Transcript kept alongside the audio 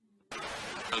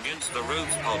Against the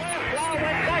Roots podcast. Well,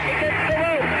 went back against the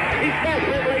rope. He's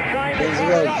desperately trying to Against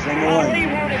the ropes, number one. Ali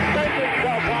won't extend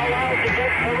himself while out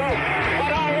against the rope.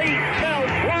 But Ali still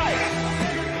twice.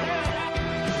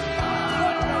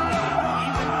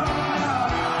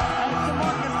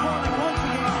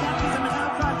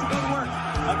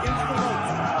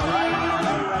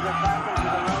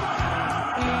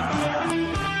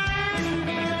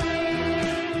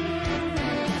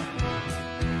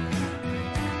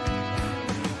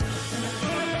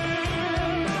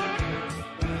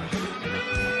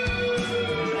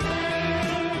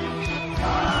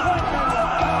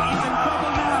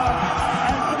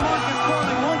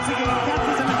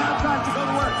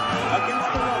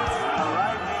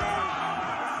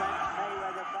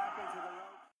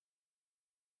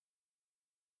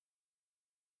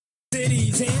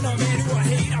 And a man who I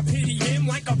hate, I pity him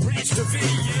like a branch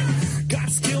Davidian. Got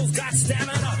skills, got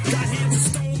stamina, got hands of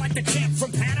stone like the champ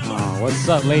from Panama. What's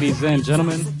up, ladies and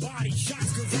gentlemen?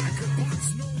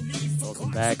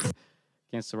 Welcome back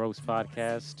Against the Ropes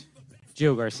podcast.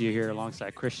 Gio Garcia here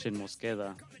alongside Christian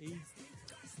Mosqueda.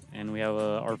 And we have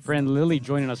our friend Lily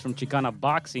joining us from Chicana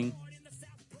Boxing.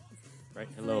 Right,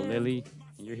 hello, Lily.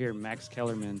 And you're here, Max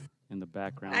Kellerman. In the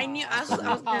background. I knew. I was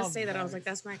gonna say that. I was like,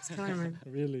 "That's Max Kellerman."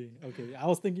 Really? Okay. I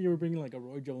was thinking you were bringing like a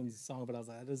Roy Jones song, but I was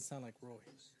like, that doesn't sound like Roy.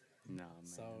 No, man.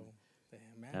 So, damn,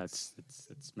 Max.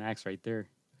 It's Max right there.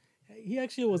 He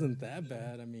actually wasn't that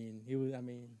bad. I mean, he was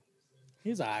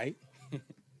alright.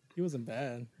 He wasn't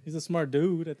bad. He's a smart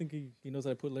dude. I think he knows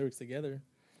how to put lyrics together.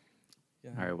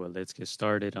 Yeah. All right, well, let's get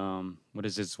started. What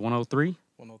is this? 103?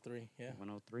 103. Yeah.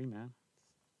 103, man.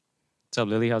 What's up,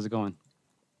 Lily? How's it going?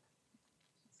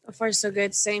 So far, so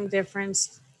good. Same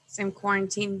difference. Same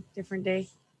quarantine, different day.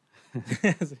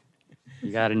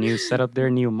 You got a new setup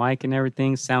there, new mic and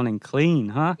everything, sounding clean,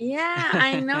 huh? Yeah,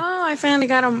 I know. I finally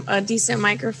got a decent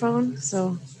microphone,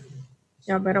 so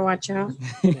y'all better watch out.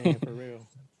 Yeah, for real.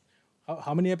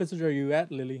 How many episodes are you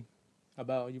at, Lily?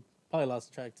 About you probably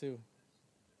lost track too.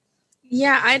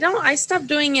 Yeah, I stopped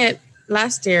doing it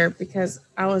last year because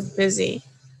I was busy,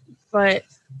 but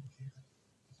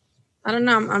I don't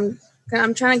know.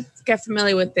 I'm trying to get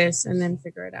familiar with this and then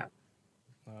figure it out.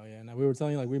 Oh yeah, now we were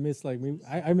telling you I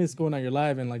miss going on your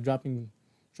live and like dropping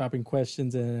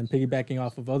questions and piggybacking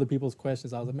off of other people's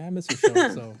questions. I was like, man, I miss your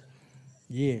show. So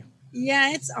yeah.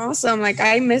 Yeah, it's awesome. Like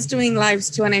I miss doing lives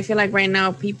too, and I feel like right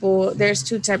now there's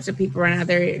two types of people right now.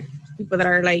 There are people that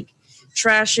are like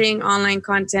trashing online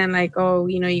content, like, oh,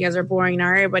 you guys are boring now.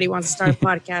 Everybody wants to start a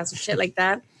podcast or shit like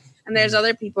that. And there's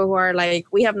other people who are like,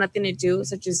 we have nothing to do,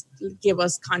 so just give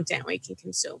us content we can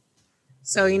consume.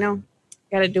 So,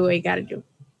 gotta do what you gotta do.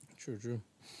 True.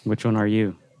 Which one are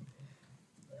you?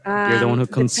 You're the one who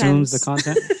consumes the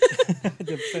content?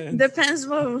 Depends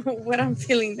what I'm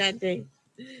feeling that day.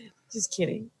 Just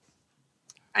kidding.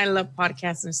 I love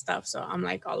podcasts and stuff, so I'm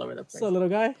like all over the place. What's up, little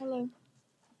guy? Hello.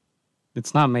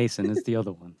 It's not Mason, it's the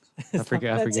other one. I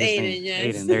forget That's his name. Aiden,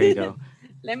 yes. Aiden, there you go.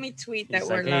 Let me tweet He's that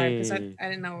we're like, live because hey. I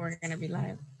didn't know we were gonna be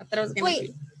live. I thought it was gonna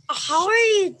be. How are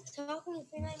you talking?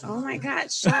 Oh my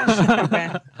God!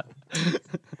 Shush.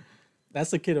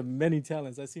 That's a kid of many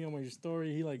talents. I see him on your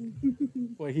story.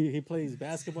 He plays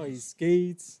basketball. He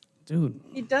skates. Dude.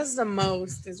 He does the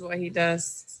most, is what he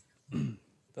does. He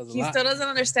lot. still doesn't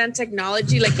understand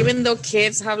technology. Like even though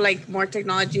kids have like more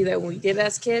technology than we did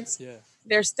as kids, Yeah.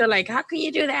 they're still like, how can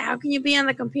you do that? How can you be on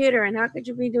the computer? And how could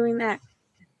you be doing that?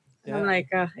 Yeah. I'm like,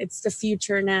 it's the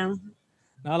future now.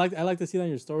 No, I like to see that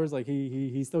in your stories. Like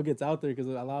he still gets out there because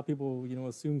a lot of people,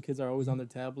 assume kids are always on their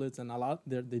tablets, and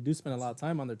they do spend a lot of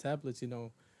time on their tablets,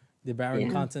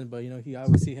 devouring content. But I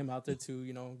always see him out there too,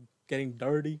 getting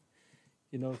dirty,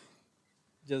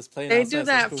 just playing. They outside, do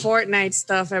that so it's cool. Fortnite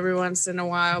stuff every once in a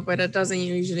while, but it doesn't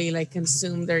usually like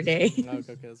consume their day.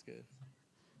 Okay, that's good.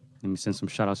 Let me send some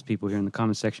shout outs to people here in the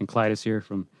comment section. Clyde is here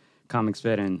from Comics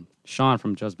Vet and Sean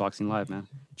from Just Boxing Live, man,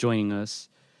 joining us.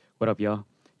 What up, y'all?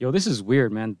 Yo, this is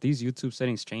weird, man. These YouTube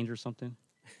settings change or something?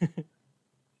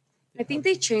 I think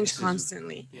they change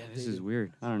constantly. Yeah, This is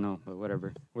weird. I don't know, but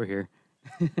whatever. We're here.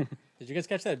 Did you guys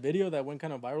catch that video that went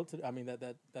kind of viral?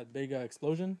 That big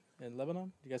explosion in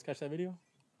Lebanon. Did you guys catch that video?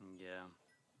 Yeah.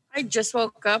 I just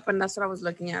woke up and that's what I was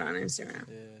looking at on Instagram.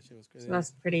 Yeah, she was crazy. So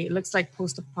that's pretty. It looks like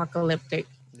post-apocalyptic.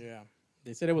 Yeah,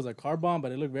 they said it was a car bomb,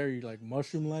 but it looked very like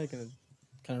mushroom-like and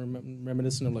kind of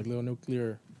reminiscent of like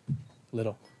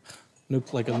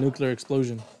like a nuclear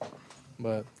explosion.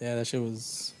 But yeah, it's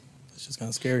just kind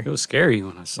of scary. It was scary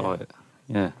when I saw it.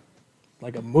 Yeah.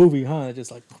 Like a movie, huh? It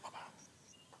just like,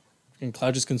 and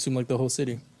cloud just consumed like the whole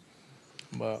city.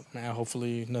 But man,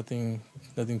 hopefully nothing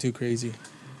too crazy.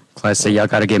 Clyde said y'all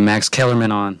got to get Max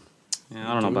Kellerman on. Yeah,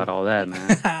 I don't know about all that,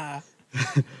 man.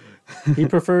 He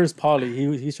prefers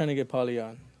Paulie. He's trying to get Paulie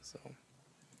on. So,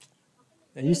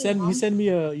 and you send me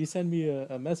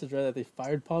a message, right, that they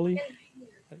fired Paulie.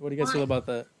 What do you guys feel about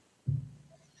that?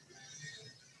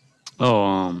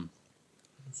 Oh,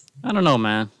 I don't know,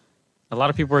 man. A lot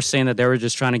of people were saying that they were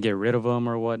just trying to get rid of him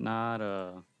or whatnot.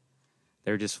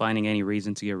 They were just finding any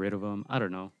reason to get rid of him. I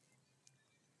don't know.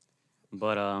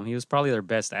 But he was probably their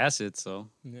best asset, so.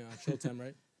 Yeah, Showtime,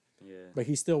 right? Yeah. But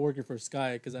he's still working for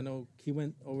Sky because I know he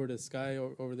went over to Sky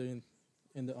over there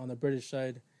on the British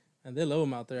side, and they love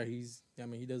him out there. He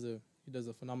does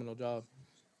a phenomenal job,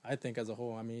 I think, as a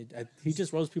whole. I mean, he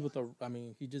just roasts people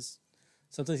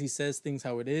sometimes he says things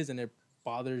how it is, and it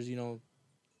bothers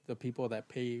the people that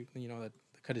pay that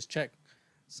cut his check.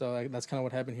 So that's kind of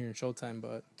what happened here in Showtime.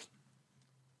 But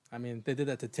I mean, they did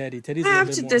that to Teddy. Teddy's I have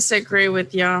to disagree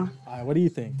with y'all. What do you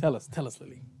think? Tell us,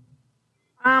 Lily.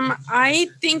 I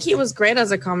think he was great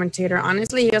as a commentator.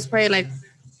 Honestly, he was probably like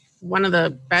one of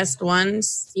the best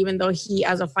ones, even though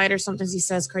as a fighter, sometimes he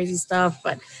says crazy stuff.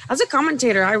 But as a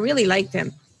commentator, I really liked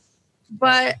him.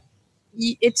 But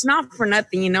it's not for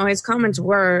nothing, his comments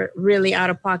were really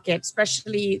out of pocket,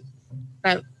 especially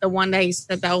the one that he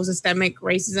said that was systemic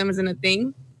racism isn't a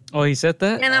thing. Oh, he said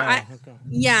that? And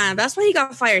yeah, that's why he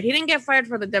got fired. He didn't get fired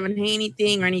for the Devin Haney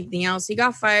thing or anything else. He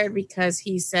got fired because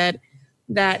he said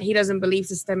that he doesn't believe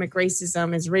systemic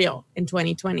racism is real in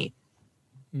 2020.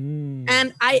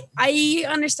 And I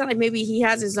understand, like, maybe he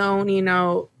has his own,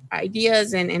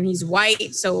 ideas and he's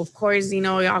white. So, of course, it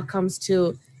all comes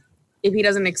to, if he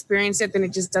doesn't experience it, then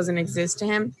it just doesn't exist to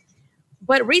him.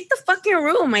 But read the fucking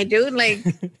room, my dude. Like,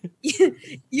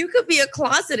 you could be a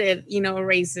closeted,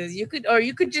 racist.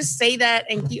 You could just say that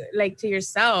and keep, like, to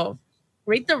yourself.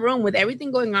 Read the room with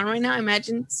everything going on right now.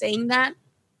 Imagine saying that.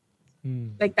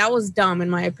 Like, that was dumb, in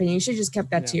my opinion. You should just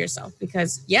kept that to yourself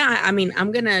because, I mean,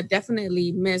 I'm going to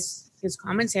definitely miss his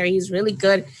commentary. He's really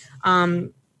good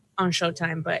on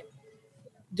Showtime. But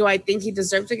do I think he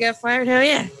deserved to get fired? Hell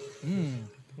yeah.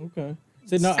 Okay.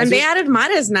 They added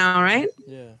Mares now, right?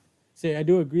 Yeah. See, I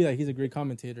do agree that he's a great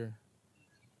commentator.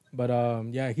 But,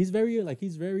 he's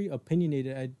very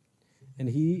opinionated. And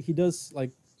he does,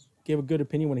 like, give a good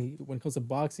opinion when it comes to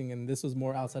boxing. And this was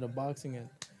more outside of boxing. And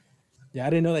I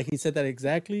didn't know that he said that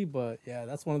exactly, but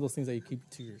that's one of those things that you keep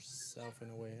to yourself in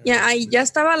a way. Yeah, I ya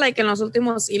estaba like en los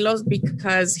últimos hilos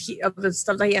because of the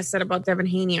stuff that he has said about Devin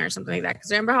Haney or something like that.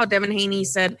 Because remember how Devin Haney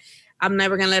said, "I'm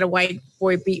never gonna let a white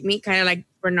boy beat me," kind of like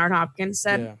Bernard Hopkins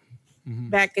said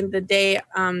back in the day.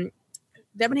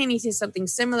 Devin Haney says something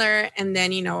similar, and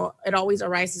then it always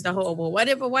arises the whole, well, what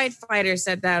if a white fighter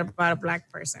said that about a black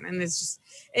person? And it's just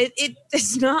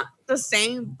it's not the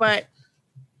same, but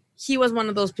he was one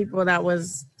of those people that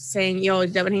was saying,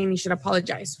 Devin Haney should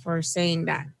apologize for saying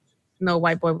that no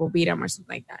white boy will beat him or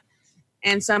something like that.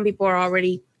 And some people are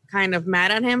already kind of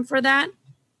mad at him for that.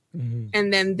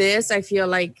 And then I feel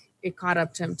like it caught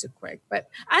up to him too quick. But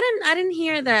I didn't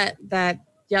hear that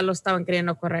ya lo estaban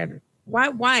queriendo correr.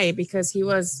 Why? Because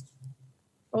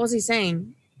what was he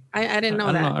saying? I didn't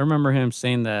know that. I remember him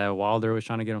saying that Wilder was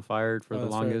trying to get him fired for the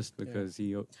longest because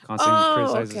he constantly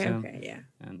criticizes him. Okay, yeah.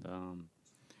 And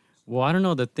well, I don't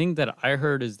know. The thing that I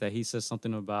heard is that he says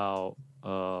something about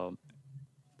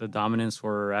the dominance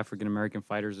for African American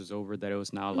fighters is over. That it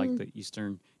was now like the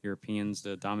Eastern Europeans,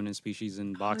 the dominant species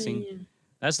in boxing. Yeah.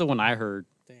 That's the one I heard.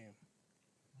 Damn.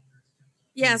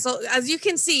 Yeah. So as you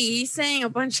can see, he's saying a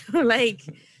bunch of like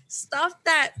stuff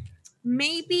that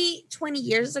maybe 20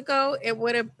 years ago it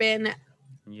would have been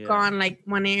gone like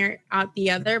one ear out the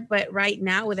other. But right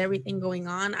now, with everything going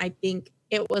on, I think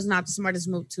it was not the smartest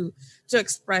move to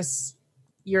express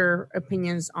your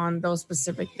opinions on those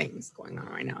specific things going on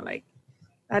right now. Like,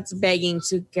 that's begging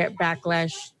to get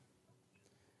backlash.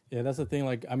 Yeah, that's the thing.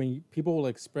 Like, I mean, people will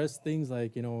express things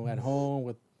like, at home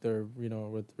with their,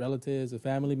 with relatives or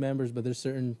family members, but there's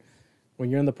when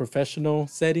you're in the professional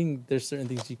setting, there's certain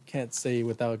things you can't say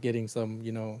without getting some,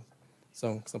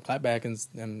 some clapback,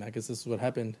 and I guess this is what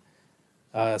happened.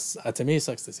 To me, it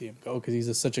sucks to see him go because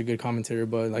he's such a good commentator,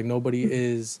 but like nobody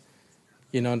is,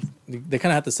 they kind of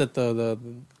have to set the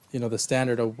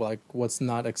standard of like what's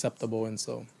not acceptable, and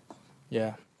so,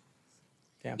 yeah.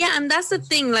 Yeah, and that's the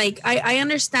thing. Like, I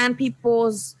understand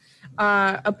people's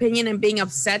opinion and being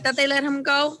upset that they let him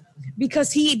go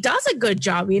because he does a good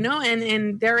job,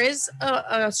 and there is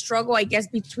a struggle, I guess,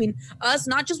 between us,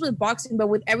 not just with boxing, but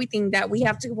with everything, that we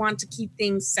have to want to keep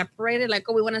things separated. Like,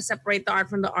 we want to separate the art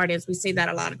from the artist. We say that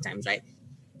a lot of times, right?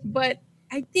 But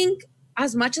I think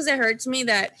as much as it hurts me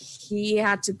that he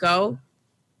had to go,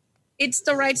 it's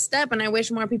the right step. And I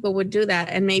wish more people would do that.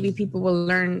 And maybe people will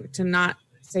learn to not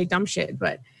say dumb shit.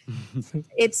 But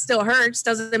it still hurts.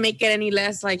 Doesn't make it any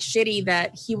less like shitty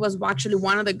that he was actually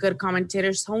one of the good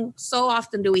commentators. So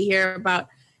often do we hear about,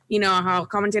 how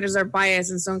commentators are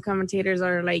biased and some commentators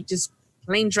are like just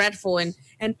plain dreadful. And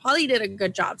Paulie did a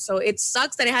good job. So it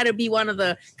sucks that it had to be one of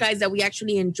the guys that we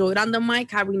actually enjoyed on the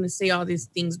mic having to say all these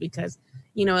things because,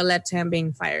 it led to him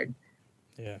being fired.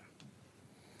 Yeah.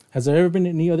 Has there ever been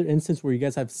any other instance where you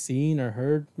guys have seen or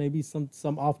heard maybe some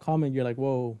off comment? You're like,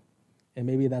 whoa, and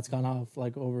maybe that's gone off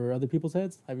like over other people's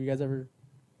heads? Have you guys ever?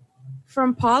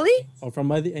 From Paulie? Or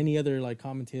from any other like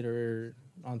commentator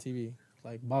on TV,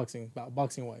 like boxing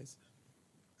wise?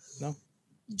 No?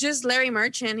 Just Larry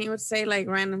Merchant. He would say like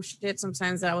random shit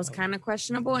sometimes that was kind of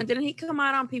questionable. And didn't he come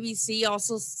out on PBC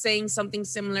also saying something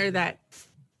similar that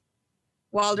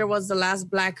Wilder was the last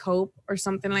black hope or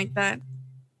something like that?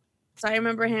 So I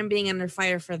remember him being under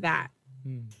fire for that.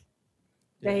 Yeah.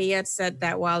 That he had said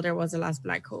that Wilder was the last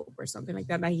black hope or something like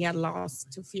that he had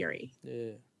lost to Fury.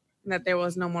 Yeah. And that there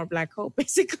was no more black hope,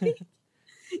 basically.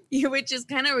 Which is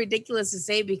kind of ridiculous to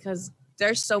say because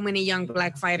there's so many young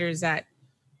black fighters that,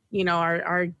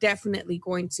 are definitely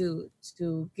going to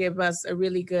give us a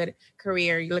really good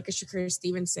career. You look at Shakur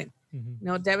Stevenson.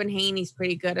 Mm-hmm. Devin Haney's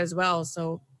pretty good as well.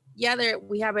 So, yeah,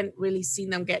 we haven't really seen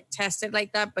them get tested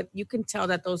like that, but you can tell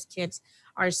that those kids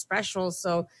are special.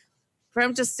 So for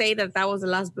him to say that was the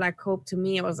last black hope, to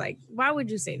me, it was like, why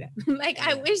would you say that?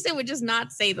 I wish they would just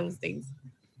not say those things.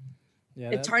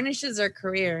 Yeah, it tarnishes their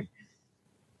career.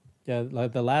 Yeah,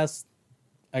 like the last,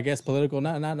 I guess, political,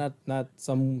 not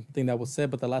something that was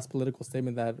said, but the last political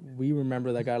statement that we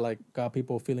remember that got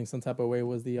people feeling some type of way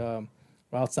was the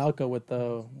Ralph Salka with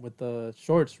the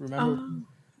shorts, remember?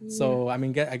 So, I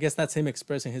mean, I guess that's him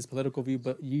expressing his political view,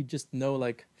 but you just know,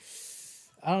 like,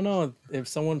 I don't know if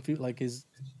someone feel like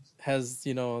has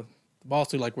the balls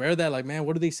to like wear that, like, man,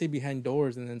 what do they say behind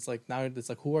doors? And then it's like, now it's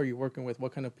like, who are you working with?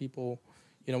 What kind of people,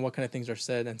 what kind of things are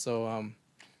said? And so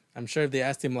I'm sure if they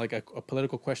asked him like a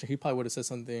political question, he probably would have said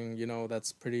something,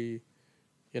 that's pretty,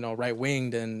 right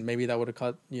winged, and maybe that would have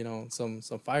caught, some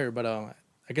fire. But I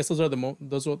guess those are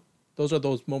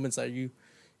those moments that you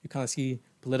kind of see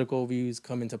political views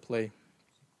come into play.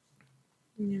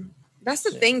 Yeah, that's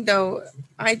the thing, though.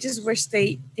 I just wish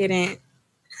they didn't.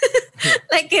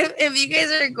 Like, if you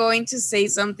guys are going to say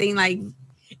something, like,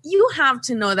 you have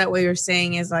to know that what you're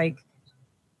saying is like,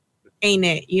 ain't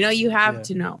it? You have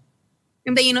to know.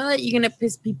 And then that you're going to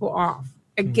piss people off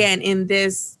again in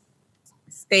this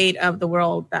state of the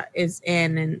world that is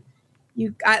in. And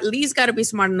you at least got to be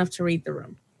smart enough to read the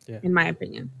room, in my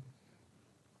opinion.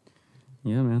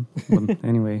 Yeah, man. Well,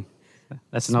 anyway,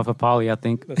 that's enough of Paulie, I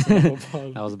think.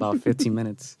 That was about 15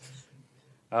 minutes.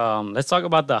 Let's talk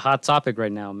about the hot topic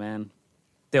right now, man.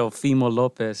 Teofimo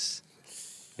Lopez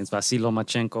against Vasily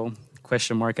Lomachenko.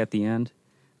 Question mark at the end.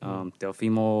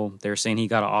 Teofimo, they're saying he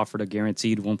got offered a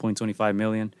guaranteed $1.25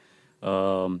 million.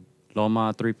 Loma,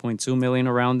 $3.2 million,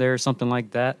 around there, something like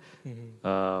that.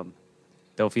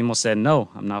 Teofimo said, no,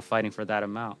 I'm not fighting for that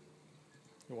amount.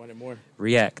 You wanted more.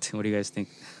 React. What do you guys think?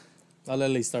 I'll let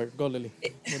Lily start. Go, Lily.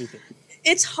 What do you think?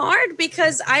 It's hard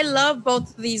because I love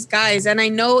both of these guys. And I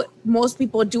know most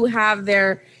people do have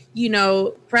their,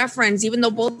 preference. Even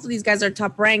though both of these guys are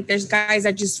top ranked, there's guys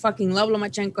that just fucking love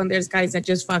Lomachenko and there's guys that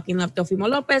just fucking love Teofimo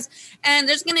Lopez. And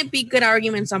there's going to be good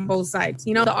arguments on both sides.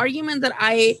 The argument that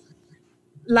I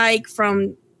like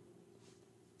from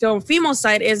Teofimo's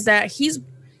side is that he's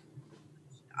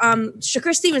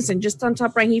Shakur Stevenson, just on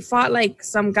top rank. He fought like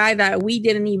some guy that we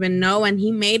didn't even know, and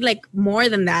he made like more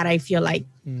than that, I feel like.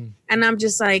 And I'm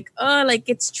just like, oh, like,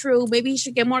 it's true. Maybe he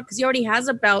should get more because he already has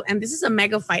a belt, and this is a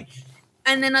mega fight.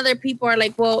 And then other people are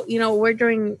like, well, we're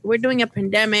doing a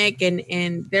pandemic,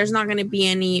 and there's not going to be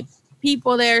any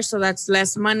people there, so that's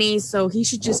less money. So he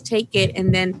should just take it,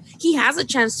 and then he has a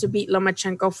chance to beat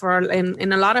Lomachenko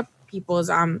in a lot of people's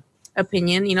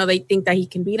opinion. They think that he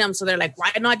can beat him, so they're like,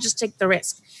 why not just take the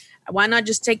risk? Why not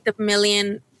just take the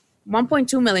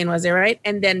 1.2 million was it, right?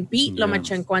 And then beat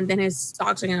Lomachenko, and then his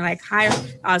stocks are gonna like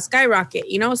skyrocket,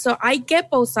 So I get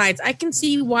both sides. I can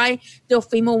see why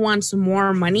Teofimo wants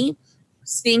more money,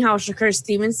 seeing how Shakur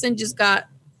Stevenson just got,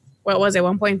 what was it,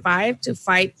 1.5 to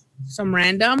fight some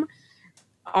random,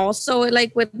 also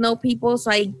like with no people. So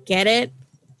I get it.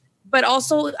 But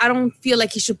also, I don't feel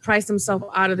like he should price himself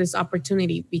out of this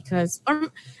opportunity because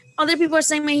other people are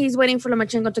saying maybe he's waiting for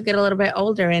Lomachenko to get a little bit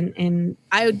older, and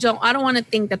I don't want to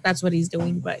think that that's what he's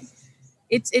doing. But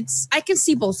it's I can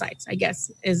see both sides, I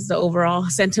guess, is the overall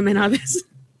sentiment on this.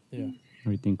 Yeah. What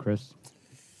do you think, Chris?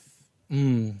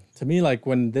 To me, like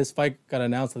when this fight got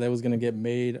announced that it was gonna get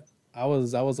made, I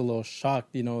was a little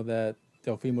shocked, that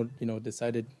Teofimo,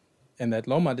 decided and that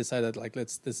Loma decided like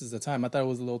this is the time. I thought it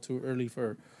was a little too early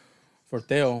for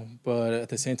Teo, but at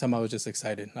the same time I was just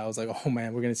excited. I was like, oh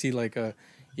man, we're gonna see like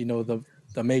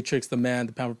the Matrix, the man,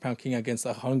 the pound for pound king against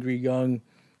a hungry young,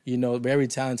 very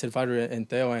talented fighter in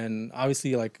Teo, and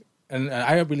obviously like, and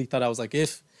I really thought I was like,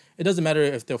 if it doesn't matter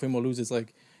if Teofimo loses,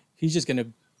 like he's just gonna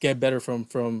get better from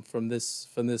this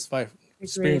fight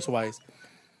experience wise.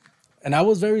 And I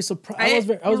was very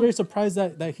surprised. I was very surprised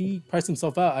that he priced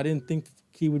himself out. I didn't think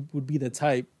he would be the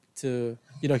type to,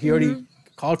 he already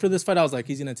called for this fight. I was like,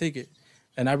 he's gonna take it,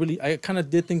 and I kind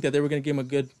of did think that they were gonna give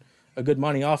him a good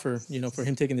money offer, for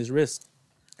him taking this risk.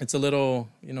 It's a little,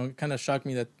 it kind of shocked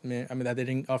me that that they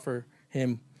didn't offer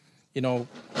him,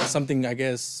 something I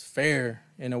guess fair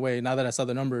in a way. Now that I saw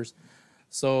the numbers,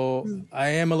 so I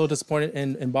am a little disappointed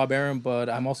in Bob Arum, but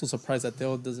I'm also surprised that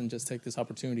Theo doesn't just take this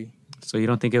opportunity. So you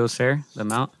don't think it was fair, the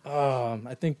amount?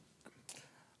 I think,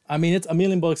 it's $1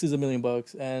 million is $1 million,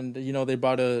 and they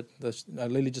brought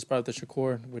Lily just brought up the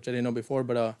Shakur, which I didn't know before,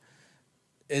 but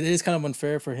it is kind of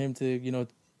unfair for him to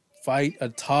fight a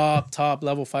top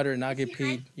level fighter and not get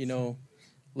paid a little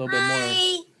bit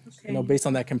more, based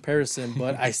on that comparison.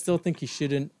 But I still think he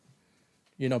shouldn't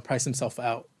price himself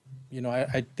out.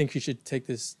 I think he should take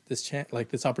this chance, like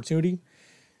this opportunity,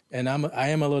 and I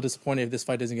am a little disappointed if this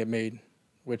fight doesn't get made,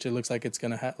 which it looks like it's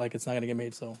gonna it's not gonna get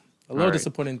made. So a little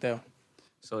disappointed there.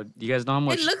 So you guys know how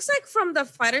much? It looks like from the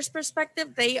fighter's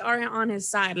perspective, they are on his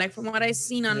side. Like from what I've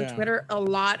seen on Twitter, a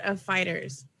lot of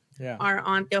fighters are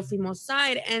on Teofimo's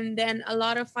side, and then a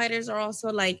lot of fighters are also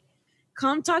like,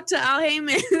 "Come talk to Al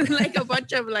Heyman." Like a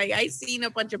bunch of I seen a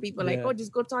bunch of people like, "Oh,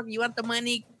 just go talk. You want the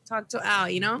money? Talk to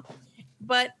Al."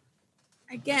 But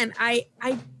again, I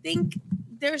think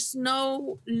there's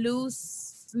no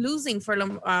losing for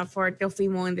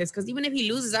Teofimo in this, because even if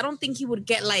he loses, I don't think he would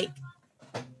get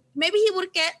maybe he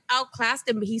would get outclassed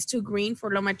and he's too green for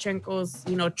Lomachenko's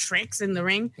tricks in the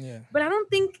ring. But I don't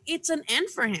think it's an end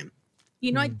for him.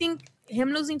 I think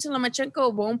him losing to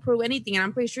Lomachenko won't prove anything, and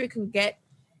I'm pretty sure he can get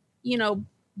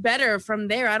better from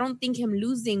there. I don't think him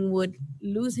losing would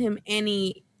lose him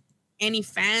any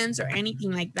fans or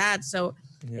anything like that. So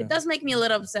it does make me a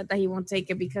little upset that he won't take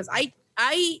it, because I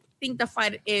think the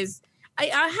fight is I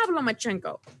have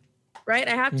Lomachenko, right?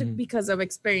 I have to because of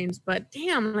experience, but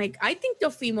damn, I think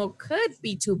Teofimo could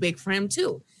be too big for him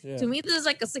too. To me, this is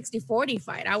like a 60-40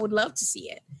 fight. I would love to see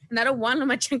it, and I don't want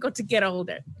Lomachenko to get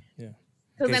older.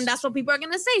 Because then that's what people are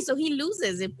gonna say. So he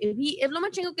loses. If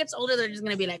Lomachenko gets older, they're just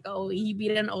gonna be like, "Oh, he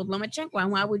beat an old Lomachenko."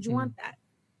 And why would you want that?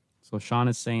 So Sean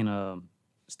is saying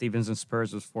Stevens and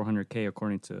Spurs was $400K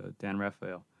according to Dan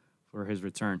Raphael for his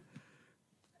return.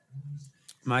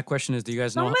 My question is, do you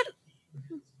guys know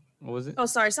what was it? Oh,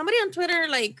 sorry. Somebody on Twitter,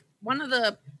 one of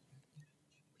the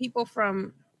people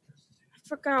from, I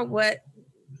forgot what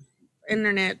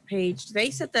internet page,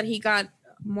 they said that he got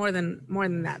more than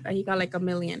that he got $1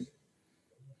 million.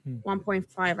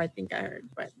 1.5, I think I heard.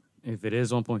 But if it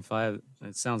is 1.5,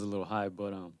 it sounds a little high.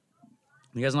 But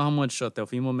you guys know how much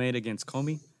Teofimo made against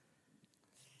Comey?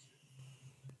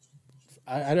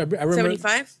 I remember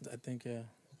 75. I think I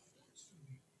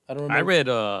don't remember. I read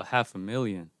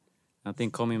 $500,000. I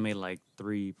think Comey made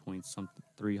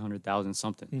 300,000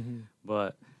 something.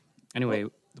 But anyway,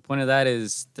 the point of that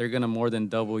is they're gonna more than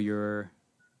double your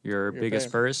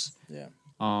biggest purse.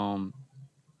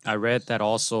 I read that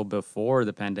also before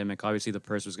the pandemic. Obviously, the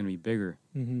purse was going to be bigger.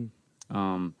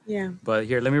 But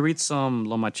here, let me read some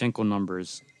Lomachenko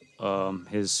numbers.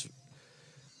 His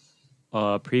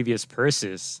previous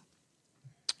purses.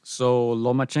 So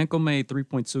Lomachenko made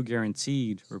 3.2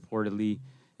 guaranteed, reportedly,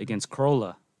 against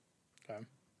Krola,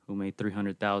 who made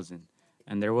 300,000.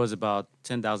 And there was about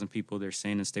 10,000 people, they're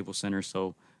saying, in Staples Center.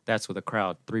 So that's with a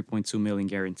crowd. 3.2 million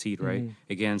guaranteed, right?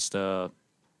 Against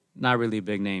not really a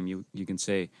big name, you can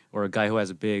say, or a guy who has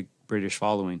a big British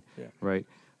following, right?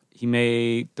 He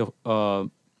made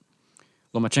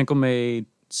Lomachenko made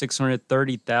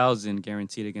 630,000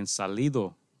 guaranteed against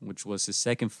Salido, which was his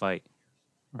second fight,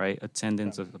 right?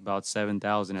 Attendance of about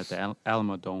 7,000 at the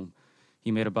Alamo Dome.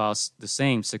 He made about the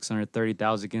same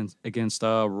 630,000 against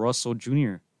Russell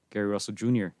Jr., Gary Russell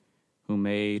Jr., who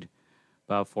made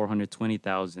about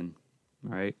 420,000,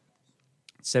 right?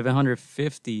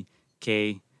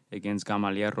 750K against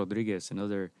Gamaliel Rodriguez,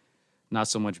 another not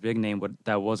so much big name, but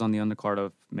that was on the undercard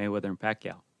of Mayweather and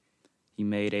Pacquiao. He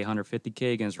made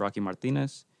 850K against Rocky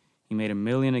Martinez. He made $1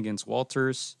 million against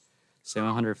Walters,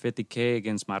 750K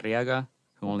against Marriaga,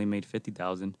 who only made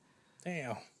 50,000.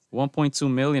 Damn. 1.2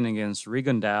 million against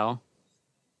Rigondeaux.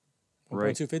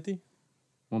 Right. 1.250?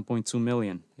 1.2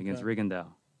 million against Rigondeaux.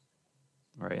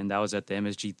 Right, and that was at the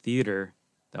MSG Theater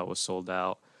that was sold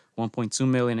out. 1.2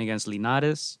 million against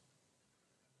Linares.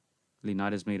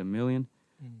 Linares made $1 million,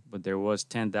 but there was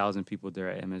 10,000 people there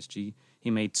at MSG. He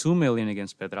made $2 million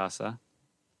against Pedraza,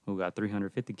 who got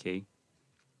 $350K.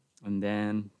 And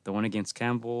then the one against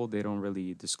Campbell, they don't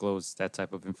really disclose that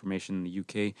type of information in the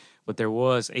UK, but there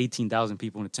was 18,000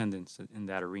 people in attendance in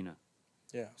that arena.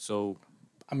 Yeah. So,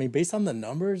 I mean, based on the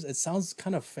numbers, it sounds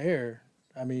kind of fair.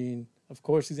 I mean, of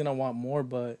course he's gonna want more,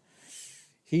 but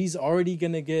he's already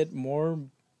gonna get more.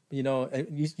 You know,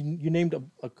 you named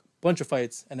a bunch of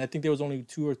fights, and I think there was only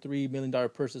 $2 or $3 million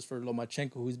purses for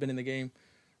Lomachenko, who's been in the game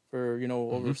for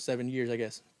over 7 years, I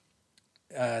guess.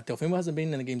 Teofimo hasn't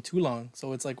been in the game too long,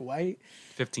 so it's like, why?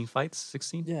 15 fights,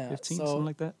 16, Yeah, 15, so something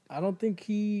like that. I don't think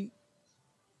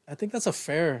I think that's a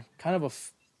fair kind of a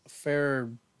fair.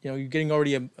 You know, you're getting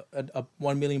already a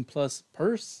 1 million plus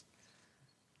purse.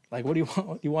 Like, what do you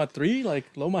want? You want 3? Like,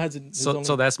 Loma has.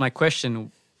 So that's my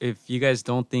question. If you guys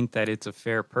don't think that it's a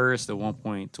fair purse, the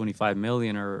 1.25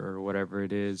 million or whatever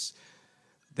it is,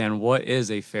 then what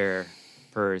is a fair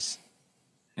purse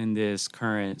in this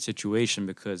current situation?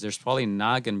 Because there's probably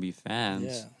not going to be fans.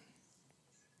 Yeah.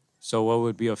 So what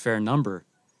would be a fair number?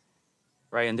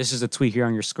 Right, and this is a tweet here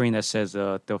on your screen that says,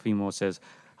 Teofimo says,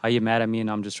 "How you mad at me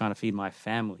and I'm just trying to feed my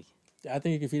family?" I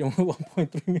think you can feed him with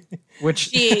 1.3 million.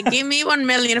 Which Gee, give me 1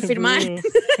 million to feed mine.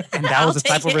 and that was the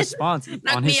type take of it. response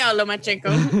Knock on me his out,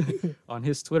 Lomachenko. on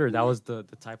his Twitter. That was the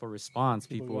type of response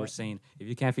people were saying. If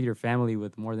you can't feed your family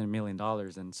with more than $1 million,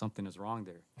 then something is wrong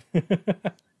there.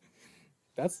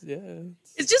 That's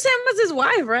It's just him as his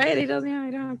wife, right? He don't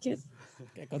have kids.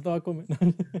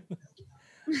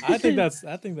 I think that's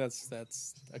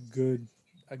a good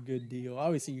deal.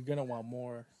 Obviously, you're gonna want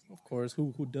more, of course.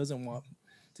 Who doesn't want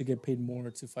to get paid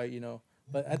more to fight?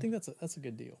 But I think that's a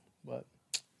good deal. But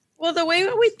Well, the way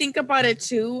we think about it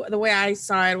too, the way I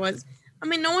saw it was, I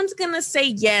mean, no one's gonna say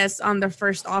yes on the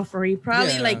first offer. He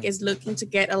probably is looking to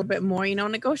get a little bit more,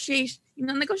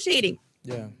 negotiating.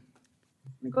 yeah,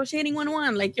 Negotiating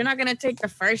 1-1. Like, you're not gonna take the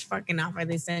first fucking offer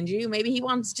they send you. Maybe he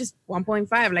wants just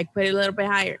 1.5, like put it a little bit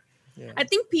higher. yeah. I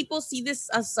think people see this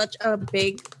as such a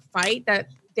big fight that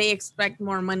they expect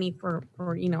more money for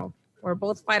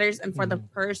both fighters and for the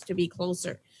purse to be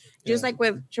closer. Just like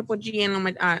with Triple G and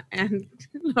I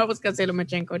was gonna say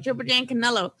Lomachenko, Triple G and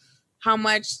Canelo, how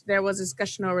much there was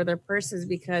discussion over their purses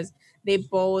because they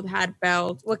both had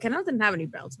belts. Well, Canelo didn't have any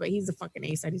belts, but he's the fucking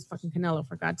ace. He's fucking Canelo,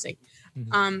 for God's sake.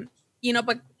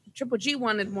 But Triple G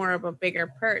wanted more of a bigger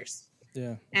purse.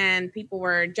 Yeah. And people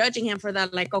were judging him for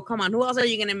that, like, oh, come on, who else are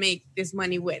you going to make this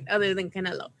money with other than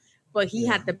Canelo? But he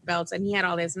had the belts and he had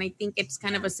all this. And I think it's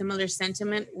kind of a similar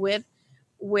sentiment with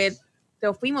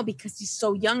Teofimo because he's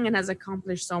so young and has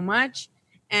accomplished so much.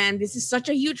 And this is such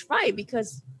a huge fight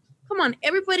because, come on,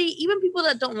 everybody, even people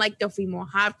that don't like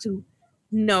Teofimo have to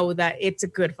know that it's a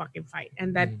good fucking fight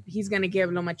and that he's going to give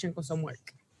Lomachenko some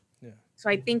work. So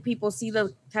I think people see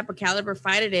the type of caliber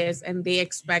fight it is, and they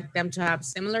expect them to have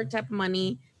similar type of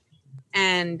money,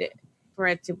 and for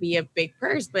it to be a big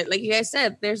purse. But like you guys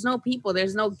said, there's no people,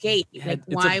 there's no gate. Like,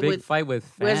 it's why a big would fight with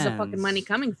fans. where's the fucking money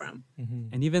coming from?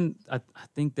 And even I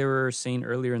think they were saying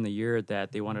earlier in the year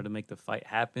that they wanted to make the fight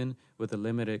happen with a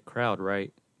limited crowd.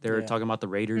 Right? They were talking about the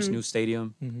Raiders' new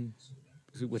stadium,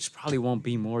 which probably won't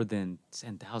be more than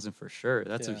 10,000 for sure.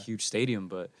 That's a huge stadium,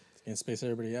 but it's gonna space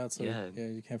everybody out. So yeah,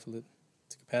 you can't fill it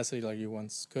to capacity like you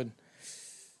once could.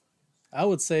 I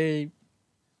would say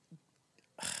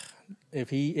if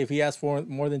he asks for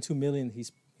more than 2 million,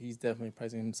 he's definitely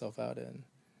pricing himself out, and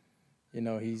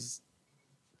he's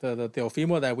the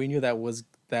Teofimo that we knew that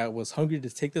was hungry to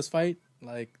take this fight.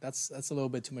 Like, that's a little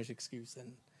bit too much excuse,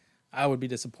 and I would be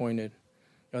disappointed.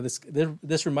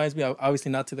 This reminds me,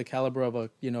 obviously not to the caliber of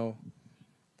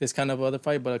this kind of other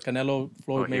fight, but a Canelo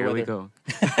Floyd Mayweather. Here we go.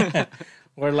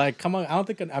 Where, like, come on,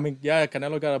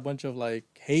 Canelo got a bunch of like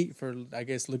hate for, I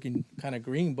guess, looking kind of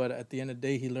green, but at the end of the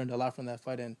day, he learned a lot from that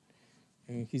fight, and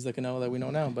he's the Canelo that we know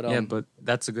now. But but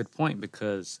that's a good point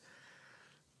because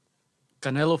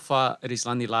Canelo fought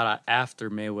Erislandy Lara after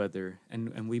Mayweather,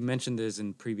 and we mentioned this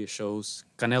in previous shows.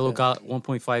 Canelo got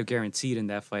 1.5 guaranteed in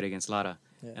that fight against Lara,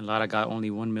 and Lara got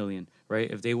only 1 million. Right?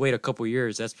 If they wait a couple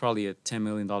years, that's probably a $10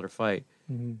 million fight.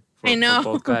 I know.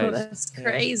 For both guys. That's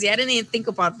crazy. I didn't even think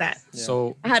about that. Yeah.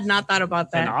 So I had not thought about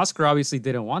that. And Oscar obviously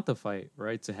didn't want the fight,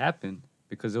 right, to happen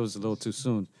because it was a little too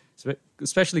soon,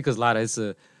 especially because Lara is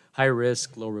a high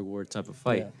risk, low reward type of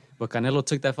fight. Yeah. But Canelo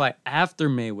took that fight after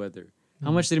Mayweather.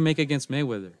 How much did he make against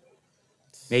Mayweather?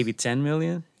 Maybe 10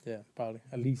 million? Yeah, probably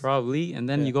at least. Probably. And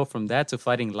then you go from that to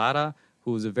fighting Lara,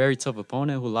 who was a very tough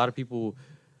opponent, who a lot of people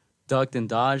ducked and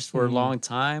dodged for a long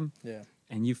time. Yeah.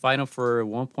 And you fight him for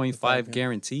 1.5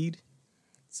 guaranteed.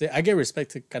 See, I get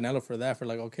respect to Canelo for that. For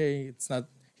like, okay, it's not.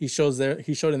 he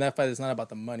showed in that fight it's not about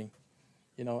the money,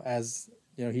 as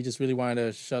he just really wanted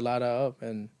to shut Lara up,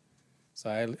 and so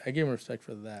I give him respect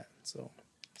for that. So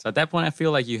at that point, I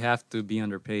feel like you have to be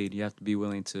underpaid. You have to be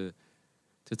willing to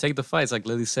take the fights. Like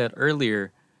Lily said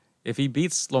earlier, if he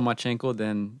beats Lomachenko,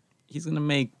 then he's gonna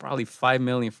make probably $5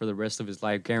 million for the rest of his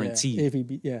life, guaranteed. Yeah, if he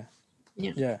beat,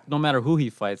 yeah. No matter who he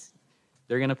fights,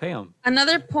 they're gonna pay him.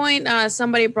 Another point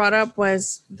somebody brought up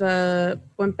was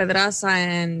when Pedraza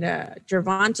and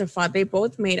Gervonta fought, they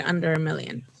both made under $1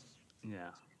 million.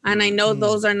 Yeah. And I know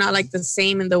those are not like the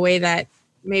same in the way that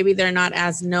maybe they're not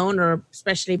as known, or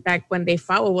especially back when they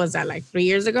fought. What was that, like 3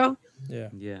 years ago?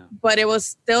 Yeah. But it was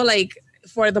still like,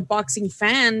 for the boxing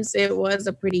fans, it was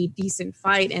a pretty decent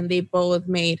fight, and they both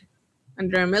made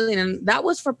under $1 million. And that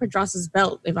was for Pedraza's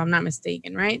belt, if I'm not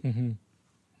mistaken, right? Mm-hmm.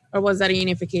 Or was that a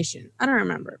unification? I don't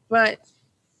remember. But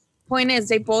point is,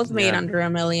 they both made under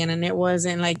 $1 million, and it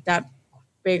wasn't like that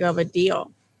big of a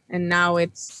deal. And now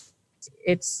it's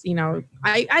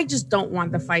I just don't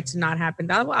want the fight to not happen.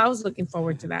 I was looking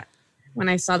forward to that when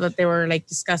I saw that they were like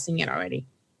discussing it already.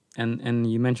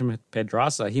 And you mentioned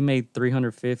Pedraza, he made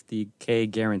 $350K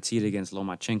guaranteed against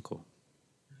Lomachenko.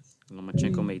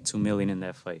 Lomachenko made $2 million in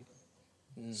that fight.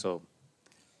 So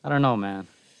I don't know, man.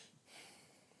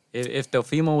 If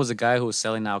Teofimo was a guy who was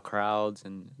selling out crowds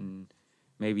and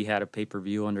maybe had a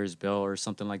pay-per-view under his belt or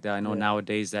something like that, I know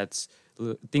nowadays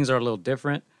things are a little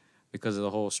different because of the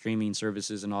whole streaming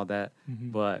services and all that.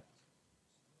 Mm-hmm. But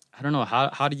I don't know,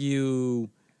 how do you,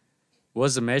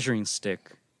 what's the measuring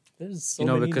stick? There's so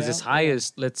many because now. his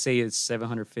highest, let's say it's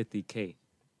 $750K,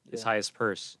 his highest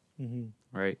purse,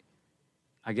 right?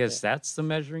 I guess that's the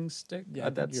measuring stick. Yeah,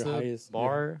 that's your the highest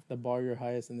bar. The bar, your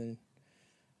highest, and then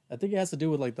I think it has to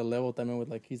do with like the level. I mean, with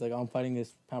like he's like, I'm fighting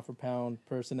this pound for pound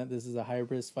person. That this is a high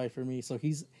risk fight for me. So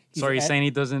he's so are you saying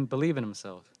he doesn't believe in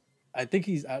himself? I think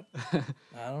he's. I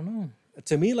don't know.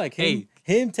 To me, like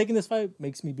him taking this fight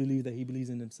makes me believe that he believes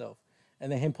in himself.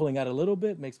 And then him pulling out a little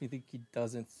bit makes me think he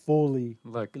doesn't fully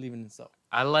believe in himself.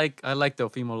 I like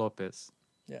Teofimo Lopez.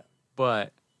 Yeah.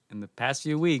 But in the past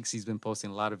few weeks, he's been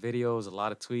posting a lot of videos, a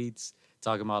lot of tweets,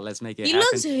 talking about let's make it he happen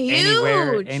looks huge.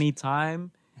 Anywhere, anytime.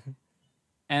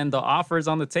 And the offer's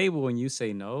on the table and you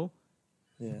say no.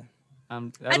 Yeah.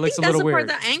 That looks a little weird. I think that's the part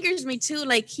that angers me too.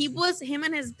 Like him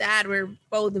and his dad were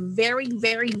both very,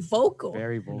 very vocal,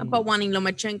 about wanting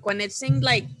Lomachenko. And it seemed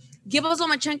like, give us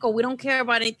Lomachenko. We don't care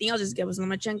about anything else. Just give us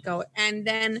Lomachenko. And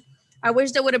then I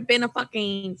wish there would have been a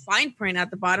fucking fine print at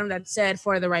the bottom that said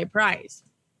for the right price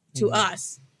to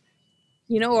us,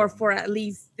 or for at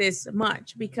least this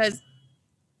much. Because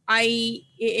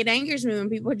it angers me when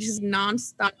people just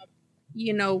nonstop,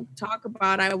 talk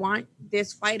about, I want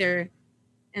this fighter.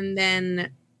 And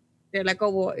then they're like, oh,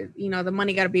 well, the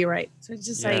money got to be right. So it's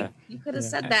just like, you could have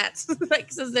said that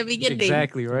like since the beginning.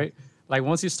 Exactly, right? Like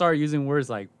once you start using words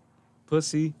like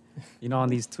pussy, on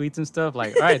these tweets and stuff,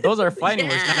 like, all right, those are fighting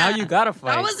words. Now you got to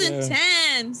fight. That was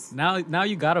intense. Now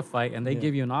you got to fight, and they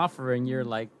give you an offer, and you're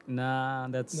like, nah.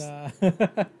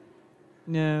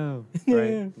 No,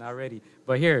 right? Not ready.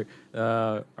 But here,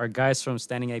 our guys from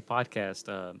Standing A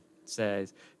Podcast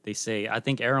they say, I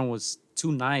think Aaron was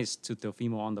too nice to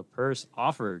Teofimo on the purse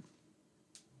offered.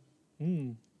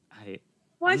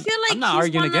 I feel like I'm not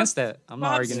arguing against that. I'm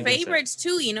not arguing against favorites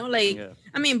too,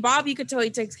 I mean, Bob, you could tell he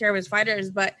takes care of his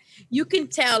fighters, but you can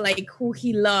tell like who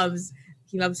he loves.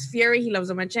 He loves Fury, he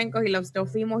loves Lomachenko, he loves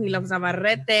Teofimo, he loves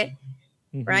Navarrete,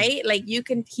 right? Like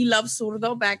he loves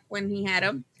Zurdo back when he had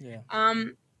him. Yeah.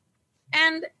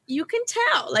 And you can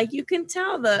tell,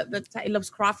 the he loves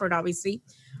Crawford, obviously,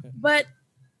 but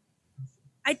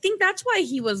I think that's why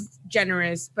he was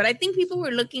generous. But I think people were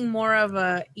looking more of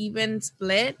a even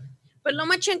split. But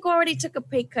Lomachenko already took a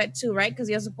pay cut too, right? Because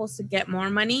he was supposed to get more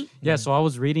money. Yeah, so I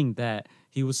was reading that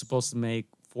he was supposed to make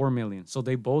 $4 million. So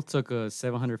they both took a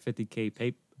 $750K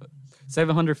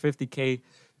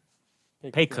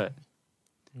pay cut,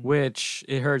 which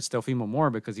it hurts Teofimo more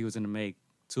because he was going to make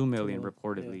 $2 million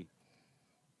reportedly.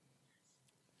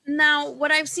 Now,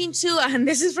 what I've seen too, and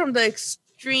this is from the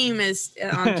extremists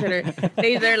on Twitter,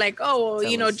 they're like, oh,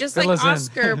 just like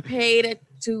Oscar paid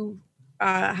to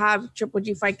have Triple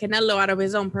G fight Canelo out of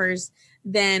his own purse,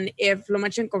 then if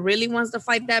Lomachenko really wants to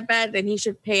fight that bad, then he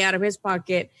should pay out of his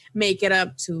pocket, make it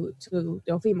up to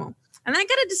Teofimo. And I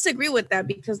gotta disagree with that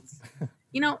because,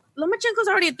 Lomachenko's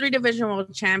already a 3-division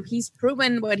world champ. He's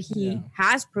proven what he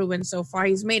has proven so far.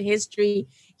 He's made history.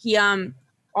 He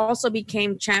also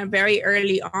became champ very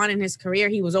early on in his career.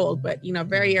 He was old, but,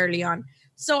 very early on.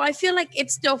 So I feel like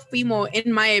it's Teofimo,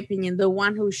 in my opinion, the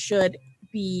one who should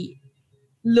be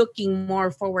looking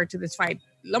more forward to this fight.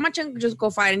 Lomachenko just go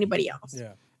fight anybody else.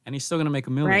 Yeah. And he's still going to make $1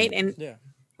 million. Right? And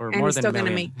Or and more he's than still a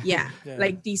gonna million. make Yeah.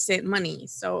 like decent money.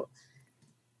 So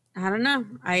I don't know.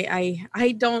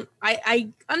 I don't I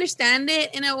understand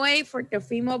it in a way for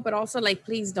Teofimo, but also like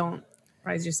please don't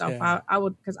price yourself Yeah. out. I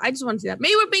would because I just want to see that.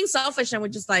 Maybe we're being selfish and we're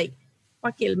just like,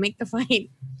 fuck it, make the fight.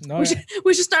 No,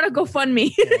 We should start a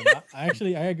GoFundMe. yeah,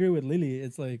 no, I agree with Lily.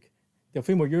 It's like,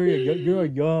 Teofimo, you're a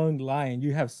young lion.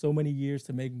 You have so many years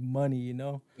to make money. You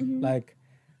know, Mhm. like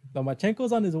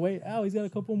Lomachenko's on his way out. He's got a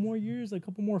couple more years, a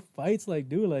couple more fights. Like,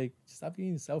 dude, like stop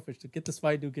being selfish. To get this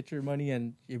fight, dude, get your money,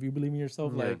 and if you believe in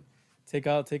yourself, Yeah. like take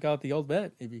out the old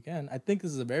bet if you can. I think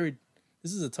this is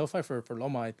a tough fight for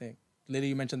Loma. I think Lily,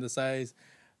 you mentioned the size.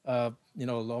 You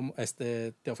know, Loma,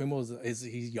 Teofimo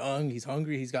he's young, he's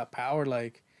hungry, he's got power.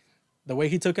 Like the way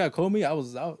he took out Comey,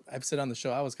 I've said on the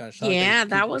show, I was kind of shocked. Yeah, he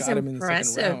that was got him in the second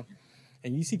impressive. round.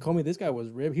 And you see Comey, this guy was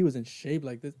ripped. He was in shape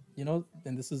like this, you know.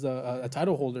 And this is a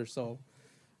title holder, so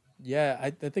yeah, I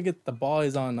think the ball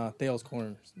is on Theo's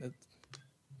corner.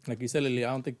 Like you said, Lily,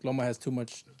 I don't think Loma has too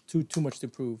much to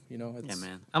prove. You know. Yeah,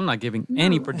 man. I'm not giving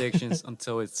any predictions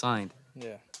until it's signed.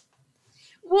 Yeah.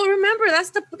 Well, remember that's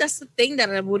the thing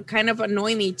that would kind of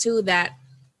annoy me too. That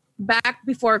back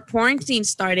before quarantine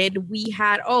started, we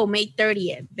had May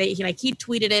 30th. He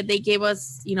tweeted it. They gave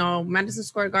us Madison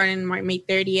Square Garden May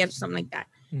 30th or something like that,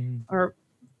 or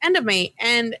end of May,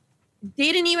 and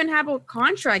they didn't even have a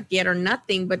contract yet or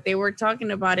nothing. But they were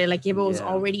talking about it like if it was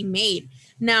already made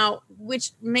now,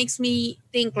 which makes me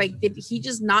think like did he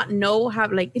just not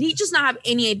have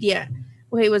any idea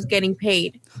what he was getting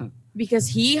paid? Because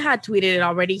he had tweeted it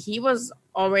already. He was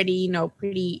already,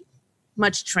 pretty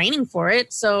much training for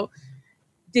it. So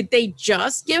did they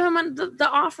just give him the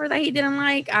offer that he didn't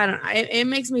like? I don't know. It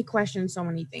makes me question so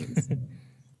many things.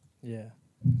 Yeah.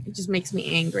 It just makes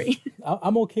me angry.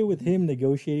 I'm okay with him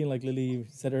negotiating, like Lily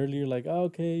said earlier, like,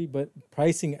 okay, but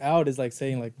pricing out is like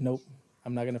saying like, nope,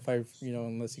 I'm not going to fight,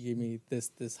 unless you give me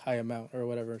this high amount or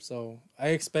whatever. So I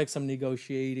expect some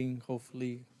negotiating,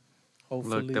 hopefully.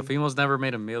 Look, Teofimo's never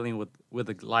made $1 million with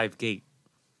a live gate.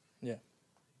 Yeah.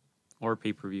 Or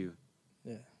pay-per-view.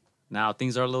 Yeah. Now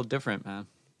things are a little different, man.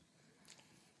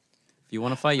 If you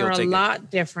want to fight, you'll They're take a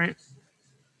lot different.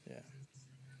 Yeah.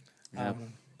 Yeah.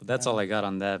 But that's all I got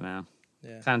on that, man.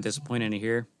 Yeah. Kind of disappointing to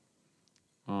hear.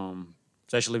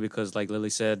 Especially because, like Lily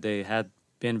said, they had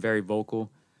been very vocal,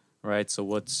 right? So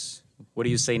what do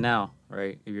you say now,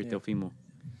 right? If you're Teofimo,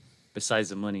 besides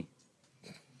the money,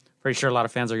 pretty sure a lot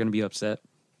of fans are going to be upset.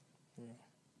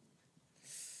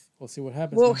 We'll see what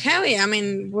happens. Well, hell yeah. I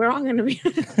mean, we're all going to be.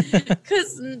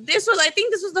 Because I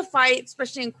think this was the fight,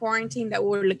 especially in quarantine, that we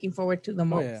were looking forward to the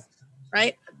most. yeah.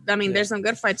 Right? I mean, there's some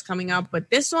good fights coming up, but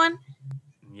this one,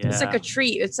 it's like a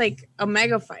treat. It's like a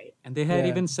mega fight. And they had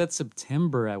even said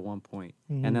September at one point.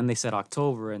 And then they said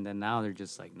October, and then now they're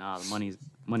just like, nah, the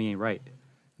money ain't right.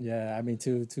 Yeah, I mean,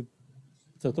 to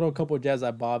throw a couple of jabs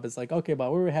at Bob, it's like, okay,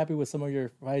 Bob, we were happy with some of your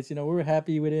fights. We were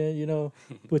happy with it,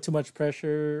 put too much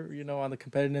pressure, on the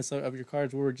competitiveness of your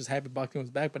cards. We were just happy boxing was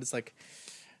back. But it's like,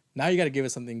 now you got to give it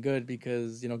something good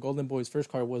because, Golden Boy's first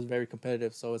card was very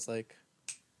competitive. So it's like,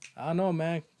 I don't know,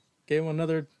 man. Give him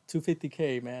another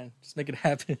 $250K, man. Just make it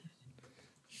happen.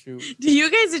 Shoot. Did you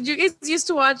guys used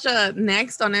to watch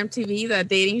Next on MTV, that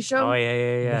dating show? Oh,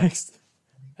 yeah. Next.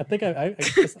 I think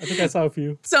I saw a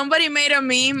few. Somebody made a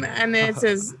meme and it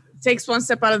says, takes one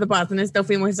step out of the box. And it's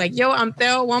Teofimo. He's like, yo, I'm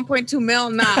Theo, 1.2 mil.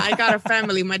 Nah, I got a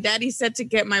family. My daddy said to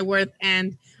get my worth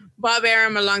and Bob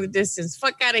Arum along the distance.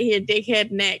 Fuck out of here,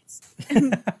 dickhead. Next.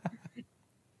 And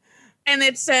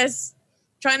it says,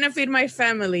 trying to feed my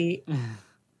family.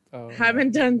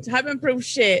 Haven't proved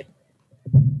shit.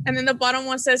 And then the bottom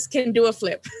one says, can do a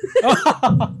flip.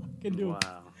 Can do it.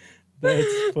 Wow.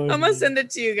 That's funny. I'm going to send it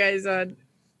to you guys on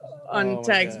my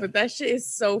text, God. but that shit is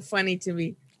so funny to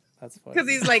me. That's funny. Because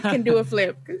he's like, can do a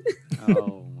flip.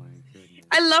 Oh, my goodness.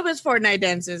 I love his Fortnite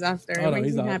dances after. It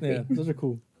makes me happy. Yeah, those are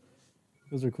cool.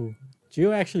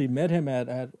 Gio actually met him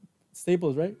at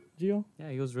Staples, right, Gio? Yeah,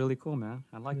 he was really cool, man.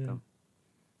 I liked him.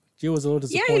 Gio was a little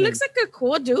Yeah, disappointed. he looks like a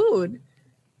cool dude.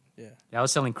 Yeah. Yeah, I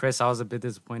was telling Chris I was a bit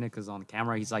disappointed because on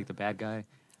camera he's like the bad guy,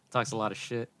 talks a lot of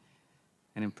shit,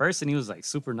 and in person he was like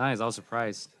super nice. I was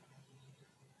surprised.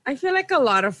 I feel like a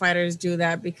lot of fighters do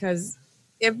that because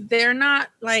if they're not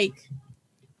like,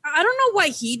 I don't know why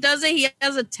he does it. He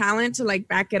has a talent to like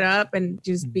back it up and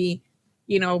just be,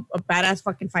 a badass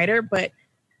fucking fighter. But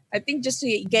I think just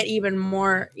to get even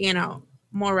more,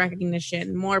 more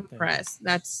recognition, more press.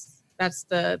 That's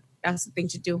the thing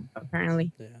to do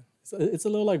apparently. Yeah. So it's a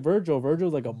little like Virgil.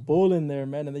 Virgil's like a bull in there,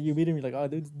 man. And then you meet him, you're like, oh,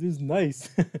 dude's nice.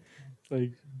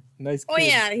 Like, nice kid. Oh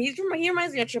yeah, he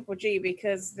reminds me of Triple G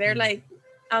because they're like,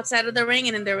 outside of the ring,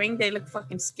 and in the ring they look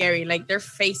fucking scary. Like their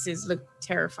faces look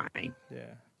terrifying.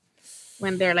 Yeah.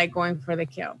 When they're like going for the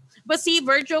kill. But see,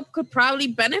 Virgil could probably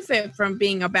benefit from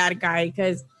being a bad guy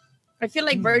because I feel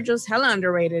like Virgil's hella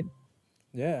underrated.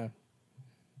 Yeah.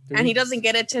 And he doesn't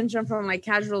get attention from like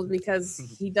casuals because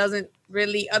he doesn't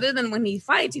really, other than when he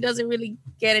fights, he doesn't really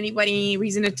get anybody any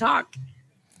reason to talk.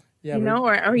 Yeah, you know,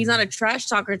 or he's not a trash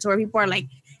talker to where people are like,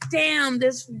 damn,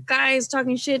 this guy is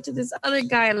talking shit to this other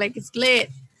guy, like it's lit.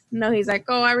 No, he's like,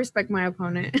 oh, I respect my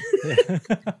opponent.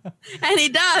 And he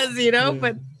does, you know,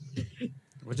 but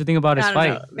what do you think about his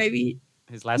fight? Maybe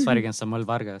his last fight against Samuel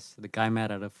Vargas, the guy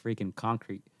mad out of freaking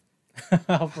concrete.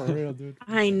 For real, dude.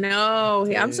 I know.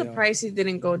 I'm surprised he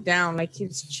didn't go down. Like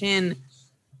his chin.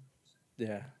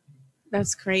 Yeah.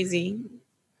 That's crazy.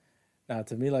 Nah,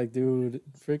 to me, like, dude,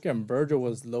 freaking Virgil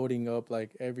was loading up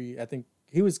like I think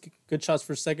he was good shots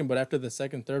for second, but after the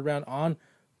second, third round on,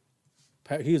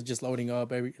 he was just loading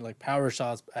up every like power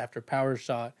shots after power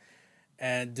shot.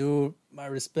 And dude, my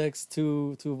respects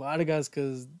to Vargas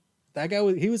because that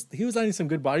guy he was landing some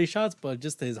good body shots, but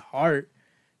just his heart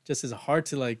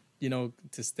to like, you know,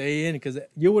 to stay in because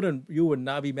you would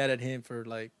not be mad at him for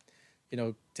like, you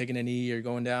know, taking a knee or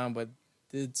going down, but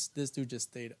this dude just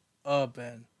stayed up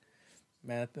and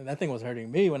man, that thing was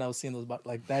hurting me when I was seeing those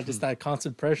like that, just that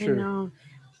constant pressure. I know.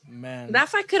 Man, that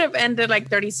fight could have ended like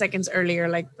 30 seconds earlier.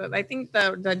 Like I think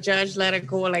the judge let it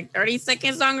go like 30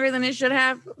 seconds longer than it should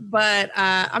have. But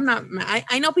I'm not.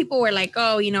 I know people were like,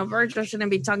 oh, you know, Virgil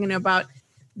shouldn't be talking about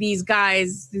these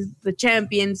guys, the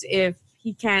champions, if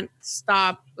he can't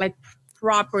stop like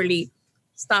properly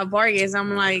stop Vargas.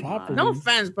 I'm like, no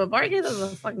offense, but Vargas has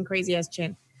a fucking crazy ass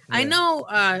chin. Yeah. I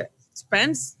know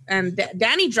Spence and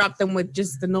Danny dropped them with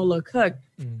just the no look hook.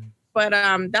 But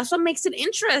that's what makes it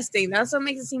interesting. That's what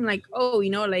makes it seem like, oh, you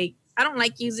know, like I don't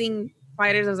like using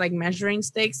fighters as like measuring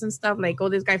sticks and stuff. Like, oh,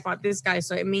 this guy fought this guy,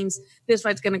 so it means this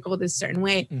fight's gonna go this certain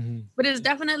way. But it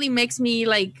definitely makes me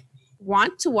like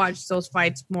want to watch those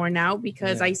fights more now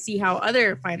because I see how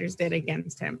other fighters did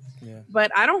against him.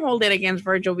 But I don't hold it against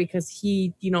Virgil because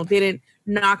he, you know, didn't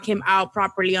knock him out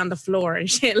properly on the floor and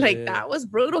shit. Like that was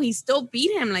brutal. He still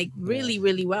beat him like really,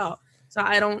 really well. So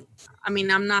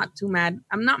I'm not too mad.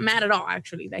 I'm not mad at all,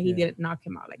 actually, that he didn't knock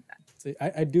him out like that. See,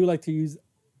 I do like to use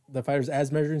the fighters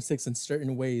as measuring sticks in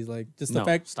certain ways. Like just the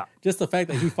fact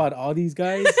that he fought all these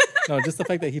guys. Just the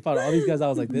fact that he fought all these guys. I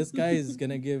was like, this guy is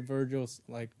going to give Virgil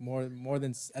like more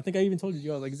than, I think I even told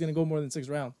you, I was like, he's going to go more than 6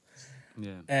 rounds.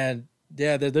 Yeah. And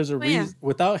there's a reason. Yeah.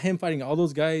 Without him fighting all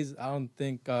those guys, I don't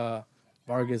think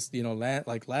Vargas, you know,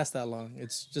 last that long.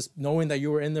 It's just knowing that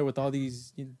you were in there with all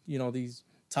these, you know, these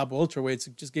top ultraweights,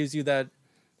 it just gives you that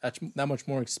much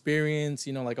more experience.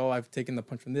 You know, like, oh, I've taken the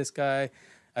punch from this guy.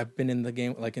 I've been in the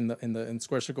game, like in the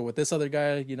square circle with this other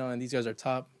guy. You know, and these guys are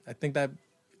top. I think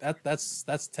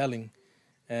that's telling.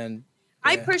 And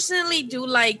I personally do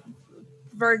like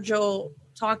Virgil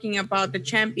talking about the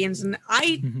champions, and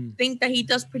I think that he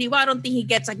does pretty well. I don't think he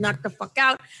gets like knocked the fuck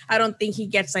out. I don't think he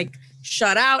gets like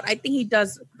shut out. I think he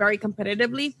does very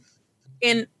competitively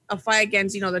in a fight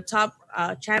against, you know, the top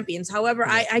champions. However,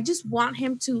 I just want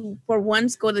him to, for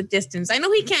once, go the distance. I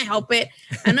know he can't help it.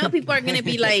 I know people are going to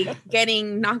be like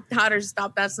getting knocked out or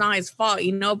stopped. That's not his fault,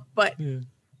 you know, but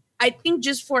I think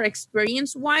just for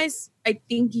experience wise, I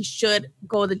think he should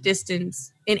go the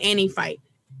distance in any fight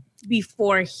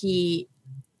before he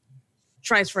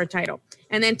tries for a title,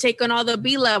 and then take on all the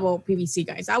B-level PBC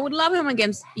guys. I would love him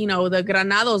against, you know, the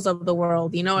Granados of the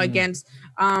world, you know, against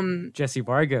Jesse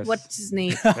Vargas. What's his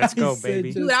name? Let's go,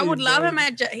 baby. Dude, I would love him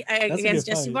against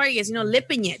Jesse Vargas, you know,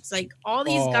 Lipinets, like all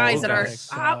these guys that are,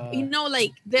 you know,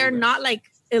 like they're not like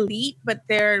elite, but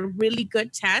they're really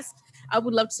good tests. I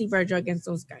would love to see Virgil against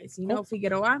those guys. You know,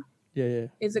 Figueroa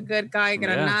is a good guy.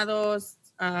 Granados,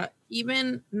 I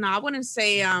wouldn't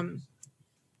say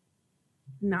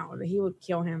no, he would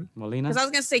kill him. Molina? Because I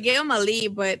was going to say give him a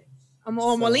lead, but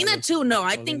Molina too. No,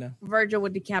 I think Virgil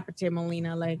would decapitate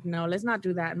Molina. Like, no, let's not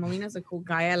do that. Molina's a cool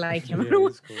guy. I like him.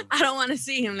 Cool. I don't want to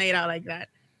see him laid out like that.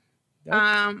 Yep.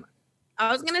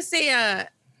 I was going to say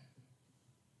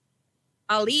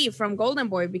Ali from Golden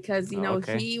Boy because, you know,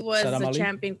 he was the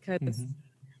champion.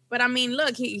 But I mean,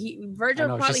 look,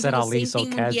 Virgil probably did the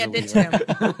same thing he did to him.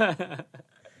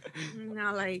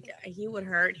 No, like, he would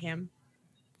hurt him.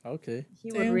 Okay.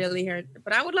 He would really hurt.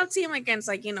 But I would love to see him against,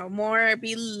 like, you know, more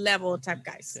B-level type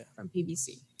guys from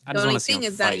PBC. The only thing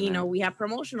is that, you know, we have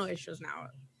promotional issues now.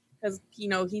 Because, you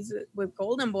know, he's with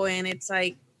Golden Boy, and it's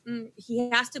like, he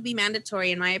has to be mandatory,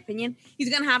 in my opinion.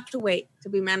 He's going to have to wait to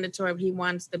be mandatory if he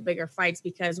wants the bigger fights.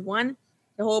 Because, one,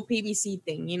 the whole PBC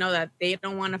thing, you know, that they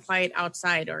don't want to fight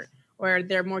outside or where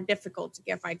they're more difficult to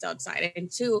get fights outside. And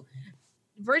two,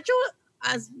 Virgil,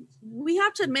 as we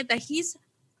have to admit that he's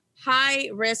high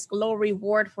risk, low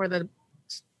reward for the,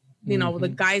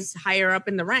 the guys higher up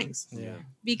in the ranks. Yeah.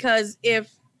 Because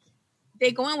if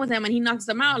they go in with him and he knocks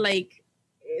them out, like,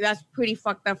 that's pretty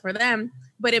fucked up for them.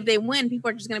 But if they win, people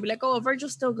are just gonna be like, "Oh,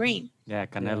 Virgil's still green." Yeah,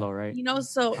 Canelo, right?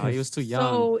 So he was too young.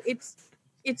 So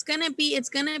it's gonna be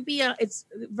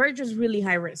Virgil's really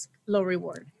high risk, low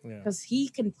reward because he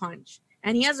can punch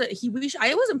and he has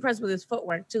I was impressed with his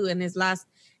footwork too in his last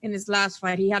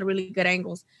fight. He had really good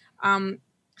angles.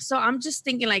 So I'm just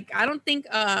thinking, like, I don't think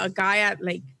a guy at,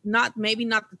 like, maybe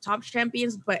not the top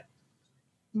champions, but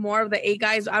more of the A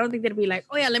guys, I don't think they'd be like,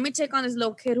 oh yeah, let me take on this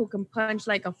little kid who can punch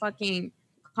like a fucking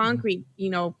concrete,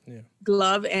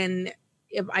 glove, and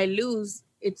if I lose,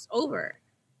 it's over.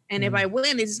 And if I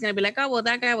win, it's just gonna be like, oh well,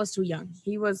 that guy was too young.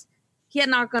 He had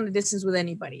not gone the distance with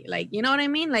anybody. Like, you know what I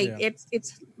mean? Like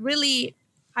it's really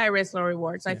high risk, low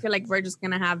reward. So I feel like Virgil's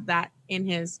gonna have that in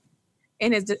his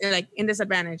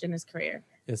disadvantage in his career.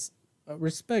 Yes.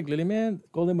 Respect, Lily, man.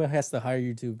 Golden Boy has to hire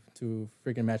you to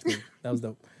freaking match me. That was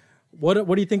dope. What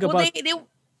do you think about?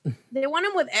 They want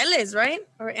him with Ellis, right?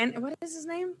 And what is his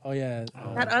name? Oh yeah,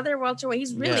 that other welterweight.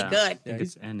 He's really good. Yeah,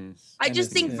 it's Ennis. I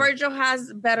just think Virgil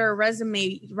has better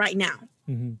resume right now.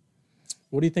 Mm-hmm.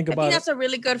 What do you think about? I think that's a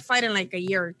really good fight in like a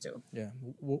year or two. Yeah.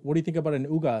 What do you think about an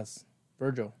Ugas,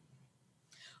 Virgil?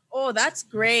 Oh, that's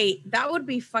great. That would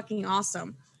be fucking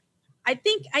awesome. I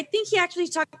think he actually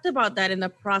talked about that in the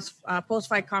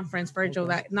post-fight conference, Virgil,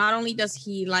 that not only does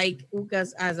he like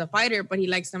Ugas as a fighter, but he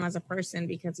likes him as a person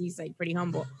because he's like pretty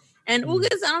humble. And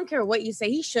Ugas, I don't care what you say,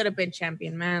 he should have been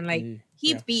champion, man. Like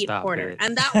he beat Porter,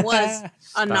 and that was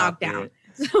a knockdown.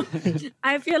 So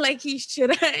I feel like he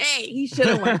should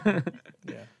have won.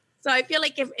 So I feel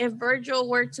like if Virgil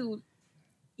were to,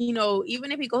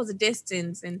 even if he goes a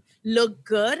distance and look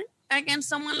good against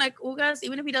someone like Ugas,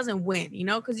 even if he doesn't win,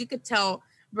 because you could tell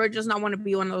Virgil's not want to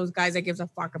be one of those guys that gives a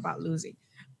fuck about losing.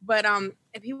 But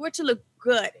if he were to look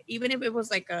good, even if it was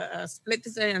like a split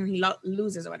decision and he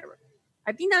loses or whatever,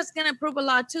 I think that's gonna prove a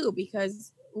lot too,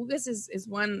 because Ugas is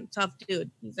one tough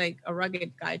dude. He's like a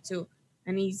rugged guy too,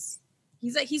 and he's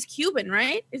Cuban,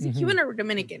 right? Is he Cuban or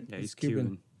Dominican? Yeah, he's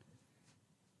Cuban.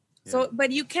 So,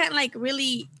 but you can't like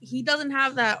really. He doesn't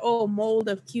have that mold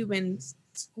of Cubans.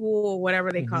 School or whatever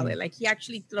they call it. Like he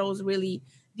actually throws really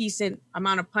decent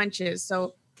amount of punches.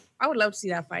 So I would love to see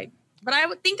that fight. But I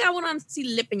would think I want to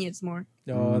see Lipinets more.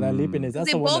 Oh, that Lipinets. That's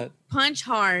they the one both that punch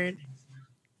hard.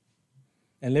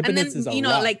 And Lipinets is a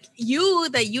lot. Like you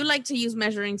like to use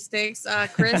measuring sticks,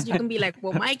 Chris. You can be like,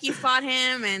 well, Mikey fought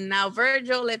him, and now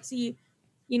Virgil. Let's see,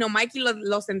 Mikey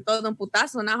lo sentó de un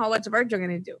putazo. Now what's Virgil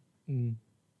gonna do?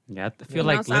 Yeah, I feel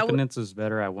like Lipinets is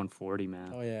better at 140,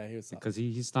 man. Oh yeah, he was because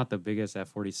he's not the biggest at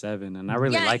 47, and I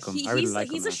really like him.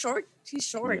 He's short. He's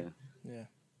short. Yeah.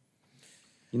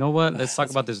 You know what? Let's talk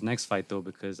about this next fight though,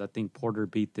 because I think Porter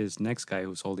beat this next guy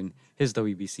who's holding his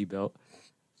WBC belt.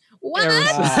 What?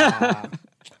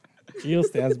 He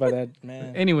stands by that,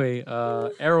 man. Anyway,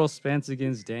 Errol Spence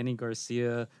against Danny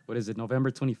Garcia. What is it?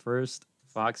 November 21st,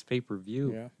 Fox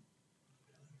pay-per-view. Yeah.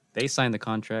 They signed the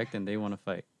contract and they want to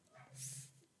fight.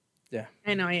 Yeah.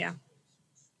 I know, yeah.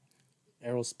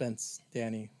 Errol Spence,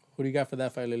 Danny. Who do you got for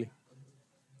that fight, Lily?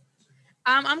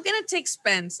 I'm gonna take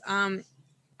Spence.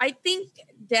 I think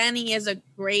Danny is a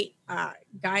great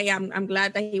guy. I'm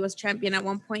glad that he was champion at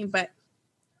one point, but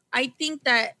I think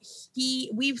that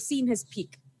we've seen his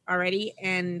peak already,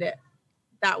 and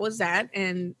that was that.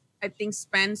 And I think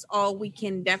Spence, all we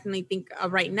can definitely think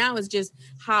of right now is just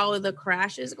how the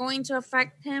crash is going to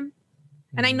affect him.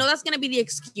 And I know that's going to be the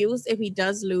excuse if he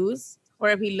does lose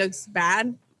or if he looks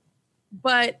bad.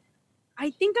 But I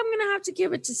think I'm going to have to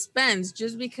give it to Spence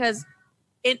just because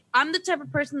I'm the type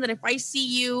of person that if I see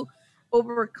you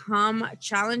overcome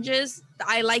challenges,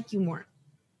 I like you more.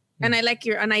 And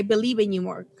I believe in you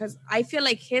more. Because I feel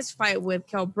like his fight with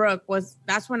Kell Brook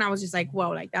that's when I was just like,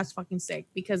 whoa, like that's fucking sick.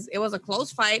 Because it was a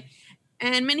close fight.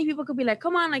 And many people could be like,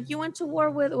 come on, like you went to war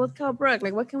with Kell Brook.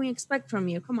 Like what can we expect from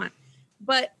you? Come on.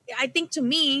 But I think to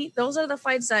me, those are the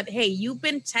fights that, hey, you've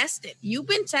been tested. You've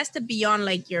been tested beyond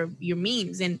like your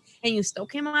means, and you still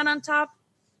came out on top,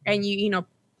 and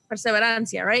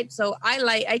perseverancia, right? So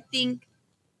I think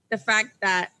the fact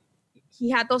that he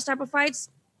had those type of fights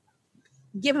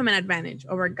give him an advantage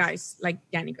over guys like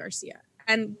Danny Garcia.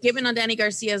 And given on Danny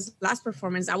Garcia's last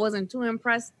performance, I wasn't too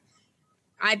impressed.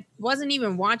 I wasn't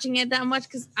even watching it that much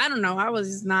because I don't know, I was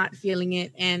just not feeling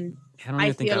it, and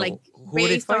I feel like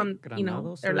based on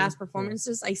their last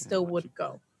performances, I still would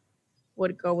go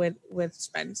with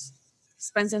Spence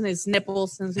and his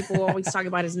nipples, since people always talk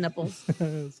about his nipples.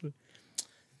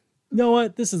 You know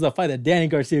what? This is a fight that Danny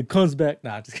Garcia comes back.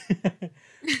 Nah, just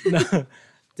no.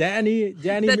 Danny,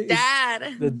 The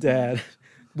dad. the dad.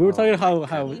 We were talking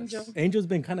how Angel. Angel's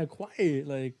been kind of quiet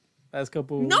like last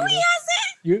couple. No, he hasn't.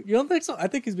 You don't think so? I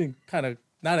think he's been kind of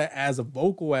not as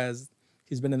vocal as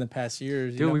he's been in the past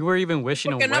years. Dude, we were even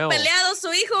wishing him Porque no well. ha peleado su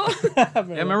hijo. Yeah,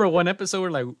 remember one episode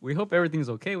we're like, we hope everything's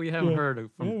okay. We haven't heard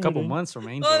from a couple months from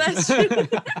Angel. Oh, that's true.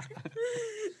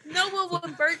 No, well,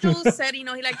 when Virgil said, he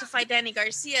liked to fight Danny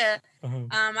Garcia,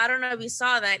 I don't know if you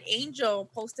saw that. Angel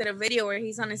posted a video where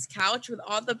he's on his couch with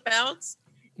all the belts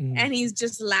and he's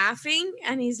just laughing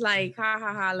and he's like, ha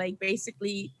ha ha, like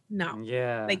basically, no.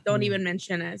 Yeah. Like, don't even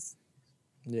mention us.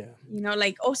 Yeah.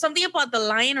 Like, something about the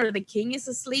lion or the king is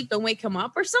asleep, don't wake him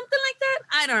up or something like that.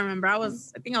 I don't remember. I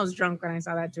think I was drunk when I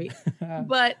saw that tweet.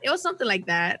 But it was something like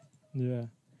that. Yeah.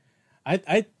 I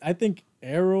think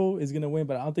Arrow is gonna win,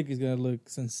 but I don't think he's gonna look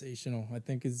sensational. I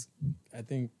think it's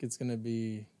gonna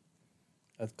be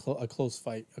a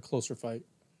closer fight.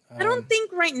 I don't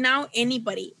think right now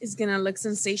anybody is gonna look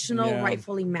sensational,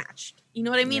 rightfully matched. You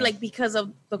know what I mean? Yeah. Like, because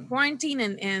of the quarantine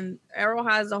and Arrow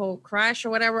has a whole crash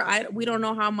or whatever. We don't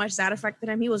know how much that affected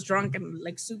him. He was drunk and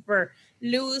like super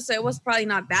loose, so it was probably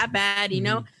not that bad, you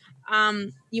know.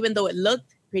 Even though it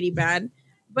looked pretty bad.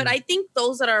 But I think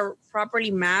those that are properly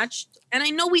matched, and I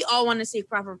know we all want to see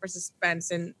Crawford versus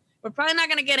Spence, and we're probably not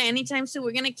gonna get it anytime soon.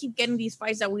 We're gonna keep getting these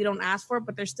fights that we don't ask for,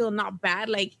 but they're still not bad.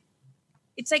 Like,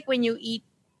 it's like when you eat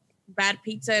bad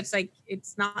pizza, it's like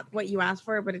it's not what you asked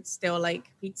for, but it's still like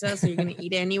pizza, so you're gonna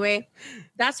eat it anyway.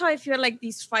 That's how I feel like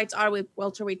these fights are with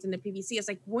welterweights in the PBC. It's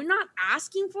like we're not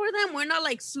asking for them, we're not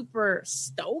like super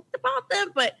stoked about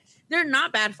them, but they're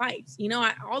not bad fights.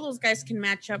 All those guys can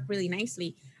match up really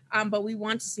nicely. But we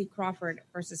want to see Crawford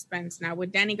versus Spence now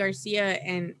with Danny Garcia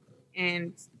and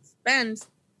Spence.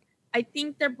 I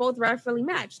think they're both rightfully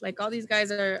matched. Like, all these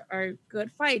guys are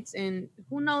good fights, and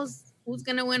who knows who's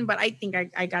gonna win, but I think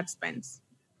I got Spence.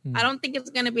 I don't think it's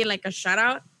gonna be like a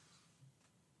shutout,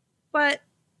 but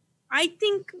I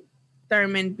think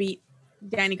Thurman beat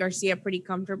Danny Garcia pretty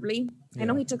comfortably. I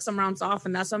know he took some rounds off,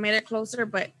 and that's what made it closer,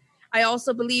 but I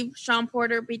also believe Sean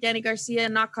Porter beat Danny Garcia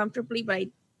not comfortably, but I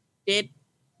did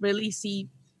really see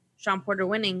Sean Porter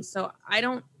winning. So I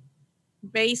don't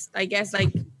base, I guess,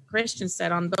 like Christian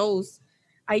said, on those.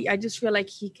 I just feel like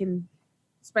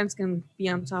Spence can be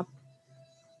on top.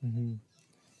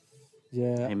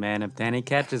 Yeah. Hey, man, if Danny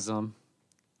catches him.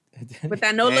 With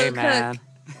that no-look hook.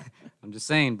 I'm just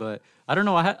saying, but I don't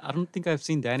know. I don't think I've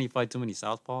seen Danny fight too many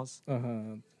southpaws.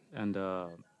 And,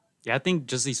 I think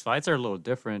just these fights are a little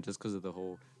different just because of the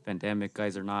whole pandemic.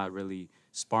 Guys are not really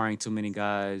sparring too many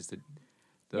guys.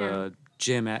 The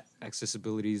gym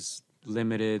accessibility is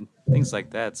limited, things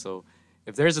like that. So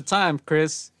if there's a time,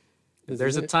 Chris, if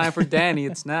there's a time for Danny,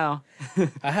 it's now.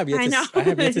 I have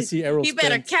yet to see Errol He Spence.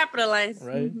 better capitalize.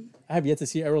 Right? I have yet to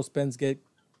see Errol Spence get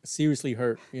seriously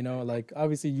hurt. Like,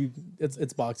 obviously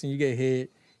it's boxing. You get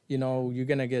hit, you're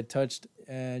gonna get touched,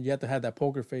 and you have to have that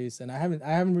poker face. And I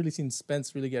haven't really seen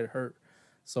Spence really get hurt.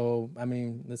 So I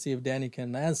mean, let's see if Danny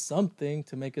can add something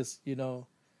to make us,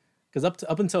 because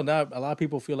up until now, a lot of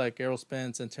people feel like Errol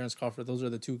Spence and Terrence Crawford, those are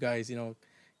the two guys,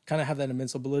 kind of have that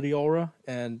invincibility aura,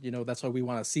 and that's why we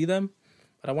want to see them.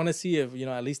 But I want to see if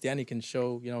at least Danny can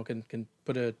show, can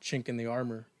put a chink in the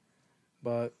armor.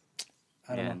 But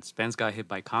I don't know. And Spence got hit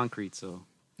by concrete, so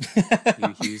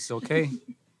he's okay.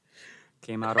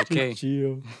 Came out okay.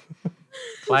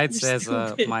 Clyde says,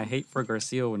 "My hate for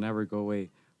Garcia will never go away.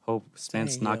 Hope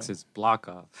Spence knocks his block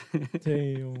off."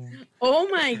 Damn. Oh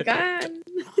my God.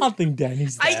 I don't think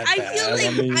Danny's that I bad. feel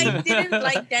like I didn't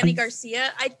like Danny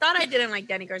Garcia. I thought I didn't like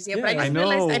Danny Garcia, but I just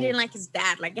realized I didn't like his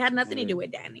dad. Like, it had nothing to do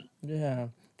with Danny. Yeah.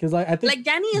 Because I think like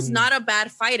Danny is not a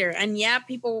bad fighter, and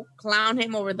people clown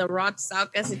him over the Rod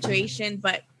Salka situation,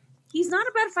 but he's not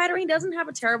a bad fighter. He doesn't have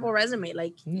a terrible resume.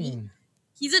 Like,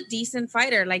 he's a decent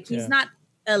fighter. Like, he's not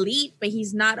elite, but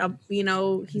he's not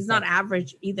he's not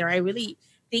average either. I really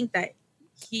think that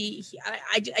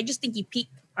I just think he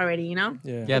peaked already. Yeah.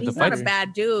 Yeah, he's not a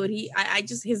bad dude.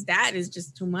 His dad is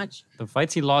just too much. The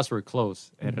fights he lost were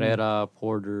close. Herrera,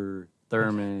 Porter,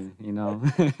 Thurman.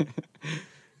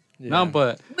 No,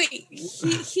 but wait,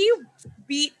 he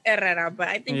beat Herrera, but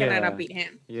I think Herrera beat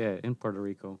him. Yeah, in Puerto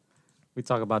Rico. We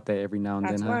talk about that every now and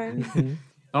That's then. why.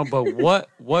 Oh, but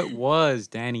what was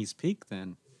Danny's peak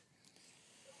then?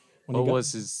 What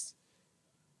was his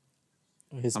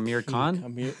Amir peak,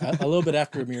 Khan? A little bit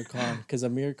after Amir Khan, because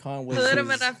Amir Khan was a little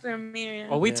bit after Amir. Yeah.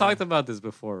 Oh, we talked about this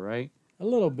before, right? A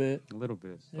little bit.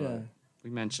 Yeah. We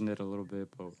mentioned it a little bit,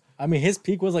 but I mean, his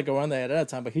peak was like around that at that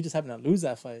time, but he just happened to lose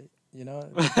that fight. You know,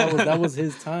 that was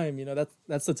his time. You know,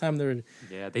 that's the time they're.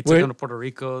 Yeah, they took him to Puerto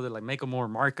Rico. They're like, make him more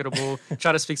marketable.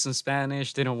 Try to speak some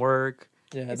Spanish. Didn't work.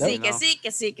 Yeah, Sí, que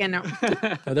sí, que no.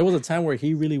 there was a time where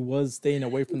he really was staying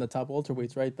away from the top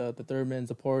welterweights, right? The Thurmans,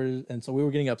 the Porters, and so we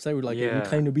were getting upset. We were like, if you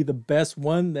claim to be the best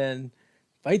one, then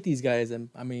fight these guys. And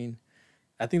I mean,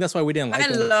 I think that's why we didn't like I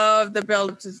them. love the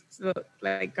build to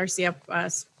like Garcia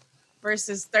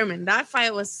versus Thurman. That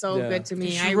fight was so good to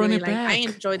me. I really like. I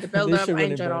enjoyed the build up. I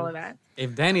enjoyed all of that.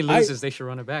 If Danny loses, they should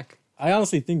run it back. I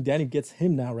honestly think Danny gets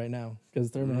him now right now because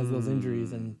Thurman has those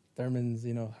injuries and Thurman's,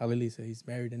 you know, how Lily said he's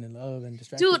married and in love and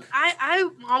distracted. Dude,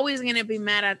 I'm always gonna be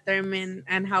mad at Thurman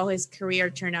and how his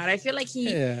career turned out. I feel like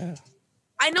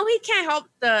I know he can't help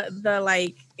the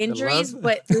like injuries,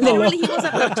 but literally he was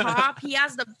at the top. He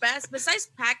has the best.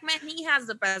 Besides Pac-Man, he has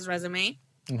the best resume.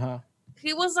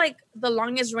 He was like the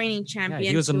longest reigning champion. Yeah,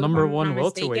 he was a number one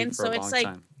welterweight for a long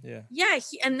time. Yeah,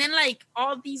 and then like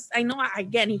all these, I know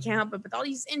again he can't help it, but all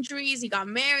these injuries, he got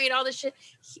married, all this shit.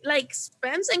 Like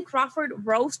Spence and Crawford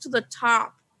rose to the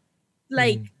top,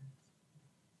 like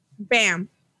bam,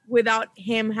 without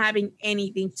him having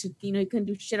anything to, you know, he couldn't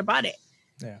do shit about it.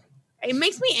 Yeah, it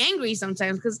makes me angry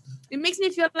sometimes because it makes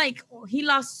me feel like he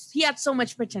had so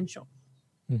much potential.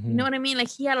 You know what I mean? Like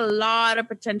he had a lot of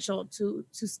potential to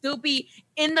still be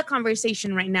in the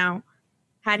conversation right now,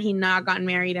 had he not gotten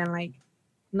married and like.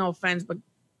 No offense, but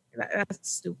that's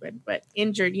stupid. But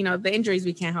injured, you know, the injuries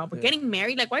we can't help. But getting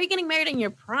married, like, why are you getting married in your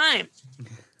prime?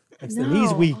 The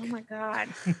knee's weak. Oh my God.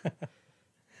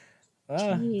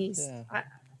 Jeez.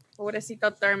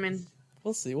 Pobrecito Thurman.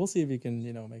 We'll see. We'll see if he can,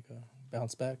 you know, make a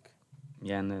bounce back.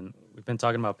 Yeah, and then we've been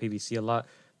talking about PBC a lot.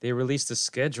 They released a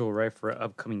schedule, right, for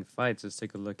upcoming fights. Let's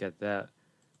take a look at that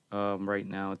right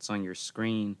now. It's on your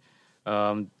screen.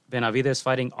 Benavidez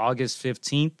fighting August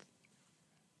 15th.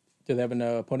 Do they have an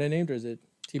opponent named, or is it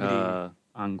TBD?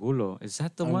 Angulo. Is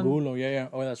that the one? Angulo, yeah.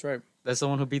 Oh, that's right. That's the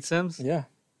one who beat Sims? Yeah.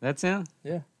 That's him?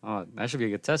 Yeah. Oh, that should be a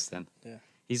good test then. Yeah.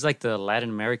 He's like the Latin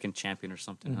American champion or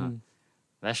something, huh?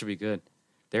 That should be good.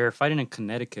 They're fighting in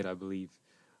Connecticut, I believe.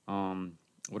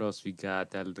 What else we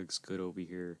got? That looks good over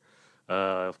here.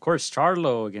 Of course,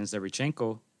 Charlo against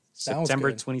Derevchenko.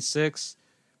 September 26th.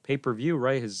 Pay-per-view,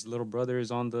 right? His little brother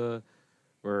is on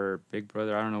or big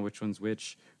brother. I don't know which one's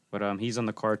which. But he's on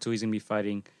the card, too. He's going to be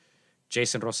fighting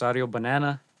Jason Rosario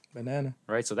Banana.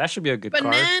 Right? So that should be a good card.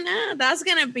 Banana? That's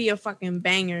going to be a fucking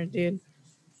banger, dude.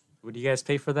 Would you guys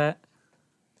pay for that?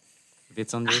 If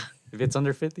it's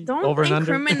under 50? Don't over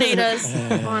incriminate us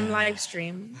on live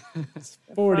stream. It's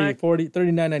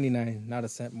 39.99, not a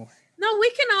cent more. No,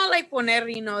 we can all like poner,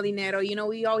 you know, dinero. You know,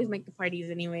 we always make the parties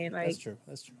anyway. Like That's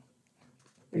true.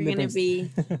 You're going to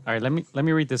be... All right, let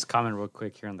me read this comment real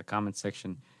quick here in the comment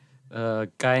section.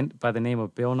 Guy by the name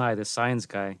of Bill Nye, the science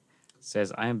guy,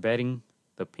 says, I am betting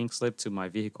the pink slip to my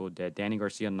vehicle that Danny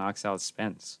Garcia knocks out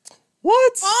Spence.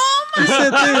 What? Oh my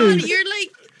God!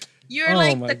 You're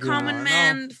like the God. common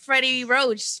man, Freddie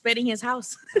Roach, spitting his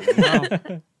house.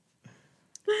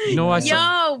 You know what?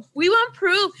 Yo, we want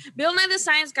proof. Bill Nye the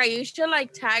science guy, you should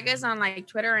like tag us on like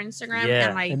Twitter or Instagram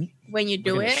and like when you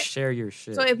do it. Share your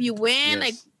shit. So if you win,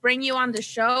 like bring you on the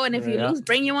show, and if you lose,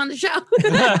 bring you on the show.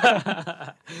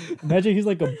 Imagine he's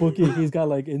like a bookie. He's got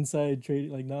like inside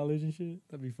trade like knowledge and shit.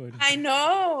 That'd be funny. I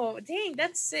know. Dang,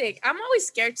 that's sick. I'm always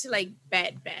scared to like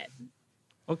bet.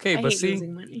 Okay, I but hate see,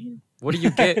 losing money. what do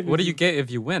you get? What do you get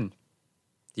if you win?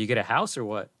 Do you get a house or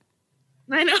what?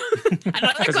 I know.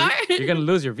 Another car. You're gonna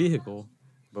lose your vehicle,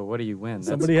 but what do you win?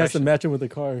 Somebody has to match him with a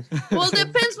car. Well,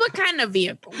 depends what kind of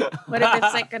vehicle. What if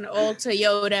it's like an old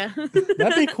Toyota?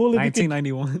 That'd be cool.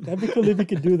 1991. That'd be cool if you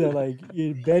could do that. Like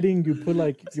you're betting, you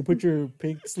put your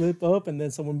pink slip up, and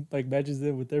then someone like matches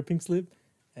it with their pink slip,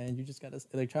 and you just gotta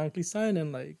electronically sign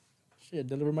and like, shit,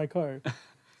 deliver my car.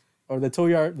 Or the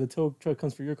tow truck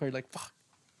comes for your car. You're like, fuck.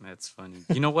 That's funny.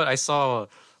 You know what? I saw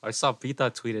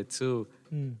Pita tweeted too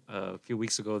a few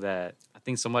weeks ago that I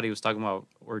think somebody was talking about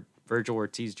Virgil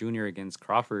Ortiz Jr. against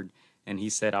Crawford, and he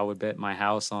said I would bet my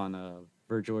house on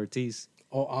Virgil Ortiz.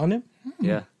 Oh, on him?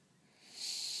 Yeah.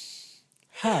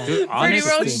 How? Dude, Freddie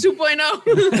Roach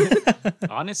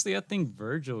 2.0. Honestly, I think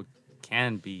Virgil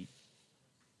can beat.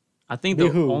 I think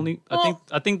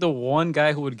I think the one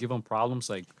guy who would give him problems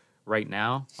like right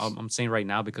now. I'm saying right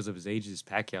now because of his age is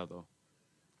Pacquiao though.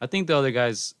 I think the other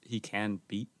guys he can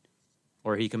beat,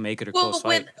 or he can make it a close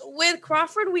fight. With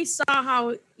Crawford, we saw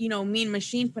how Mean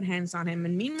Machine put hands on him,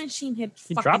 and Mean Machine hit.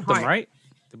 He fucking dropped hard. him right.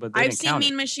 But I've seen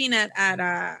Mean Machine at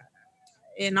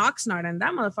in Oxnard, and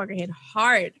that motherfucker hit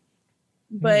hard.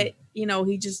 But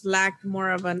he just lacked more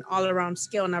of an all around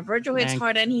skill. Now Virgil hits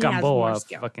hard, and he has more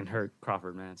skill. Fucking hurt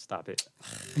Crawford, man. Stop it.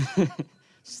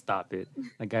 Stop it.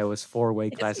 That guy was 4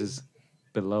 weight classes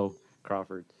below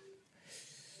Crawford.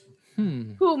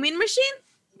 Who? Mean Machine?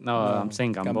 No, I'm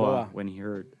saying Gamboa, Gamboa. when he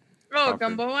heard. Oh, Crawford.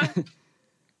 Gamboa.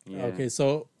 Yeah. Okay,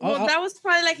 so Well, that was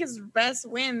probably like his best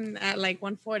win at like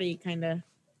 140, kind of.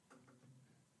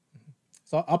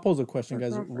 So I'll pose a question,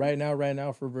 guys. Crawford. Right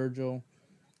now for Virgil,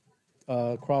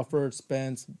 Crawford,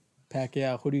 Spence,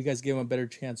 Pacquiao. Who do you guys give him a better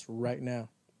chance right now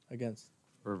against?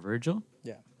 For Virgil?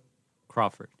 Yeah.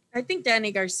 Crawford. I think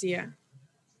Danny Garcia.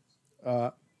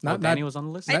 Danny was on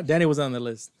the list? Not Danny was on the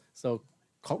list. So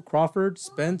Crawford,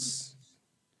 Spence,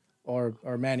 or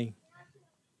Manny.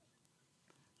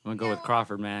 I'm going to go with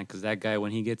Crawford, man, because that guy,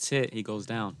 when he gets hit, he goes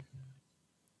down.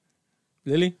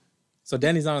 Lily? So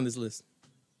Danny's not on this list.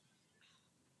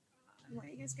 Why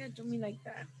you guys gotta do me like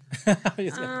that?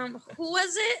 Pacquiao, Who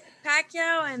was it?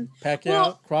 Pacquiao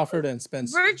and Crawford, and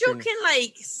Spence. Virgil Jr. can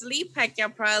like sleep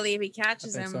Pacquiao probably if he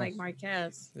catches think him so. like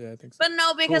Marquez. Yeah, I think so. But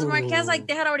no, because Marquez, Ooh. like,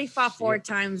 they had already fought 4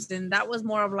 times, and that was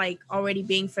more of like already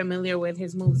being familiar with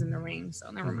his moves in the ring.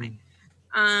 So never mind.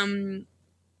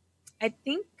 I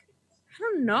think, I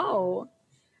don't know.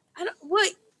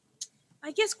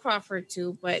 I guess Crawford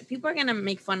too, but people are gonna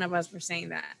make fun of us for saying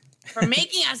that, for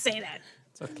making us say that.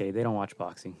 It's okay. They don't watch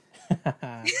boxing.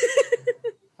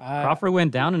 Crawford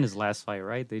went down in his last fight,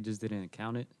 right? They just didn't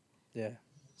count it. Yeah.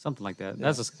 Something like that.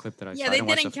 That's a clip that I saw. Yeah, I they didn't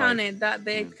watch didn't the count fight. it. That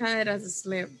they counted it as a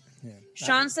slip. Yeah.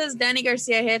 Sean says Danny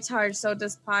Garcia hits hard, so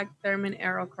does Pac, Thurman,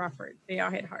 Errol, Crawford. They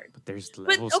all hit hard. But there's But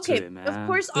levels okay, to it, man. of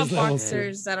course, all There's levels to it.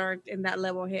 boxers that are in that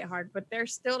level hit hard, but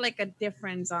there's still like a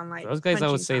difference on like Those guys, I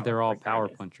would punching say power they're all power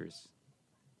regardless. punchers.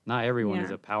 Not everyone Yeah.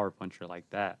 is a power puncher like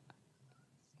that.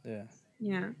 Yeah.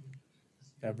 Yeah,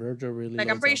 Yeah, Virgil really. like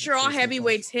I'm loads pretty up sure all first and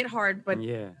heavyweights hit hard, but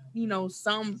Yeah. you know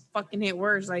some fucking hit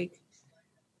worse. Like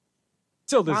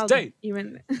Till this Wild- day.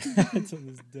 even. fast. To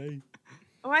this day.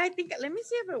 Oh, I think. Let me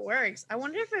see if it works. I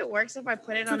wonder if it works if I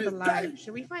put it on the live.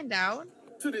 Should we find out?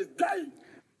 To this day.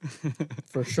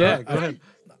 For sure. Yeah, go ahead.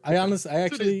 I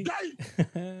actually.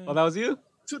 Oh, that was you?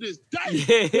 To this day.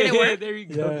 Yeah, it work? there you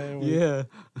go. Yeah, it worked. Yeah.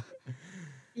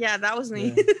 Yeah, that was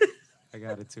me. Yeah. I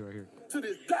got it too right here. To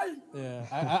this day. Yeah,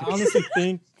 I honestly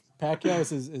think Pacquiao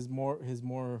is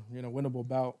more winnable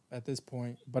bout at this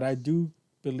point. But I do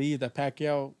believe that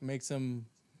Pacquiao makes him,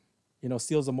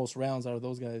 steals the most rounds out of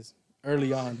those guys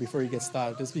early on before he gets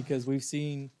stopped. Just because I've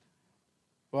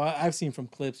seen from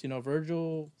clips,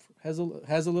 Virgil has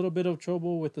a little bit of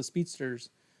trouble with the speedsters.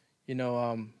 He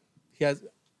has,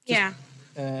 Yeah.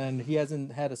 and he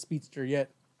hasn't had a speedster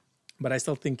yet. But I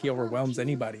still think he overwhelms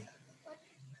anybody.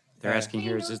 They're asking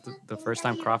here, is this the first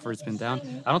time Crawford's been down?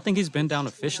 I don't think he's been down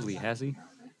officially, has he?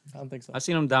 I don't think so. I've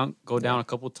seen him go down a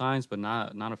couple times, but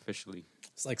not officially.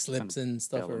 It's like slips and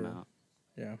stuff. Bail him Or, out,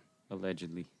 yeah,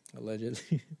 allegedly.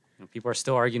 allegedly. People are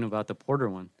still arguing about the Porter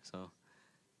one. So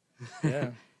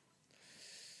Yeah.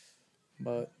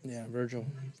 But yeah,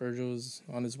 Virgil's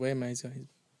on his way, man. He's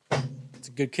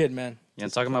a good kid, man. yeah,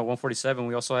 and talking about 147,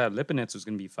 we also have Lipinets who's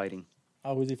going to be fighting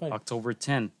How was he fighting? October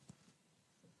 10.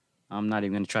 I'm not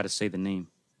even going to try to say the name.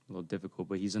 A little difficult,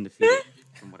 but he's undefeated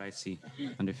from what I see.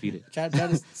 Undefeated. Try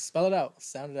to spell it out,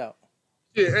 sound it out.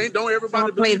 Yeah, don't everybody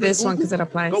I'll play believe in this one Google? because it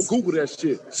applies. Go Google that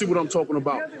shit. See what I'm talking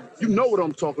about. You know what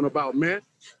I'm talking about, man.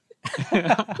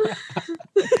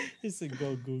 He said,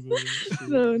 "Go Google it."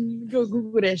 So, go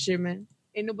Google that shit, man.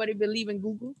 Ain't nobody believe in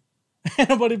Google.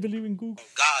 Nobody believe in Google.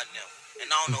 God them.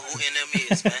 And I don't know who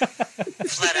NM is, man.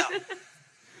 Flat out.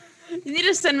 You need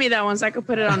to send me that one so I could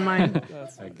put it on mine.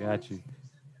 I got you.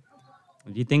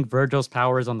 Do you think Virgil's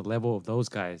power is on the level of those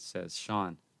guys, says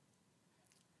Sean?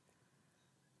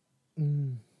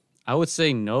 I would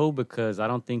say no, because I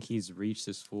don't think he's reached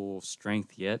his full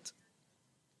strength yet.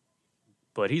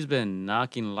 But he's been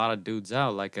knocking a lot of dudes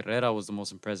out. Like Herrera was the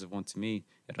most impressive one to me.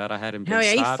 Herrera hadn't been Hell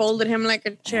yeah, he stopped. folded him like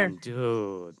a chair. And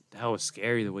dude, that was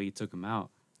scary the way he took him out.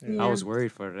 Yeah. I was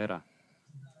worried for Herrera.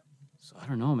 So I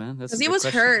don't know, man. That's a Because he good was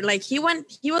question. hurt. Like he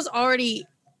was already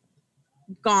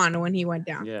gone when he went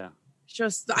down. Yeah.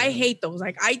 Just I hate those.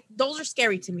 Like those are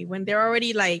scary to me when they're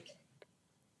already like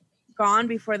gone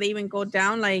before they even go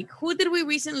down. Like who did we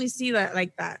recently see that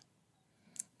like that?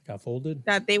 Got folded.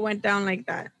 That they went down like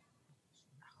that.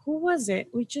 Who was it?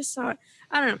 We just saw it.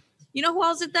 I don't know. You know who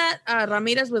else did that?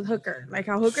 Ramirez with Hooker. Like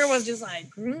how Hooker was just like,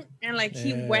 and like he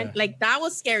Yeah. went, like that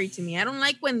was scary to me. I don't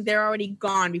like when they're already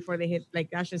gone before they hit. Like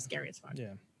that's just scary as fuck.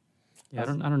 Yeah. Yeah, I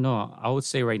don't know. I would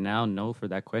say right now, no for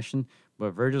that question.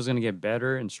 But Virgil's gonna get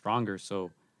better and stronger, so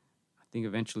I think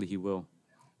eventually he will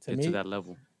To get me, to that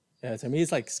level. yeah. To me,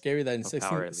 it's like scary that in Of 16,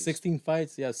 power, at least. 16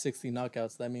 fights, you have 60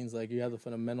 knockouts. That means like you have the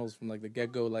fundamentals from like the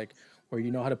get go, like where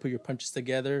you know how to put your punches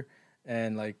together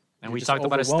and like And we just talked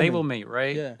about a overwhelming. stablemate,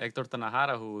 right? Yeah. Hector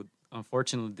Tanajara, who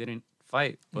unfortunately didn't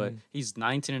fight, but he's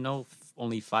 19-0,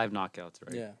 only 5 knockouts,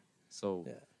 right? Yeah. So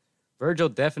Yeah. Virgil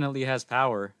definitely has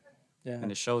power, Yeah.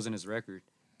 and it shows in his record.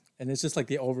 And it's just like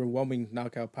the overwhelming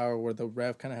knockout power where the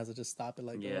ref kind of has to just stop it.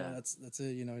 Like, Yeah. oh, that's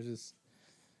it. You know, it's just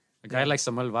A guy like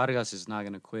Samuel Vargas is not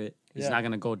gonna quit. He's not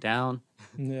gonna go down.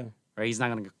 yeah. Right? He's not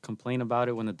gonna complain about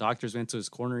it. When the doctors went to his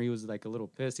corner, he was like a little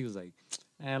pissed. He was like,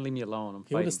 leave me alone. I'm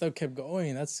He would fighting. have still kept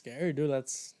going. That's scary, dude.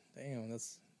 That's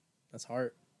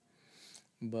hard.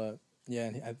 But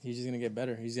yeah, he's just gonna get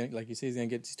better. He's gonna, like you say,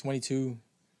 he's 22.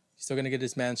 He's still gonna get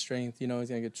his man strength. You know, he's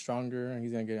gonna get stronger and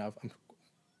he's gonna get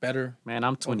better. Man,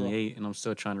 I'm 28 and I'm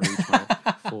still trying to reach my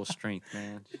full strength,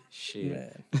 man. Shit.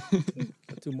 Man.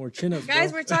 Got 2 more chin-ups,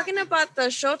 Guys, bro. we're talking about the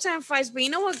Showtime fights, but you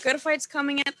know what good fight's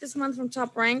coming out this month from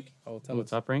Top Rank? Oh, tell Ooh, us.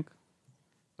 Top Rank?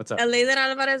 What's up? Eleider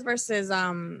Alvarez versus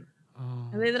Eleider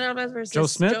Alvarez versus Joe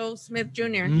Smith? Joe Smith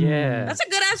Jr. Yeah. That's a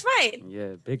good ass fight.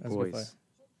 Yeah, big That's a good boys. fight.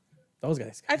 Those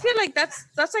guys. I feel like that's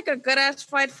like a good ass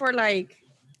fight for like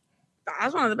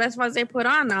that's one of the best fights they put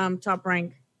on Top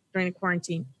Rank during the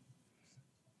quarantine.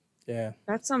 Yeah.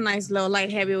 That's some nice little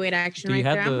light heavyweight action Do you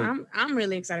right there. have I'm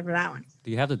really excited for that one. Do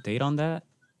you have the date on that?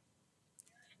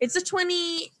 It's the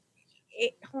 20.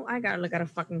 I gotta look at a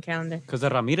fucking calendar. Because the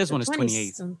Ramirez one is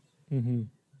 20 28th. Mm-hmm.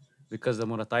 Because the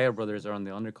Murataya brothers are on the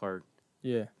undercard.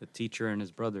 Yeah. The teacher and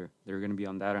his brother, they're going to be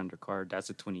on that undercard. That's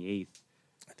the 28th.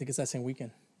 I think it's that same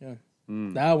weekend. Yeah.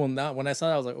 Mm. That one, when I saw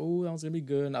that, I was like, oh, that one's going to be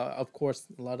good. Now, of course,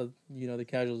 a lot of, the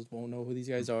casuals won't know who these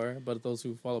guys are, but those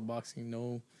who follow boxing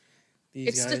know these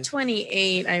It's guys. the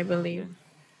 28, I believe.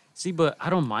 See, but I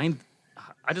don't mind.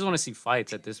 I just want to see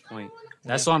fights at this point.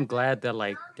 That's why I'm glad that,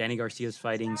 like, Danny Garcia's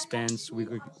fighting Spence. We're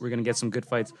going to get some good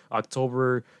fights.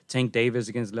 October, Tank Davis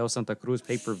against Leo Santa Cruz,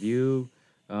 pay-per-view.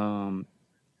 Nonito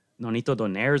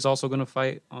Donaire is also going to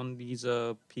fight on these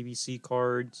PBC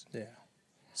cards. Yeah.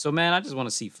 So, man, I just want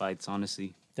to see fights,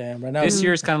 honestly. Damn, right now. This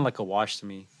year is kind of like a wash to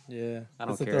me. Yeah. I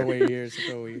don't it's care. a throwaway year. It's a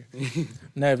throwaway year.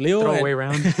 Now, if Leo Throwaway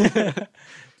round.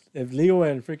 if Leo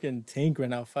and freaking Tank right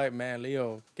now fight, man,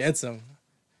 Leo gets him.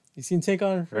 You seen Tank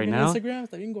on freaking Right now?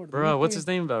 Instagram? Like, you can go to Bro, what's his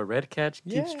name? Red Catch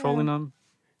keeps Yeah. trolling him.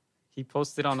 He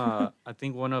posted on, I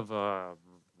think, one of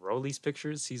Rolly's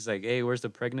pictures. He's like, hey, where's the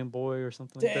pregnant boy or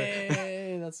something like that?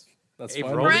 Dang, that's Hey,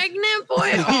 funny. Rolly. Pregnant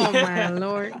boy. Oh my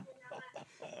lord.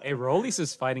 Hey, Rolly's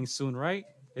is fighting soon, right?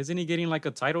 Isn't he getting like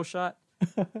a title shot?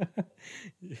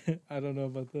 I don't know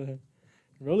about that.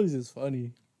 Rollies is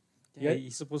funny. Yeah,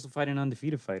 he's supposed to fight an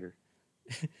undefeated fighter.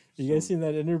 You guys seen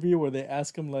that interview where they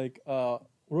ask him like,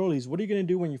 Rollies, what are you gonna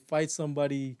do when you fight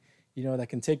somebody, that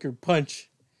can take your punch,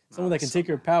 someone that can take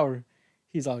your power?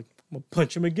 He's like, I'm gonna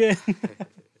punch him again.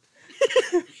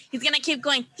 He's gonna keep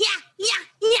going. Yeah.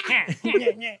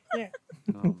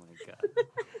 Oh my god.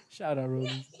 Shout out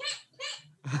Rollies.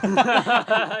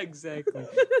 Exactly.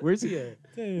 Where's he at?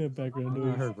 Damn, background I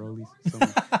noise. heard Rolly's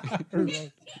somewhere.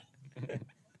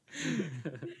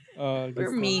 Good We're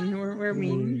stuff. mean. We're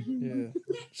mean.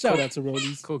 Yeah. Shout out to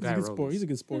Rollies. Cool He's guy, a good sport. Rollies. He's a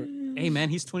good sport. Hey, man,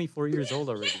 he's 24 years old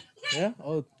already. Yeah.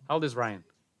 Oh, How old is Ryan?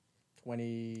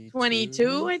 22.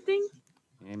 22, I think.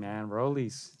 Hey, man,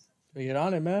 Rollies. We get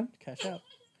on it, man. Cash out.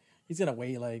 He's gonna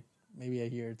wait like maybe a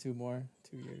year or 2 more.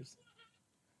 2 years.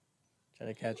 Try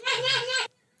to catch.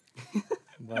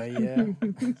 But yeah.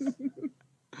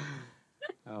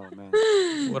 Oh, man.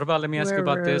 What about, let me ask you We're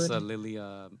about this, rude. Lily.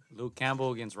 Luke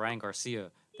Campbell against Ryan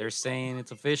Garcia. They're saying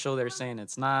it's official. They're saying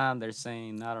it's not. They're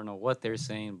saying, I don't know what they're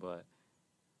saying, but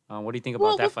what do you think about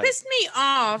Well, that what fight? pissed me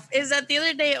off is that the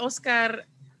other day Oscar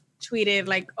tweeted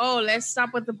like, "Oh, let's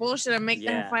stop with the bullshit and make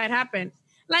Yeah. that fight happen."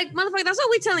 Like, motherfucker, that's what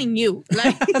we're telling you.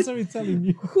 Like, That's what we're telling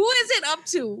you. who is it up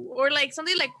to? Or like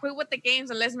something like quit with the games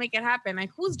and let's make it happen. Like,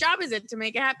 whose job is it to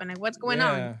make it happen? Like, what's going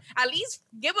Yeah. on? At least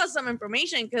give us some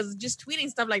information, because just tweeting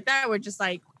stuff like that, we're just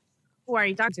like, who are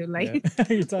you talking to? Like, Yeah.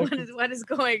 You're talking. what is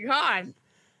going on?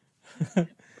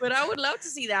 But I would love to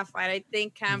see that fight. I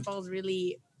think Campbell's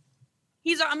really,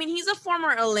 he's a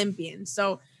former Olympian,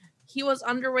 so he was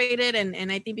underrated, and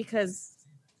I think because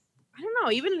I don't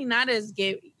know, even Linares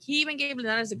gave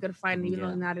Linares a good fight, and even though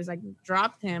Yeah. Linares like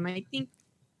dropped him, I think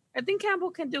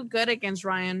Campbell can do good against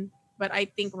Ryan, but I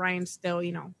think Ryan still,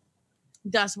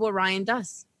 does what Ryan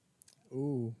does.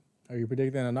 Ooh. Are you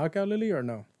predicting a knockout, Lily, or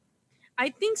no? I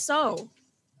think so.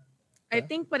 I Okay.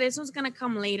 think, but this one's gonna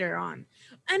come later on,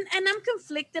 and I'm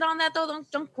conflicted on that though.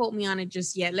 Don't quote me on it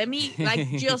just yet. Let me, like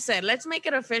Jill said, let's make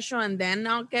it official, and then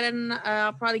I'll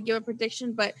I'll probably give a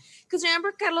prediction. But because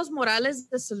remember Carlos Morales,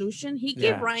 the solution, he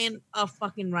gave Yeah. Ryan a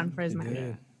fucking run for his money.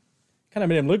 Yeah. Kind of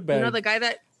made him look bad. You know, the guy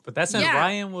that But that's when Yeah.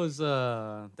 Ryan was,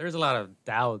 there's a lot of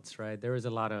doubts, right? There was a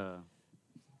lot of,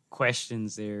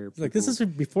 questions there. Like this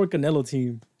People- is before Canelo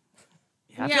team.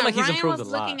 I feel like he's Ryan improved was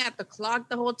a lot. looking at the clock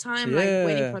the whole time, like Yeah.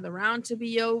 waiting for the round to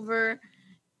be over.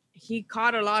 He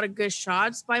caught a lot of good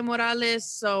shots by Morales,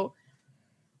 so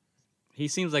He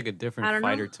seems like a I different don't know.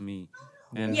 fighter to me.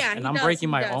 And, Yeah, and he I'm does, breaking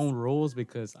he my does. own rules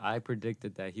because I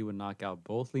predicted that he would knock out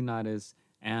both Linares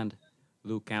and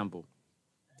Luke Campbell.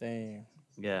 Damn.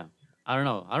 Yeah. I don't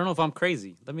know. I don't know if I'm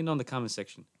crazy. Let me know in the comment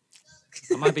section.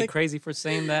 I might be crazy for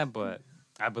saying that, but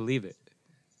I believe it.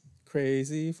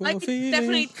 Crazy for I feeling.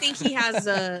 definitely think he has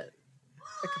the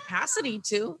capacity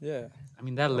to. Yeah. I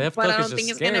mean, that left But hook I is don't just think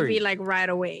it's scary. gonna be like right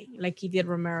away, like he did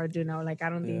Romero Duno. Like I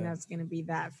don't think Yeah. that's gonna be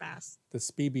that fast. The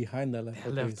speed behind that left that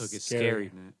hook left hook is scary,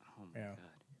 man. Oh my Yeah. god.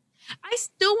 I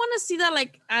still want to see that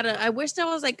like I wish there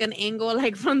was like an angle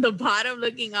like from the bottom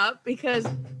looking up because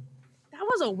that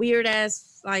was a weird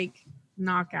ass like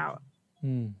knockout.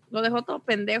 Hmm. Lo dejó todo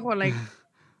pendejo, like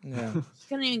Yeah. he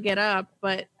couldn't even get up,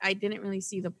 but I didn't really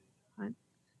see the punch.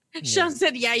 Sean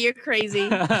said, "Yeah, you're crazy."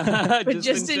 But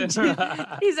just in general.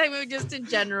 he's like, "Maybe just in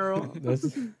general."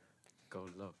 That's, Go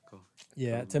low, go.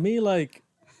 yeah. To me, like,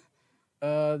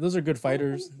 those are good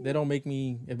fighters. They don't make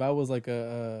me. If I was like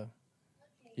a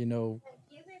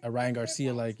Ryan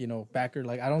Garcia, like backer,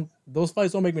 like I don't. Those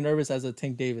fights don't make me nervous as a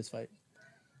Tank Davis fight,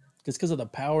 just because of the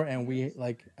power. And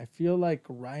I feel like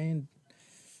Ryan,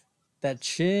 that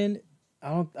chin. I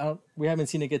don't. We haven't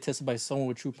seen it get tested by someone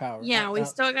with true power. Yeah, we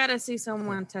still gotta see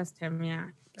someone test him. Yeah,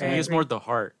 To me, it's more the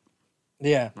heart.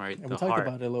 Yeah. Right, And we the talked heart.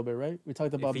 about it a little bit, right? We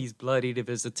talked about If he's bloodied, if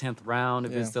it's the 10th round,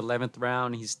 if Yeah. it's the 11th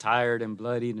round, he's tired and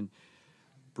bloodied and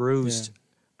bruised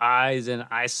eyes and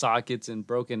eye sockets and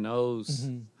broken nose.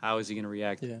 How is he going to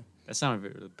react? Yeah. That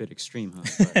sounded a bit extreme,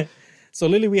 huh? But So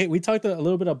Lily, we talked a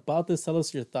little bit about this. Tell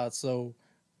us your thoughts. So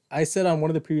I said on one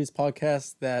of the previous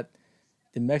podcasts that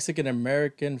the Mexican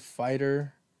American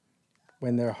fighter,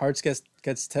 when their hearts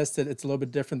gets tested, it's a little bit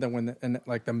different than when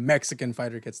the Mexican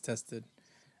fighter gets tested.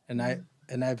 And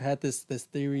I've had this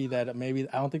theory that maybe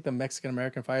I don't think the Mexican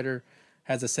American fighter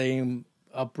has the same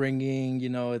upbringing.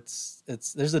 It's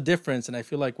there's a difference, and I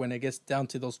feel like when it gets down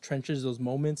to those trenches, those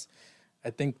moments, I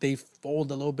think they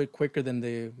fold a little bit quicker than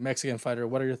the Mexican fighter.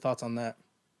 What are your thoughts on that?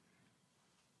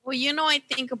 Well, I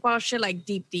think about shit like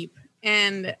deep,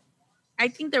 and I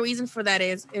think the reason for that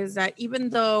is that even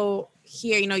though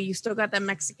here, you still got that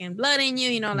Mexican blood in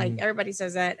you, like everybody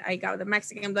says that I got the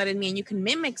Mexican blood in me, and you can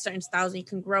mimic certain styles, and you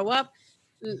can grow up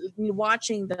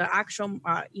watching the actual,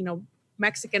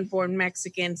 Mexican-born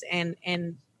Mexicans and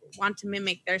want to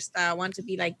mimic their style, want to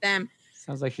be like them.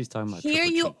 sounds like she's talking about Here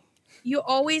Triple G. you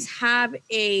always have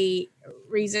a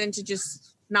reason to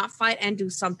just not fight and do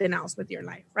something else with your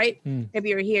life, right? Maybe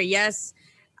you're here, yes.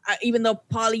 Even though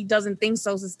Polly doesn't think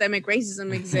so, systemic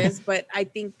racism exists, but I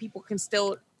think people can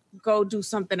still go do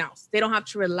something else. They don't have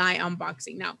to rely on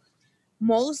boxing. Now,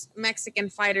 most Mexican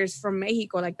fighters from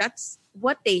Mexico, like that's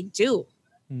what they do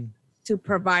to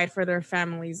provide for their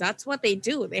families. That's what they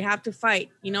do. They have to fight.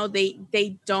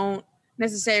 They don't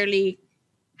necessarily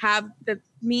have the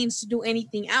means to do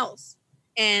anything else.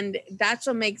 And that's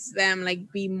what makes them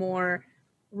like be more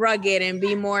rugged and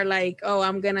be more like, oh,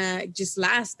 I'm gonna just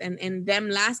last. And them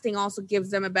lasting also gives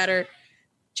them a better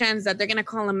chance that they're gonna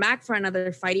call them back for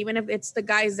another fight. Even if it's the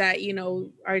guys that,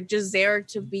 are just there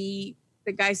to be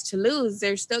the guys to lose,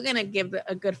 they're still gonna give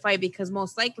a good fight because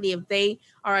most likely if they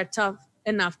are a tough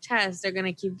enough test, they're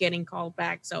gonna keep getting called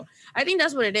back. So I think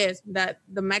that's what it is, that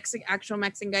the actual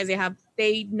Mexican guys,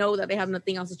 they know that they have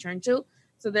nothing else to turn to,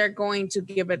 so they're going to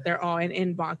give it their all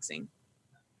in boxing.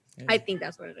 Yeah. I think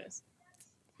that's what it is.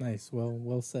 Nice.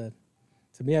 Well said.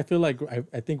 To me, I feel like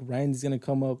I think Ryan's gonna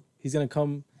come up. He's gonna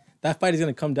come. That fight is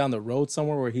gonna come down the road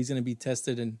somewhere where he's gonna be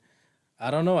tested, and I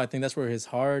don't know. I think that's where his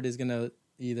heart is gonna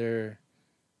either,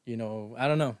 I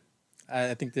don't know.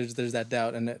 I think there's that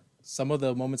doubt, and some of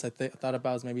the moments I thought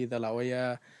about is maybe the La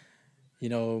Hoya,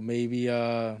 maybe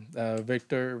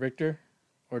Victor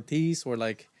Ortiz, or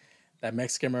like that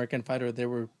Mexican American fighter. They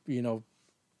were thrown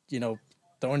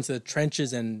into the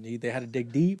trenches and they had to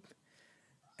dig deep.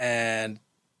 And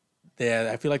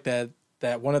I feel like that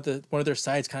one of their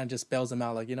sides kind of just bails them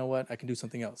out. Like, you know what, I can do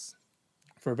something else.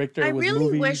 For Victor, I it was really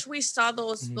movie. wish we saw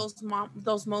those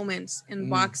moments in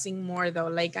boxing more though.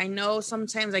 Like I know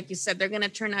sometimes, like you said, they're gonna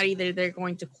turn out either they're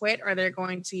going to quit or they're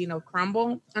going to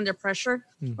crumble under pressure,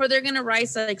 or they're gonna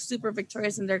rise like super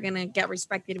victorious and they're gonna get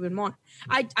respected even more.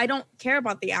 I don't care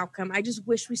about the outcome. I just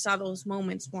wish we saw those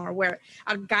moments more where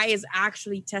a guy is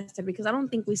actually tested, because I don't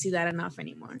think we see that enough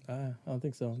anymore. I don't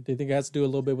think so. Do you think it has to do a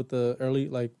little bit with the early,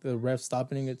 like the ref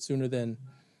stopping it sooner than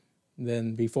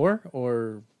before,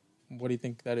 or what do you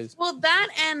think that is? Well, that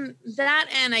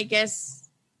and I guess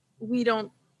we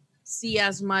don't see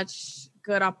as much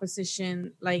good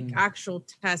opposition, like actual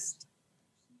test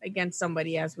against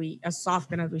somebody as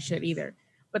often as we should either.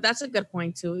 But that's a good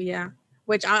point too. Yeah.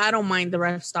 Which I don't mind the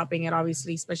ref stopping it,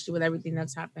 obviously, especially with everything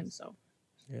that's happened. So,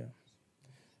 Yeah.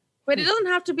 but it doesn't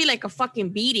have to be like a fucking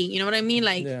beating. You know what I mean?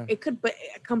 Like it could be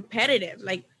competitive,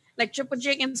 like Triple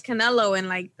J against Canelo in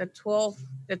like the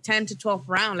 10 to 12th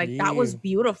round. Like that was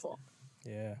beautiful.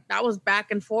 Yeah. That was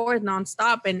back and forth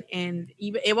nonstop, and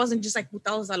even it wasn't just like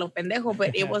putados a lo pendejo,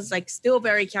 but it was like still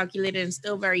very calculated and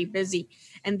still very busy.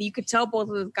 And you could tell both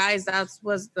of the guys that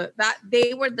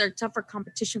they were their tougher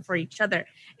competition for each other.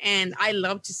 And I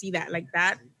love to see that. Like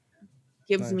that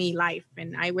gives me life,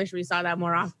 and I wish we saw that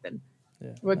more often.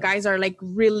 Yeah. Where guys are like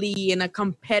really in a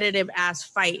competitive ass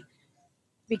fight,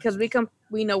 because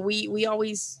we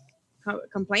always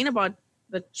complain about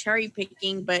the cherry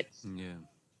picking, but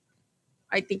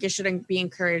I think it shouldn't be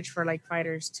encouraged for like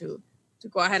fighters to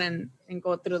go ahead and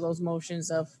go through those motions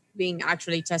of being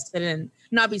actually tested and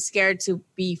not be scared to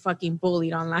be fucking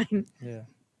bullied online. Yeah.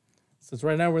 Since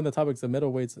right now we're in the topics of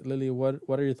middleweights, Lily,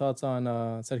 what are your thoughts on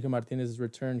Sergio Martinez's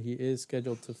return? He is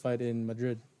scheduled to fight in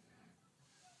Madrid.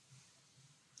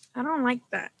 I don't like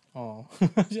that. Oh,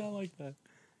 you don't like that?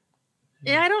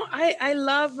 Yeah, I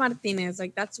love Martinez.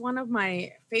 Like that's one of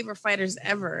my favorite fighters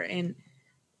ever, and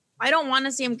I don't want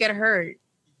to see him get hurt.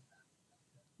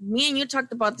 Me and you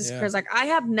talked about this, Chris. Like I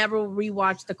have never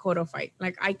rewatched the Cotto fight.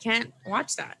 Like I can't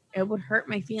watch that. It would hurt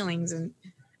my feelings, and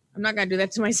I'm not gonna do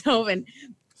that to myself. And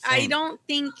I don't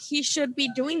think he should be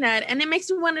doing that. And it makes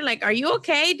me wonder, like, are you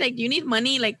okay? Like, you need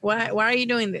money? Like, why are you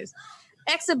doing this?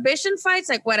 Exhibition fights,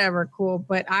 like whatever, cool.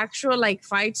 But actual like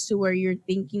fights to where you're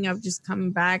thinking of just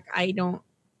coming back, I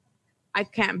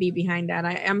can't be behind that.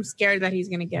 I'm scared that he's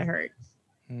gonna get hurt.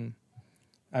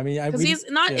 I mean, because he's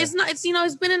not. It's not. It's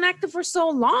he's been inactive for so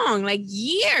long, like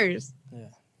years.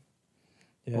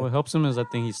 Yeah. What helps him is I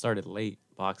think he started late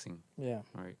boxing. Yeah.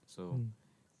 Right. So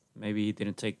maybe he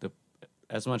didn't take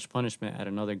as much punishment at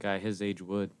another guy his age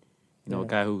would. You know, a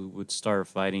guy who would start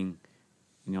fighting,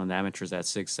 you know, in the amateurs at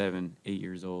 6, 7, 8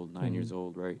 years old, 9 years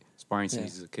old, right? Sparring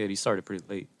since he's a kid. He started pretty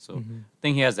late. So I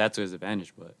think he has that to his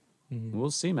advantage, but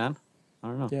we'll see, man. I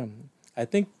don't know. Yeah. I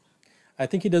think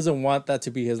he doesn't want that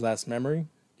to be his last memory.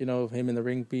 You know, him in the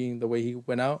ring being the way he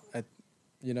went out. I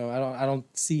don't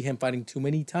see him fighting too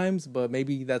many times, but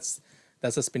maybe that's a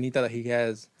spinita that he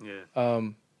has. Yeah.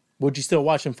 Would you still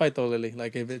watch him fight though, Lily?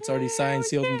 Like if it's already signed,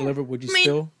 sealed, and delivered, would you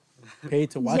still pay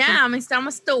to watch him? Yeah, I'm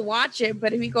gonna still watch it,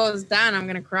 but if he goes down, I'm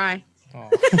gonna cry. Oh.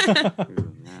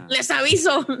 Les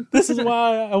aviso. This is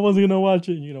why I wasn't gonna watch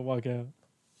it. You're gonna walk out.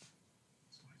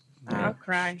 I'll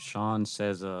cry. Sean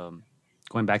says,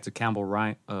 going back to Campbell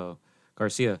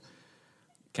Garcia.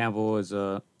 Campbell is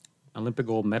a Olympic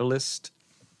gold medalist,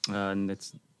 and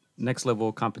it's next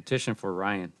level competition for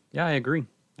Ryan. Yeah, I agree.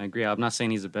 I'm not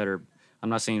saying I'm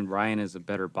not saying Ryan is a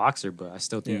better boxer, but I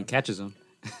still think he catches him.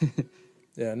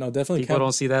 Yeah, no, definitely. People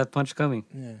don't see that punch coming.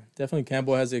 Yeah, definitely.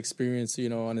 Campbell has the experience, you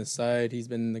know, on his side. He's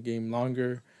been in the game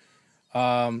longer.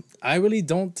 I really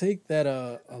don't take that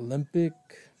Olympic,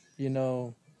 you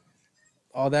know,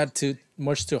 all that too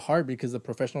much to heart because the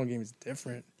professional game is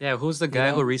different. Yeah, who's the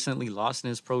guy who recently lost in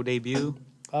his pro debut?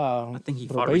 I think he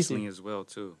fought recently as well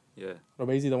too. Yeah,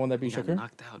 Robesi, the one that beat Shakur,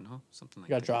 knocked out, no, something like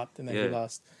that. He got dropped and then he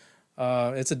lost.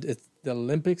 It's the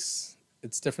Olympics.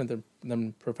 It's different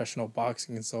than professional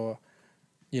boxing, and so,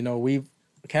 you know,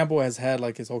 Campbell has had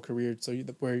like his whole career, so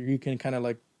where you can kind of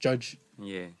like judge.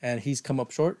 Yeah, and he's come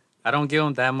up short. I don't give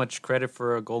him that much credit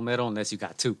for a gold medal unless you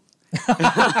got two.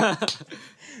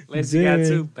 Unless you got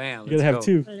two, bam. You gotta have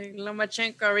two.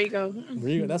 Lomachenko,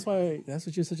 Rigo. That's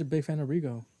what you're such a big fan of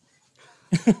Rigo.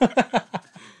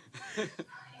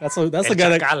 That's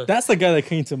the guy that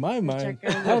came to my mind.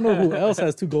 I don't know who else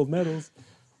has 2 gold medals.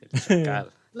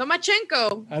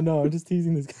 Lomachenko. I know. I'm just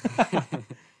teasing this guy.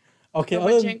 Okay.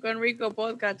 Lomachenko and Rigo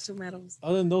both got 2 medals.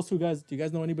 Other than those 2 guys, do you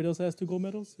guys know anybody else that has 2 gold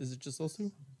medals? Is it just those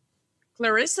 2?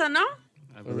 Clarissa, no?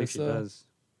 I believe she does.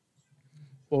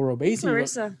 Well,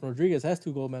 Rodriguez has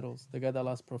 2 gold medals. The guy that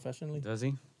lost professionally. Does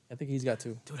he? I think he's got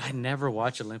 2. Dude, I never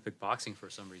watch Olympic boxing for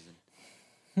some reason.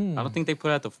 I don't think they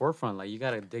put it at the forefront. Like, you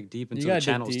got to dig deep into the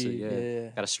channels too.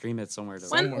 Yeah. Got to stream it somewhere.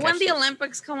 When the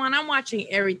Olympics come on, I'm watching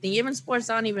everything. Even sports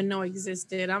I don't even know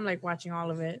existed. I'm like watching all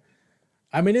of it.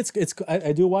 I mean,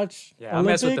 I do watch. Yeah, I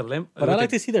mess with the but I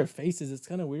like to see their faces. It's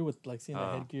kind of weird with like seeing the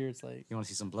headgear. It's like, you want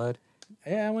to see some blood?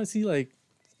 Yeah, I want to see like,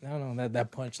 I don't know,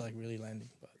 that punch like really landing.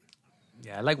 But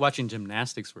yeah, I like watching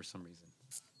gymnastics for some reason.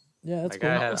 Yeah, that's cool.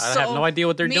 I have no idea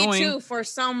what they're doing. Me too, for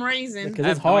some reason. Because I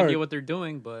it's have no hard. idea what they're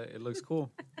doing, but it looks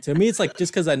cool. To me, it's like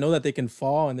just because I know that they can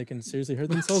fall and they can seriously hurt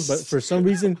themselves, but for some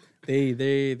reason they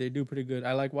do pretty good.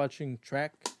 I like watching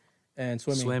track and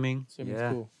swimming. Swimming's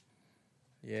yeah. cool.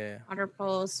 Yeah. Water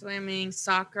polo, swimming,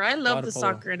 soccer. I love Water the polo.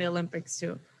 soccer in the Olympics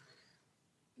too.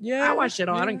 Yeah. I watch it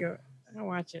all. yeah. I don't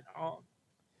watch it all.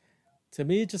 To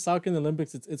me, just soccer in the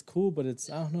Olympics, it's cool, but it's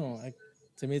I don't know.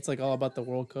 To me, it's like all about the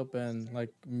World Cup and like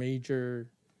major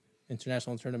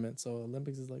international tournaments. So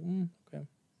Olympics is like, okay,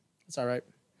 it's all right.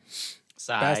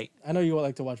 Side. I know you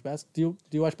like to watch basketball.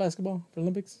 Do you watch basketball for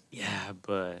Olympics? Yeah,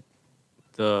 but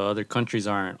the other countries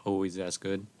aren't always as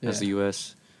good as the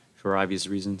U.S. for obvious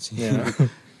reasons. Yeah.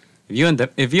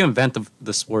 if you invent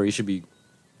the sport, you should be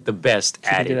the best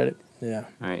at it. Yeah.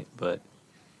 All right, but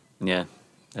yeah,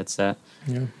 that's that.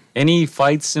 Yeah. Any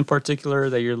fights in particular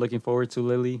that you're looking forward to,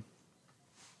 Lily?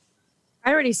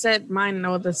 I already said mine,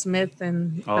 Noah Smith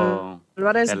and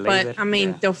Alvarez, El but Leiber, I mean,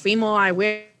 yeah. Teofimo, I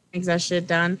wish makes that shit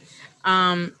done.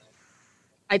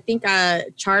 I think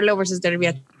Charlo versus Derby.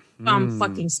 I'm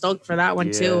fucking stoked for that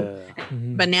one too. Yeah.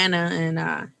 Banana and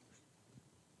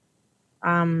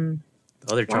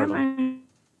The other why am Charlo.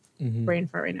 I brain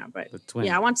fart right now? But The twin.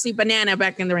 yeah, I want to see Banana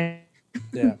back in the ring.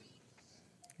 Yeah.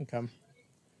 Okay.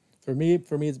 For me,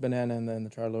 it's Banana and then the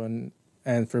Charlo,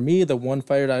 and for me, the one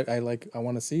fighter I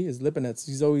want to see is Lipinets.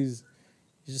 He's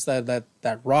just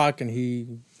that rock, and he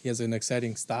has an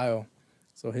exciting style.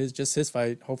 So his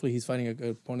fight. Hopefully, he's fighting a good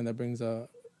opponent that brings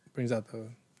out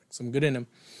some good in him.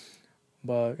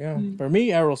 But yeah, for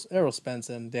me, Errol Spence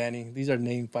and Danny. These are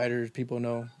named fighters. People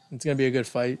know it's gonna be a good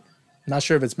fight. Not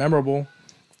sure if it's memorable.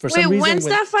 For Wait, some reason, when's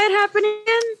that fight happening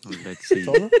again? Let's see.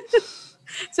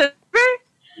 September?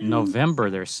 November,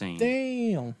 they're saying.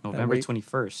 Damn. November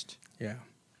 21st. Yeah.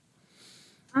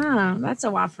 Oh, that's a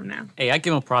while from now. Hey, I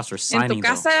give him props for En tu signing, though.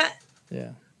 casa,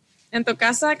 Yeah. en tu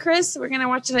casa, Chris. We're gonna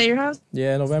watch it at your house.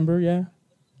 Yeah, November. Yeah.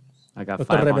 I got Otro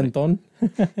 5 on it.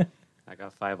 reventón. I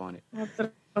got 5 on it. Otro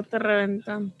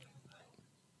reventón.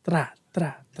 Tra.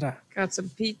 Got some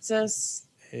pizzas.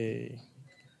 Hey.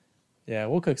 Yeah,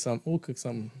 we'll cook some.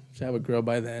 Should have a grill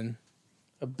by then.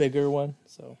 A bigger one.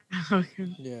 So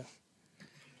yeah.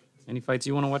 Any fights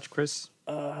you want to watch, Chris?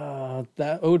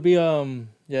 That it would be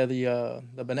the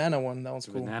banana one. That one's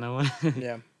The cool. banana one?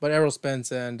 Yeah, but Errol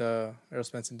Spence and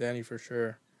Danny for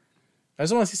sure. I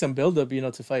just want to see some build up,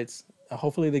 to fights.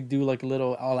 Hopefully they do like a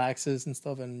little all access and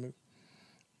stuff, and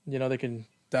they can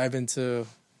dive into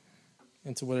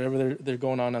whatever they're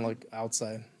going on and like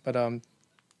outside. But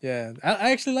yeah,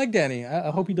 I actually like Danny.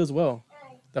 I hope he does well.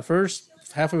 The first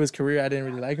half of his career, I didn't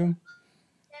really like him.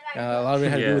 A lot of it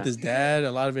had to do with his dad.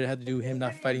 A lot of it had to do with him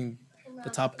not fighting the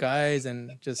top guys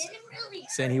and just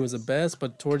saying he was the best.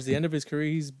 But towards the end of his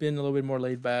career, he's been a little bit more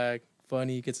laid back,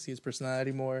 funny. You get to see his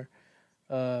personality more.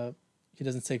 He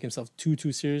doesn't take himself too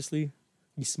seriously.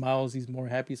 He smiles. He's more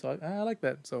happy. So I like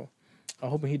that. So I'm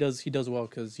hoping he does well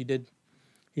because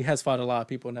he has fought a lot of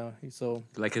people now.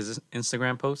 Like his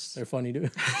Instagram posts? They're funny,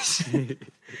 dude.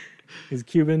 His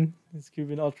Cuban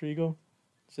alter ego.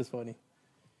 It's just funny.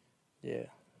 Yeah.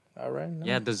 All right. No.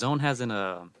 Yeah, the Zone hasn't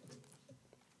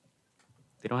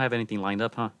they don't have anything lined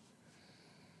up, huh?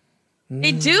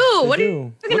 They do. What are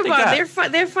you talking What they about?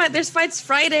 got? There's fights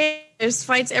Friday. There's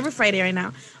fights every Friday right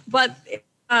now. But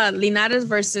Linares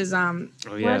versus Oh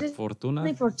yeah, what is-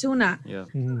 Fortuna. Fortuna. Yeah.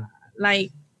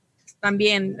 Like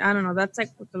también, I don't know. That's like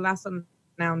what the last one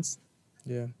announced.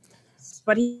 Yeah.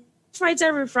 But he fights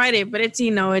every Friday. But it's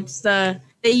it's the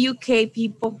UK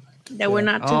people that we're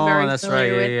not too very that's right.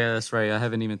 familiar with. Yeah, that's right. I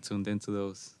haven't even tuned into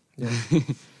those. Yeah.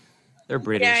 They're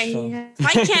British. Yeah, he has.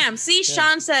 Fight camp. See,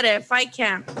 Sean said it. Fight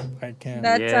camp. I can.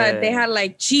 That's Yeah. they had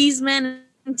like Cheeseman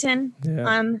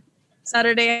on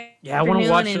Saturday. Yeah, I wanna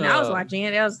afternoon, watch, and I was watching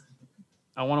it.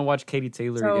 I want to watch Katie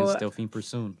Taylor So, against Teofimo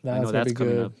Pursoon. I know gonna that's be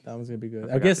coming good. up. That one's gonna be good. I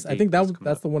I forgot guess the I date think that's coming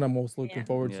that's up. the one I'm most looking Yeah.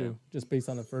 forward Yeah. to, just based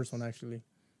on the first one actually.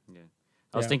 Yeah.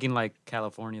 I was Yeah. thinking like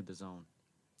California, the Zone.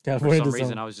 For California some does reason,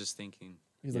 some- I was just thinking.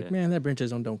 He's yeah. like, man, that Brinches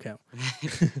don't count.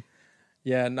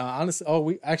 Yeah, no, honestly.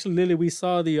 Oh, Lily, we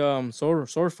saw the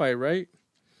sword fight, right?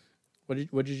 What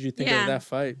did you think Yeah. of that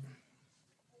fight?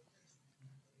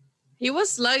 He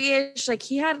was sluggish. Like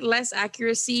he had less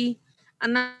accuracy.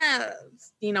 I'm not,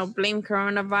 blame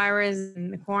coronavirus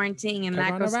and the quarantine and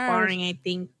lack of Coronavirus. sparring. I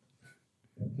think,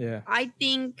 Yeah. I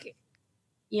think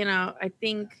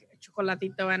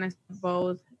Chocolatito and us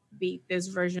both beat this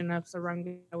version of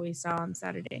Saranga that we saw on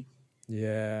Saturday.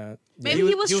 Yeah. Maybe He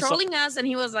he was- was he was- trolling us, and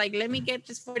he was like, "Let me get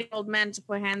this 40-year-old man to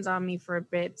put hands on me for a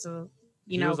bit." So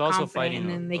He was also confident, fighting and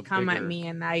then they a come at bigger- me,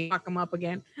 and I fuck him up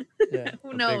again. Yeah.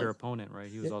 Who A knows? bigger opponent, right?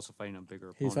 He was also fighting a bigger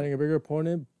opponent. He's fighting a bigger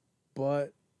opponent,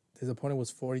 but his opponent was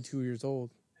 42 years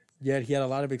old. Yet he had a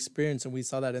lot of experience, and we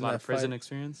saw that in A lot that of prison fight.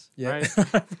 experience. Yeah,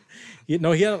 Right? he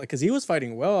had because he was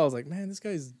fighting well. I was like, man, this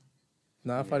guy's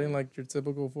not fighting like your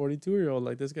typical 42-year-old.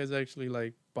 Like this guy's actually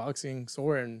like boxing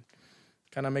sore and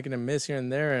kind of making a miss here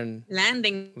and there and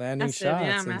Landing massive, shots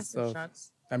yeah, and massive stuff.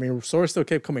 shots. I mean, Sore still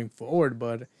kept coming forward,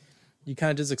 but you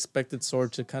kind of just expected Sore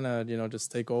to kind of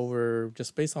just take over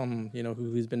just based on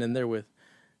who he's been in there with.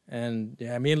 And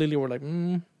yeah, me and Lily were like,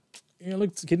 he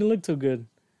didn't look too good,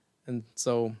 and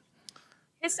so.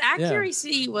 His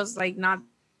accuracy was like not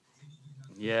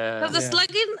Yeah. because the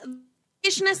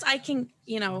sluggishness I can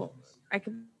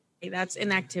say that's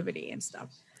inactivity and stuff.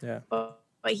 Yeah. But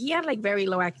he had like very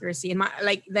low accuracy, and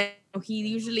he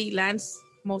usually lands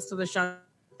most of the shot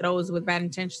throws with bad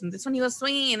intention. This one he was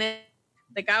swinging, and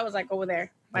the guy was like over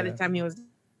there by the time he was,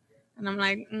 and I'm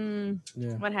like,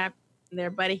 what happened there,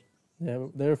 buddy? Yeah,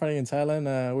 they were fighting in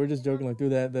Thailand. We're just joking like through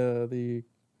that the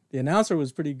announcer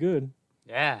was pretty good.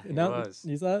 Yeah, it was.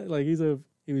 You saw it? Like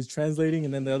he was translating,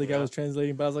 and then the other guy was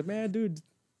translating. But I was like, man, dude,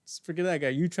 just forget that guy.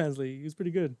 You translate. He was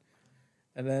pretty good.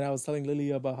 And then I was telling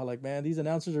Lily about how like, man, these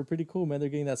announcers are pretty cool, man. They're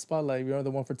getting that spotlight. You know,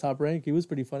 the one for Top Rank. He was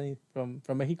pretty funny from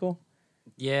Mexico.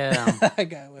 Yeah. That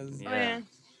guy was. Yeah.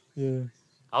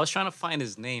 I was trying to find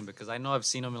his name because I know I've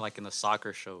seen him in the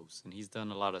soccer shows, and he's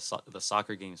done a lot of the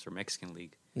soccer games for Mexican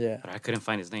League. Yeah. But I couldn't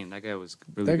find his name. That guy was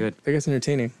really good. That guy's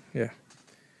entertaining. Yeah.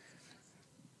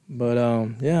 But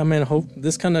I mean, hope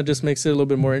this kind of just makes it a little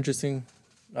bit more interesting.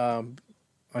 On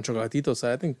Chocolatito's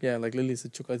side, I think like Lily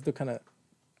said, Chocolatito kind of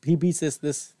he beats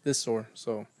this Sore.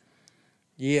 So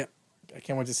yeah, I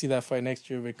can't wait to see that fight next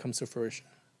year if it comes to fruition.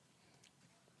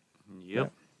 Yep. Yeah.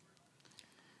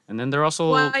 And then they're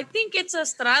also. Well, I think it's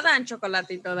Estrada and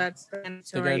Chocolatito that's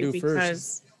mandatory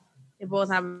because they both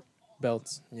have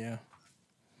belts. Yeah.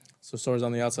 So Sore's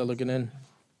on the outside looking in.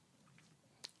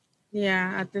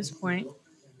 Yeah, at this point.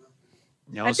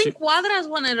 Yeah, I think Cuadras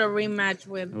wanted a rematch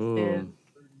with.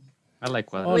 I like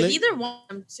Cuadras. Well, either one of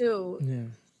them too. Yeah.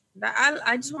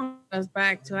 I just want us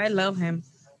back too. I love him.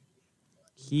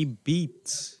 He beat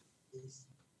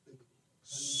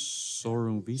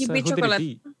Sorunvisa. He beat Who did he Chocolat-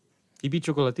 beat? He beat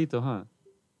Chocolatito, huh?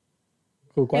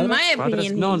 Who, In my Cuadras?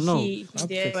 opinion, No. he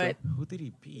did. But Who did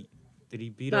he beat? Did he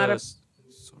beat Not a- us?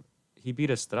 He beat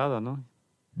Estrada, no?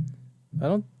 I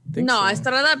don't think so. no,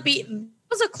 Estrada beat.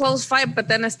 It was a close fight, but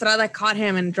then Estrada caught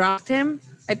him and dropped him.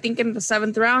 I think in the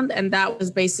 7th round, and that was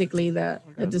basically the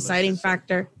deciding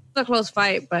factor. It was a close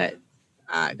fight, but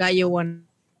Gallo won.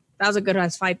 That was a good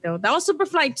ass fight though. That was super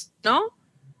fight, no?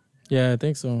 Yeah, I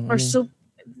think so.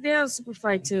 Super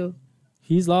fight too.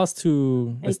 He's lost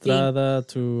to I Estrada,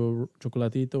 to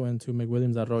Chocolatito, and to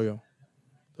McWilliams Arroyo.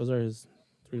 Those are his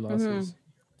 3 losses.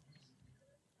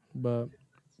 But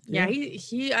Yeah,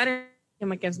 he I didn't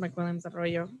him against McWilliams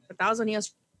Arroyo, but that was when he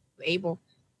was able.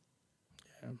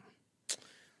 Yeah.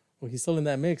 Well, he's still in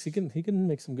that mix. He can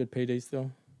make some good paydays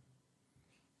still.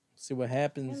 See what I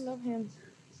happens. love him.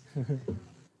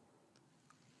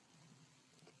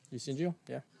 You seen Gio?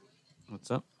 Yeah. What's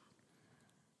up?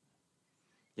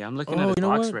 Yeah, I'm looking at his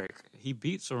box rec. He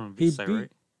beat Sorunvisa,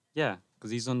 right? Yeah, because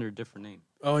he's under a different name.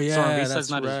 Oh yeah, Sorunvisa's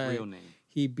not his real name.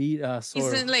 He beat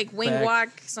He's in like wing walk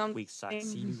something.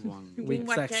 Wixaxil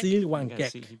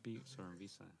Wangek. He beat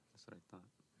Sorunvisa. That's what I thought.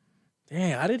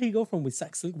 Damn, how did he go from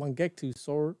Wixaxil Wangek to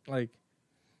Soror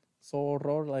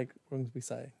like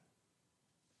Rungsbisai?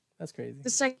 That's crazy. The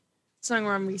second song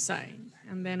where we sang,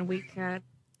 and then we cut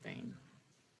thing.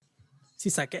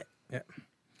 Sisake. Yeah.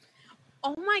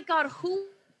 Oh my God, who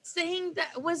saying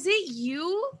that? Was it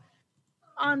you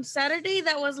on Saturday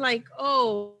that was like,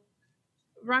 oh,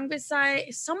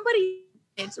 Rungsbisai, somebody,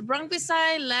 it's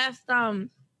Rungsbisai left,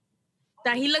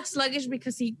 that he looked sluggish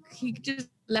because he just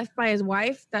left by his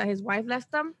wife, that his wife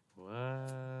left him. What?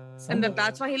 And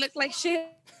that's why he looked like shit.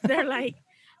 They're like,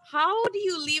 how do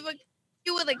you leave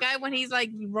with a guy when he's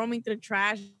like roaming through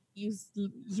trash?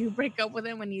 You break up with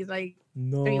him when he's like,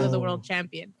 he was a world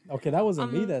champion. Okay, that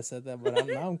wasn't me that said that, but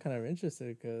now I'm kind of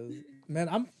interested because,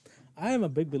 man, I am a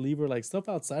big believer, like, stuff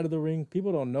outside of the ring,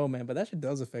 people don't know, man, but that shit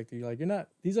does affect you. Like,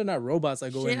 these are not robots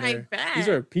that go in there. These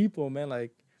are people, man,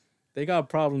 like, they got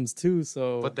problems too,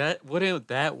 so. But wouldn't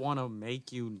that want to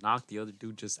make you knock the other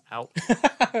dude just out?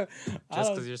 Just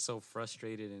because you're so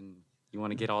frustrated and you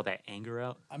want to get all that anger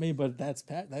out? I mean, but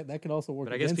that can also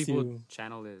work against you. But I guess people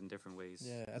channel it in different ways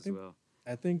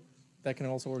I think that can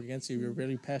also work against you. You're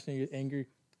really passionate, anger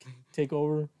take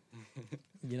over.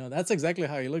 That's exactly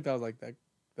how he looked. I was like, that.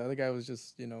 The other guy was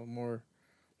just, more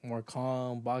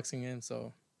calm, boxing in.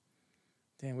 So,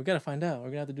 damn, we got to find out. We're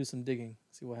going to have to do some digging,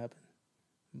 see what happened.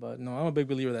 But, no, I'm a big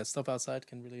believer that stuff outside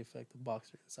can really affect the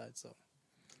boxer inside. So,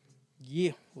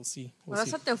 Yeah, we'll see. Well,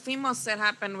 that's what Teofimo said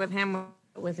happened with him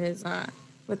with his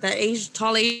with the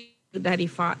tall age that he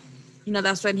fought. You know,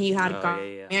 that's when he had got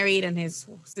married and his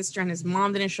sister and his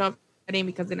mom didn't show up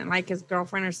because they didn't like his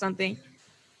girlfriend or something.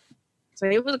 So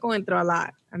he was going through a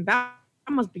lot, and that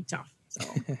must be tough. So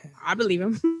I believe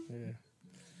him. Yeah,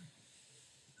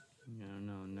 I don't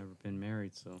know. I've never been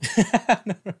married, so I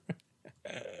don't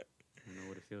know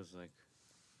what it feels like.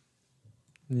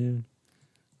 Yeah,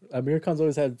 Amir Khan's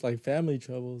always had like family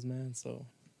troubles, man. So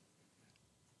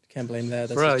can't blame that.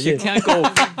 That's bro, you can't go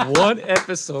one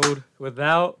episode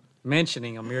without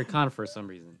mentioning Amir Khan for some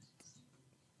reason.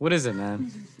 What is it,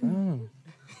 man? Oh.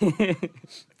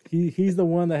 He's the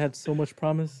one that had so much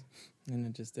promise, and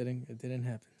it just didn't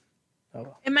happen. Oh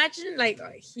well. Imagine I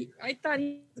thought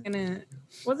he was gonna,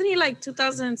 wasn't he like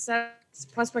 2007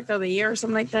 prospect of the year or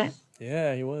something like that?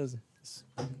 Yeah, he was.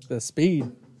 The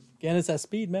speed. Again, it's that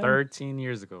speed, man. 13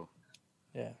 years ago.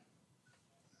 Yeah.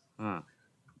 Huh.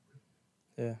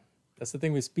 Yeah. That's the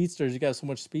thing with speedsters. You got so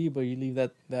much speed, but you leave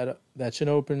that chin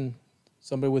open.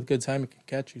 Somebody with good timing can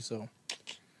catch you. So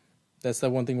that's the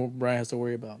one thing Brian has to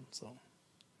worry about. So,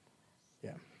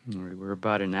 yeah. All right, we're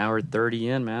about an hour 30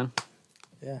 in, man.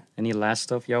 Yeah. Any last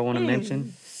stuff y'all want to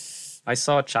mention? I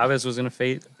saw Chavez was going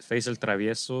to face El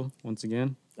Travieso once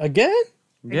again. Again?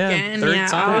 Yeah, Again, third yeah.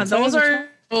 time. Oh, those are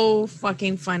so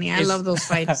fucking funny. I love those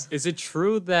fights. Is it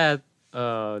true that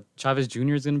Chavez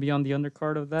Jr. is going to be on the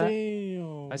undercard of that?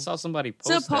 Damn. I saw somebody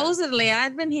post Supposedly, that.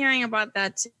 I've been hearing about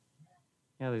that too.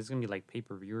 Yeah, there's going to be like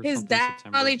pay-per-view or His something in dad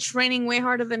September. probably training way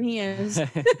harder than he is.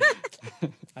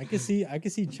 I could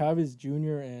see Chavez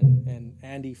Jr. and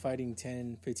Andy fighting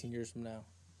 10, 15 years from now.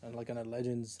 And like on a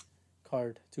Legends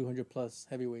card, 200 plus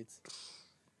heavyweights.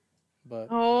 But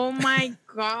Oh my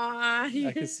god!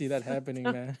 I could see that happening,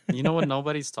 man. You know what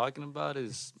nobody's talking about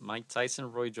is Mike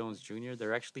Tyson, Roy Jones Jr.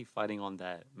 They're actually fighting on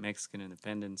that Mexican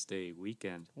Independence Day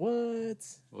weekend. What?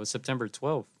 It was September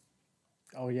 12th.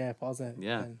 Oh yeah, pause that.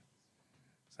 Yeah. Man.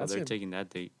 So they're taking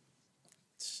that date.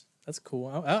 That's cool.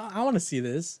 I want to see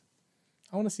this.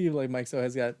 I want to see if like Mike So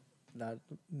has got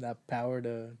that power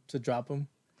to drop him.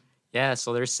 Yeah,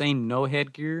 so they're saying no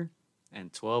headgear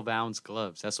and 12-ounce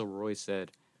gloves. That's what Roy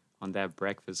said on that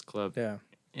Breakfast Club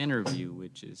interview,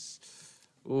 which is,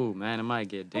 ooh, man, it might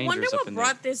get I dangerous wonder up what in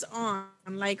brought there. this on.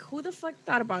 Like, who the fuck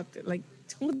thought about it? Like,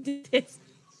 who did this?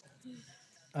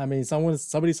 I mean,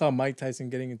 somebody saw Mike Tyson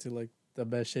getting into like the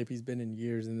best shape he's been in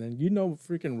years, and then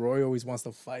freaking Roy always wants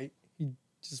to fight. He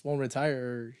just won't retire,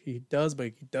 or he does, but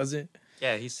he doesn't.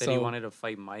 Yeah, he said he wanted to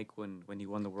fight Mike when he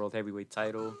won the world heavyweight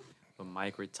title, but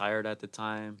Mike retired at the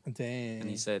time. Damn. And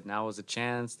he said, now is a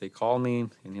chance. They called me,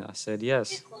 and I said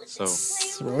yes. So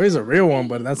Roy's a real one,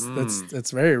 but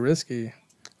that's very risky.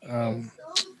 Damn.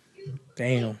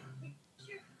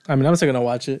 I mean, I'm still gonna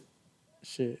watch it.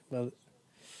 Shit, but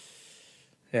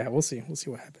yeah, we'll see. We'll see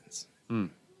what happens.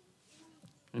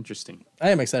 Interesting. I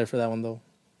am excited for that one, though.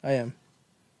 I am.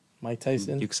 Mike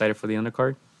Tyson. You excited for the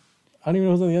undercard? I don't even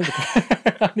know who's on the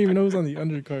undercard. I don't even know who's on the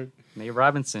undercard. Nate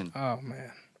Robinson. Oh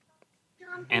man.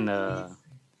 And the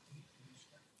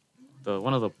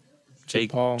one of the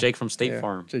Jake from State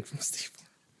Farm. Jake from State Farm.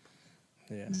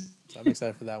 Yeah. So I'm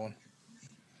excited for that one.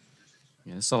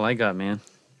 Yeah, that's all I got, man.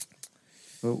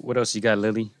 What else you got,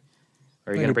 Lily?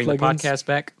 Are you Any gonna bring the plugins? podcast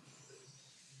back?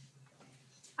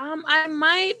 I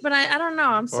might, but I don't know.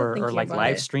 I'm still thinking Or like about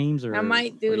live it. streams, or I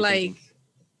might what do are you like thinking?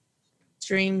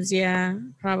 streams, yeah,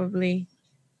 probably.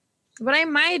 But I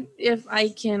might if I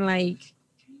can, like,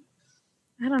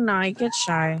 I don't know. I get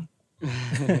shy.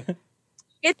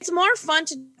 It's more fun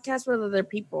to cast with other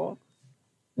people.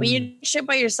 When you do shit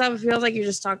by yourself, it feels like you're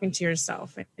just talking to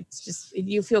yourself. It's just,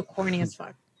 you feel corny as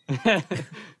fuck.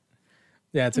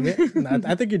 Yeah, to me,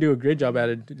 I think you do a great job at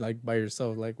it, like by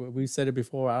yourself. Like we said it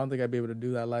before, I don't think I'd be able to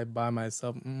do that live by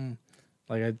myself.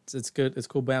 Like it's good, it's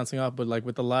cool bouncing off, but like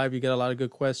with the live, you get a lot of good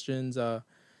questions.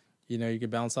 You can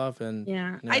bounce off and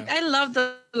Yeah. I love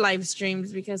the live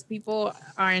streams because people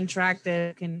are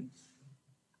interactive. Can,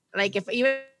 like, if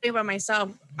even by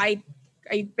myself, I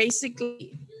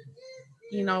basically,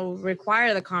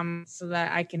 require the comments so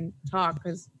that I can talk,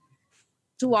 because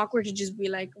too awkward to just be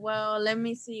like, well, let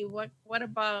me see what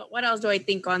else do I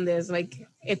think on this? Like,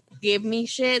 if you give me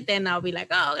shit, then I'll be like,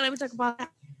 oh, let me talk about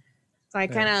that. So I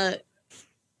kind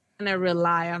of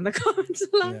rely on the comments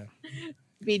a lot. Yeah.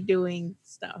 Be doing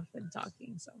stuff and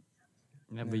talking. So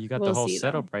Yeah, but you got We'll the whole see,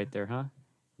 setup right there, huh?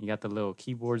 You got the little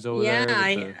keyboards over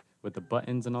there with the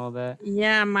buttons and all that.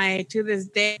 yeah, to this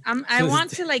day, I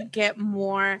want to like get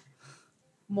more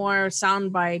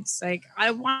sound bites. Like,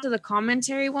 I want the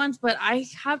commentary ones, but I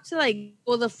have to like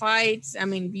go the fights. I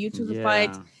mean, YouTube the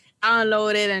fights,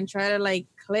 download it, and try to like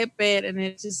clip it, and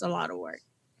it's just a lot of work.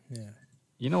 Yeah.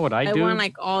 You know what I I do? want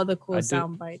like all the cool I do-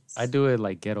 sound bites. I do it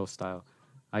like ghetto style.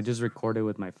 I just record it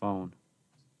with my phone.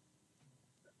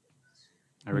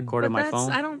 I record but on my that's,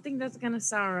 phone, I don't think that's gonna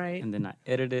sound right. and then I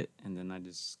edit it, and then I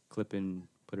just clip and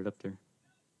put it up there.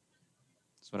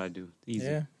 That's what I do. Easy.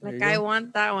 Yeah. there Like you I go.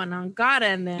 want that one on God,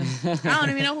 and then I don't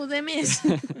even know who them is.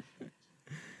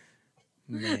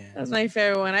 Man. That's my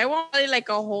favorite one. I want like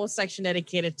a whole section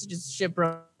dedicated to just shit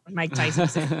bro Mike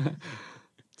Tyson.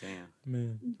 Damn,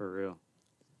 Man. for real.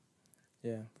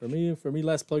 Yeah. For me,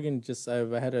 last plugin, just I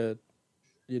had to,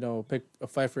 pick a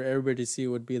fight for everybody to see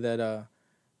would be that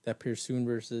Pearsoon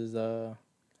versus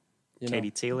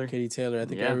Katie Taylor. Katie Taylor. I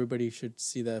think Yeah. everybody should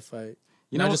see that fight.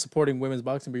 You Not know- just supporting women's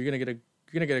boxing, but you're gonna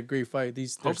get a great fight. Their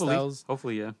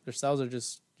Hopefully, yeah. styles are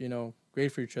just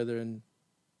great for each other, and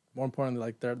more importantly,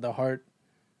 like the heart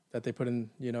that they put in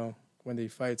when they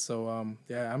fight. So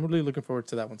yeah, I'm really looking forward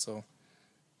to that one. So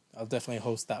I'll definitely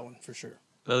host that one for sure.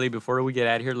 Lily, before we get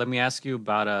out of here, let me ask you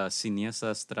about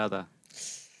Siniesa Estrada.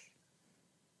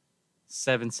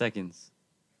 7 seconds.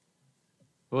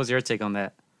 What was your take on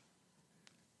that?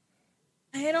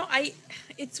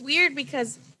 It's weird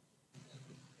because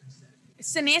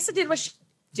Sinesa did what she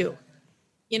do.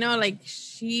 Like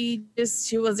she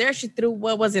was there. She threw,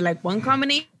 what was it, like one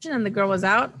combination and the girl was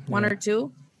out, one or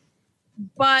two.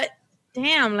 But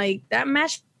damn, like that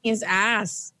match is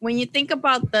ass. When you think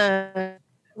about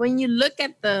when you look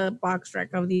at the box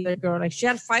rec of the other girl, like she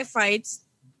had 5 fights.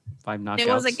 5 knockouts. It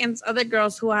was against other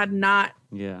girls who had not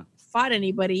Yeah. fought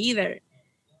anybody either.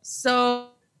 So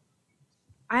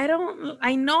I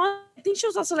think she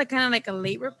was also like kind of like a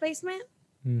late replacement,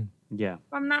 Yeah.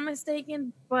 if I'm not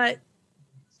mistaken. But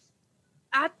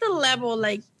at the level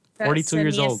like that 42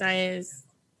 years old. Seniesa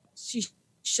she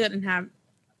shouldn't have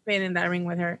been in that ring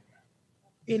with her.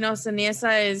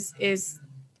 Seniesa is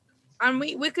and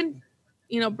we can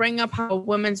bring up how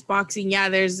women's boxing,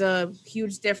 there's a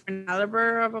huge different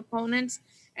caliber of opponents,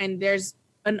 and there's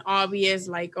an obvious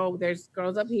like, oh, there's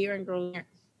girls up here and girls here.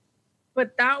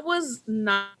 But that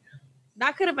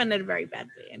could have ended very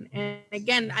badly. And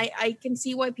again, I can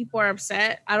see why people are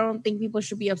upset. I don't think people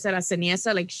should be upset at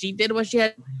Seniesa. Like she did what she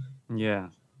had. Yeah.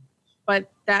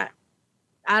 But that,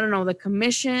 I don't know, the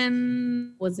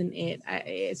commission wasn't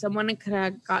it. Someone could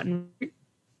have gotten,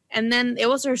 and then it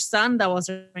was her son that was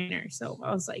her trainer. So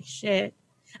I was like, shit.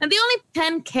 And they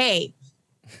only 10K.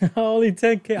 Only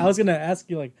 10K. I was gonna ask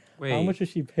you like, how Wait. much was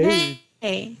she paid?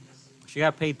 Hey. She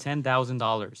got paid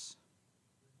 $10,000.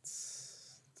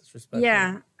 Disrespectful.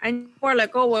 Yeah. And we're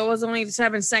like, oh, well, it was only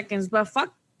 7 seconds, but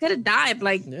fuck, could have died.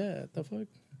 Like, Yeah. The fuck.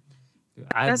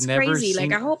 that's crazy.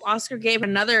 Like, I hope Oscar gave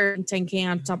another 10K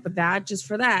on top of that, just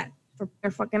for that, for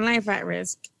their fucking life at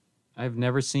risk. I've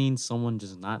never seen someone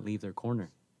just not leave their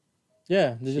corner.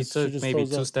 Yeah. She took maybe froze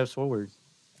 2 up. steps forward.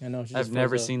 I know. She just I've never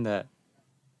froze up. seen that.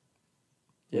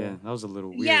 Yeah. Yeah, that was a little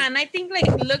weird. Yeah, and I think like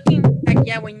looking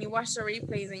back, when you watch the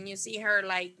replays and you see her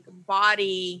like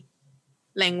body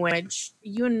language,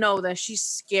 you know that she's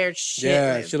scared shit.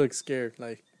 Yeah, she looks scared.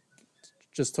 Like,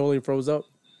 just totally froze up.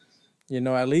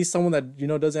 At least someone that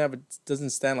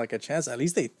doesn't stand like a chance. At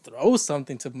least they throw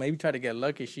something to maybe try to get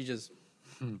lucky. She just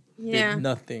did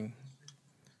nothing.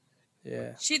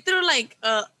 Yeah. She threw like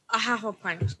a half a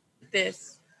punch.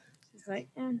 This, she's like,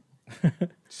 and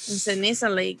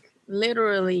Seniesa like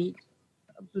literally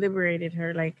obliterated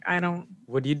her. Like, I don't.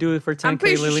 Would you do it for 10K, I'm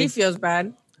pretty sure Lily? she feels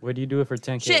bad. Would you do it for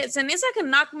 10K? Shit, Seniesa can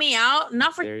knock me out.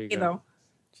 Not for There you 10K go. though.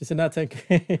 She said not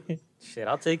 10K. Shit,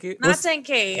 I'll take it. Not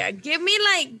 10K. Give me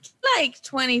like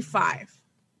 25.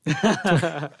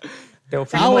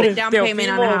 Teofimo, down payment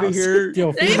on a over house. here. Yo,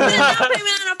 Let me put a down payment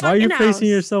on a why are you fucking house. facing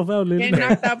yourself out, Lily? Get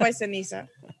knocked out by Seniesa.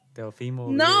 Teofimo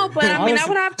over No, here. but I mean, I Honestly-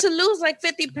 would have to lose like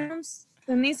 50 pounds.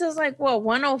 Senisa's like, what,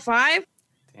 105?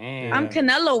 Damn. I'm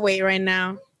Canelo weight right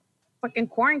now. Fucking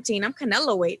quarantine. I'm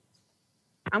Canelo weight.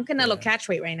 I'm Canelo catch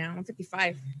weight right now. I'm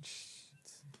 55.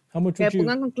 How much Que would you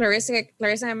pongan con Clarissa, que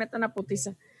Clarissa me meta una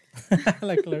putiza.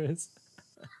 like Clarence?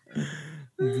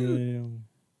 Damn.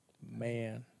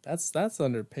 Man, that's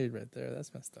underpaid right there.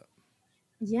 That's messed up.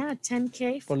 Yeah,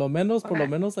 10K. Por lo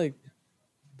menos like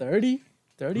 30K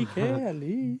at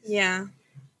least. Yeah.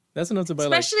 That's enough to buy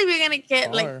Especially if you're going to get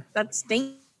car. like, that's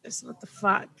dangerous. What the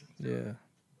fuck? Yeah.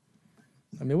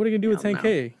 I mean, what are you gonna do with Hell no.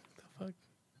 10K?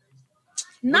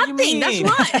 Nothing. That's mean?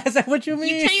 what. Is that what you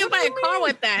mean? You can't even buy a car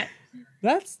with that.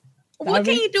 That's What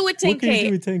can you do with 10K? What can you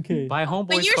do with 10K? Buy When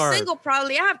Homeboy's you're car. single,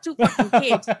 probably. I have 2 fucking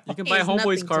kids. You can buy It's Homeboy's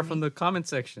nothing car to from me. the comment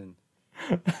section.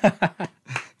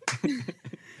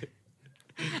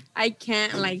 I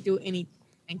can't like do any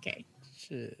 10K.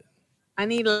 Shit. I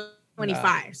need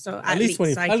 25. So at least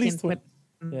least 20. I At can least 20. put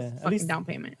Yeah, fucking down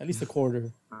payment. At least a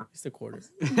quarter. At least a quarter.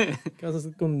 Because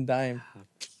it's going to dime.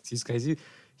 These guys, you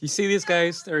see these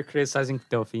guys? They're criticizing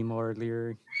Teofimo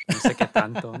earlier. No sé qué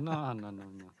tanto. No.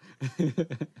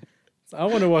 So I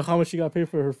wonder how much she got paid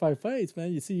for her 5 fights,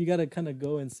 man. You see, you got to kind of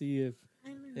go and see if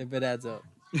it adds up.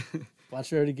 Watch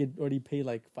her already paid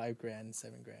like $5,000, $7,000,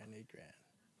 $8,000.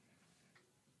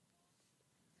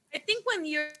 I think when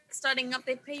you're starting up,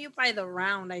 they pay you by the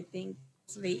round. I think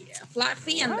the flat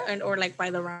fee and or like by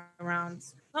the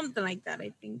rounds, something like that.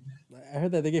 I think. I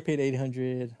heard that they get paid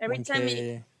 $800 every 1K.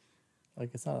 time. Like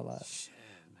it's not a lot. Shit,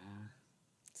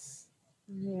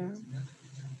 man. Yeah.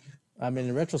 I mean,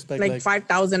 in retrospect, like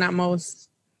 5,000 at most.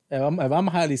 If I'm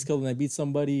highly skilled and I beat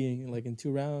somebody in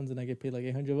 2 rounds and I get paid like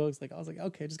 $800, like I was like,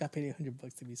 okay, I just got paid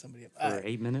 $800 to beat somebody up. For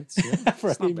 8 minutes. Yeah,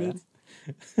 for 8 minutes.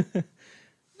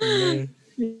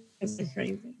 It's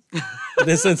crazy.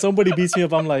 Then somebody beats me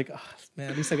up, I'm like, oh,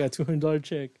 man, at least I got a $200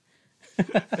 check.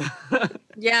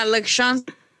 Yeah, like Sean,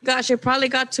 gosh, she probably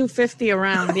got $250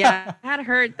 around. Yeah, I had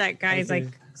heard that guys Okay.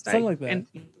 Something like that. And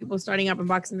people starting up in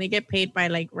boxing, they get paid by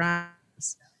like rounds.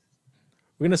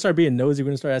 We're gonna start being nosy. We're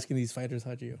gonna start asking these fighters,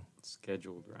 how'd you?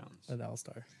 Scheduled rounds. At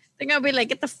All-Star. They're gonna be like,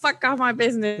 get the fuck off my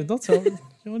business. Don't tell them.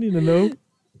 You don't need to know.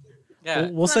 Yeah,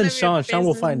 We'll send Sean. Sean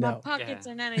will find out. My pockets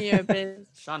Yeah. are none of your business.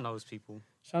 Sean knows people.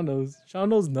 Sean knows. Sean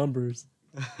knows numbers.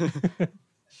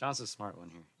 Sean's a smart one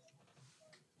here.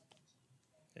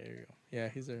 There you go. Yeah,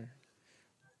 he's our.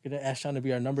 We're gonna ask Sean to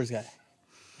be our numbers guy.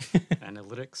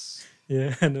 Analytics.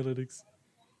 Yeah, analytics.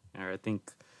 All right, I think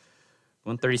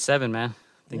 137, man.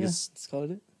 I think it's let's call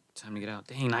it. time to get out.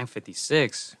 Dang,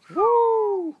 9:56.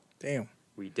 Woo! Damn.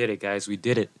 We did it, guys. We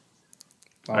did it.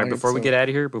 All right, Alright, before we so- get out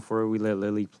of here, before we let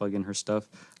Lily plug in her stuff,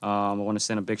 I want to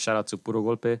send a big shout out to Puro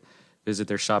Golpe. Visit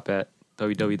their shop at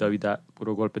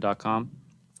www.purogolpe.com.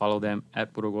 Follow them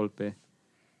at Puro Golpe.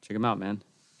 Check them out, man.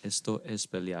 Esto es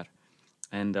pelear.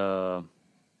 And yeah,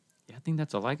 I think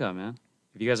that's all I got, man.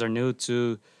 If you guys are new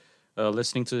to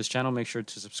listening to this channel, make sure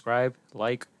to subscribe,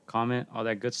 like, comment, all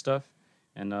that good stuff.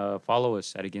 And follow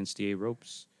us at Against DA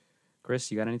Ropes.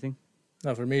 Chris, you got anything?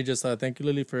 No, for me, just thank you,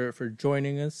 Lily, for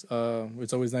joining us.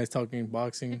 It's always nice talking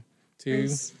boxing to you.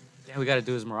 Yeah, we got to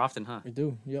do this more often, huh? We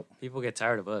do. Yep. People get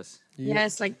tired of us.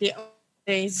 Yes, like the old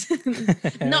days.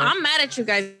 No, I'm mad at you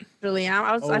guys. Really,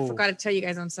 I forgot to tell you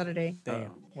guys on Saturday. Damn.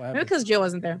 What Maybe happened? because Jill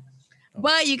wasn't there.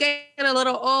 But you guys get a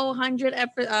little 100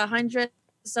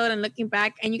 episode and looking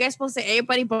back, and you guys supposed to say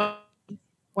everybody, but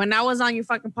when I was on your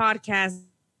fucking podcast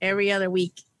every other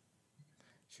week,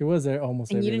 She was there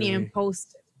almost and every you didn't other even week.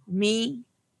 post me.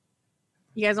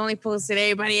 You guys only posted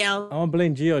everybody else. I'm gonna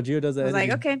blame Gio. Gio does that. I was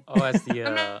like, okay. Oh, that's the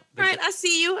I'm not, right, I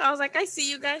see you. I was like, I see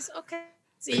you guys. Okay,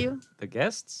 see you. the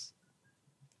guests.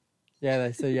 Yeah,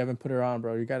 they say you haven't put her on,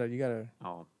 bro. You gotta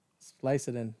Oh, splice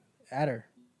it and add her.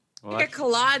 well, Like a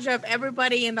collage of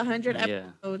everybody in the 100 Yeah.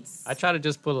 episodes. I try to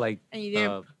just put like And you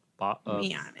didn't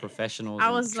me on it. professionals I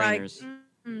and was trainers.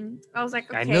 I was like,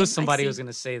 okay. I knew somebody see. was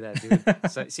gonna say that,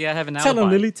 dude. So, see, I have an Tell alibi. him,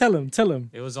 Lily. Tell him.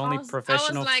 It was only I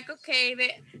professional. was like, okay,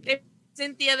 they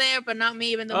Cynthia there, but not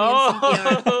me, even though Oh, me and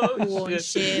Cynthia are cool and shit.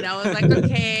 shit. I was like,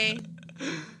 okay.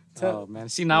 Oh man,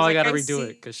 see now I was I gotta like, I redo see. it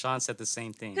because Sean said the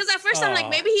same thing. Because at first I'm like,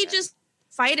 maybe he just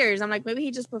fighters. I'm like, maybe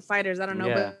he just put fighters. I don't know.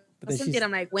 Yeah. But then Cynthia, she's-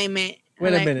 I'm like, wait a minute.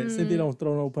 Wait I'm a minute. like, Cynthia don't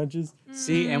throw no punches.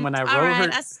 See, and when I all wrote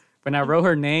right, her, when I wrote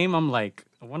her name, I'm like,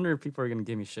 I wonder if people are gonna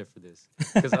give me shit for this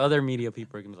because other media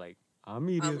people are gonna be like, I'm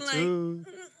media I'm like, too.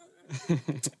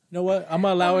 You know what? I'm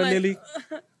gonna allow I'm it, like- Lily.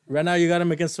 Right now, you got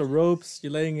him against the ropes.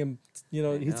 You're letting him,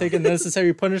 he's taking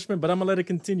necessary punishment, but I'm gonna let it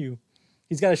continue.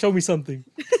 He's got to show me something.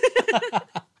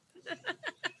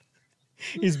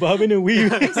 He's bobbing and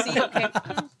weaving. I see, okay.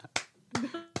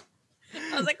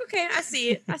 I was like, okay, I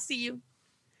see it. I see you.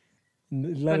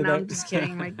 Let But it no, out. I'm just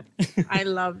kidding. Like, I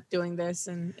love doing this,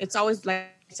 and it's always like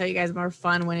I tell you guys more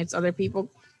fun when it's other people.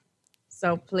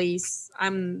 So please,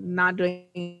 I'm not doing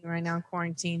it right now in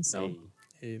quarantine. So Hey,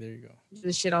 Hey, there you go. do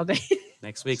this shit all day.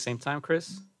 next week, same time,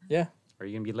 Chris. Yeah. Are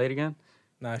you gonna be late again?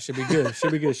 Nah, it should be good.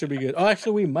 Should be good. Should be good. Oh,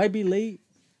 actually, we might be late.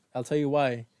 I'll tell you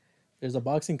why. There's a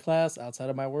boxing class outside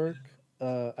of my work.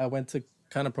 I went to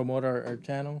kind of promote our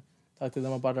channel, talk to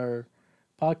them about our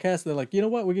podcast. They're like, you know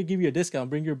what? We're going to give you a discount.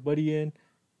 Bring your buddy in.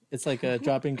 It's like a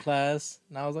drop-in class.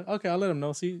 And I was like, okay, I'll let them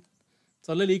know. See,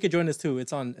 so Lily, you could join us too.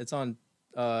 It's on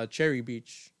Cherry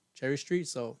Street.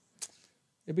 So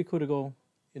it'd be cool to go,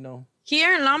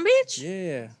 Here in Long Beach?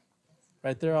 Yeah.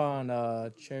 Right there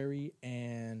on Cherry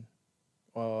and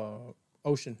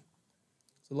Ocean.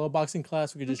 It's a little boxing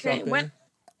class. We could just Okay, drop in. when-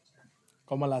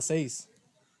 Como a las 6.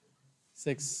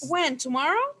 6. When?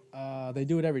 Tomorrow? They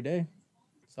do it every day.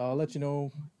 So I'll let you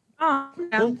know. Oh,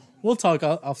 yeah. We'll talk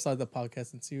outside the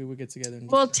podcast and see when we get together. And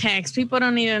We'll text. People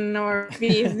don't even know our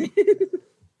business.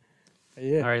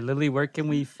 yeah. All right, Lily, where can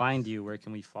we find you? Where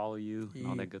can we follow you? And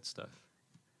all that good stuff.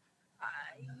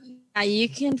 You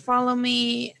can follow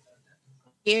me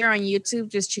here on YouTube,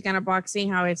 just Chicana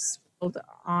Boxing, how it's spelled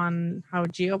on how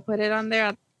Gio put it on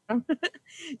there.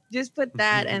 Just put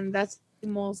that, and that's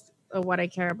most of what I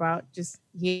care about, just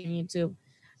here on YouTube.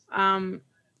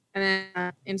 And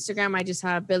then Instagram, I just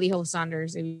have Billy Ho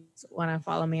Saunders if you want to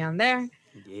follow me on there.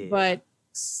 Yeah. But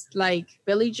it's like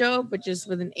Billy Joe, but just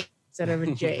with an A instead of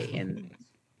a J. And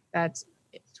that's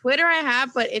it. Twitter I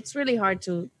have, but it's really hard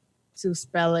to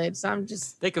spell it. So I'm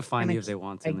just They could find you if they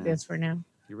want to. like Man. this for now.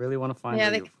 You really want to find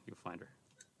her, you'll find her.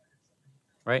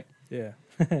 Right? Yeah.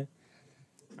 All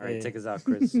right, take us out,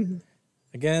 Chris.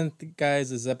 Again,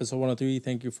 guys, this is episode 103.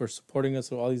 Thank you for supporting us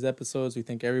with all these episodes. We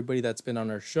thank everybody that's been on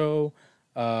our show.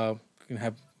 We're going to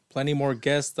have plenty more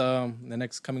guests in the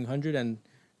next coming 100, and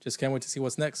just can't wait to see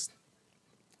what's next.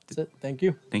 That's it. Thank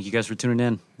you. Thank you guys for tuning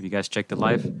in. If you guys checked it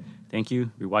live, thank you.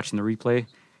 If you're watching the replay,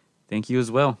 thank you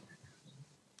as well.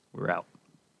 We're out.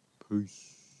 Peace.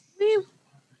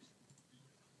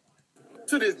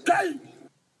 To this day.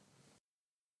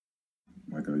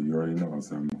 Michael, you already know I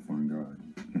said I'm a fun guy.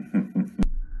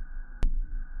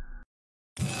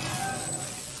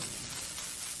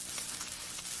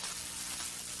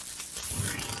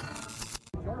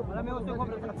 Hola amigos, soy Juan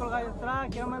Francisco Gallo Estrada.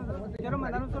 Quiero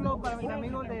mandar un saludo para mis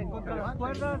amigos de Contra las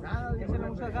Cuerdas. Échenle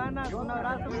muchas ganas, un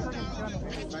abrazo, muchas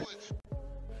bendiciones.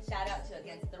 Shout out to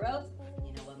Against the Ropes.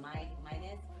 You know what mine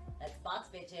is? Let's box,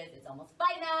 bitches. It's almost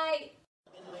fight night.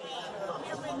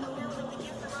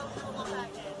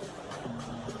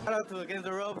 Shout out to Against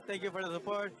the Ropes. Thank you for the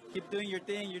support. Keep doing your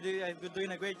thing. You're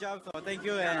doing a great job. So thank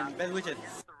you and best wishes.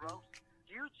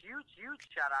 Huge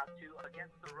shout out to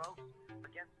Against the Ropes.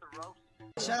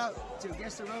 Shout out to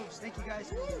Against the Ropes. Thank you guys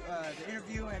for the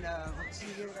interview and hope to see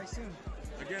you guys soon.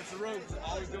 Against the ropes,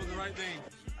 always doing the right thing.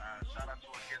 Shout out to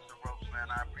Against the Ropes, man.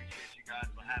 I appreciate you guys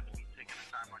for having me, taking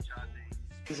the time on y'all day.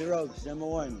 Against the Ropes,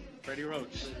 #1. Freddie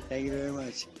Roach. Thank you very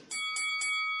much.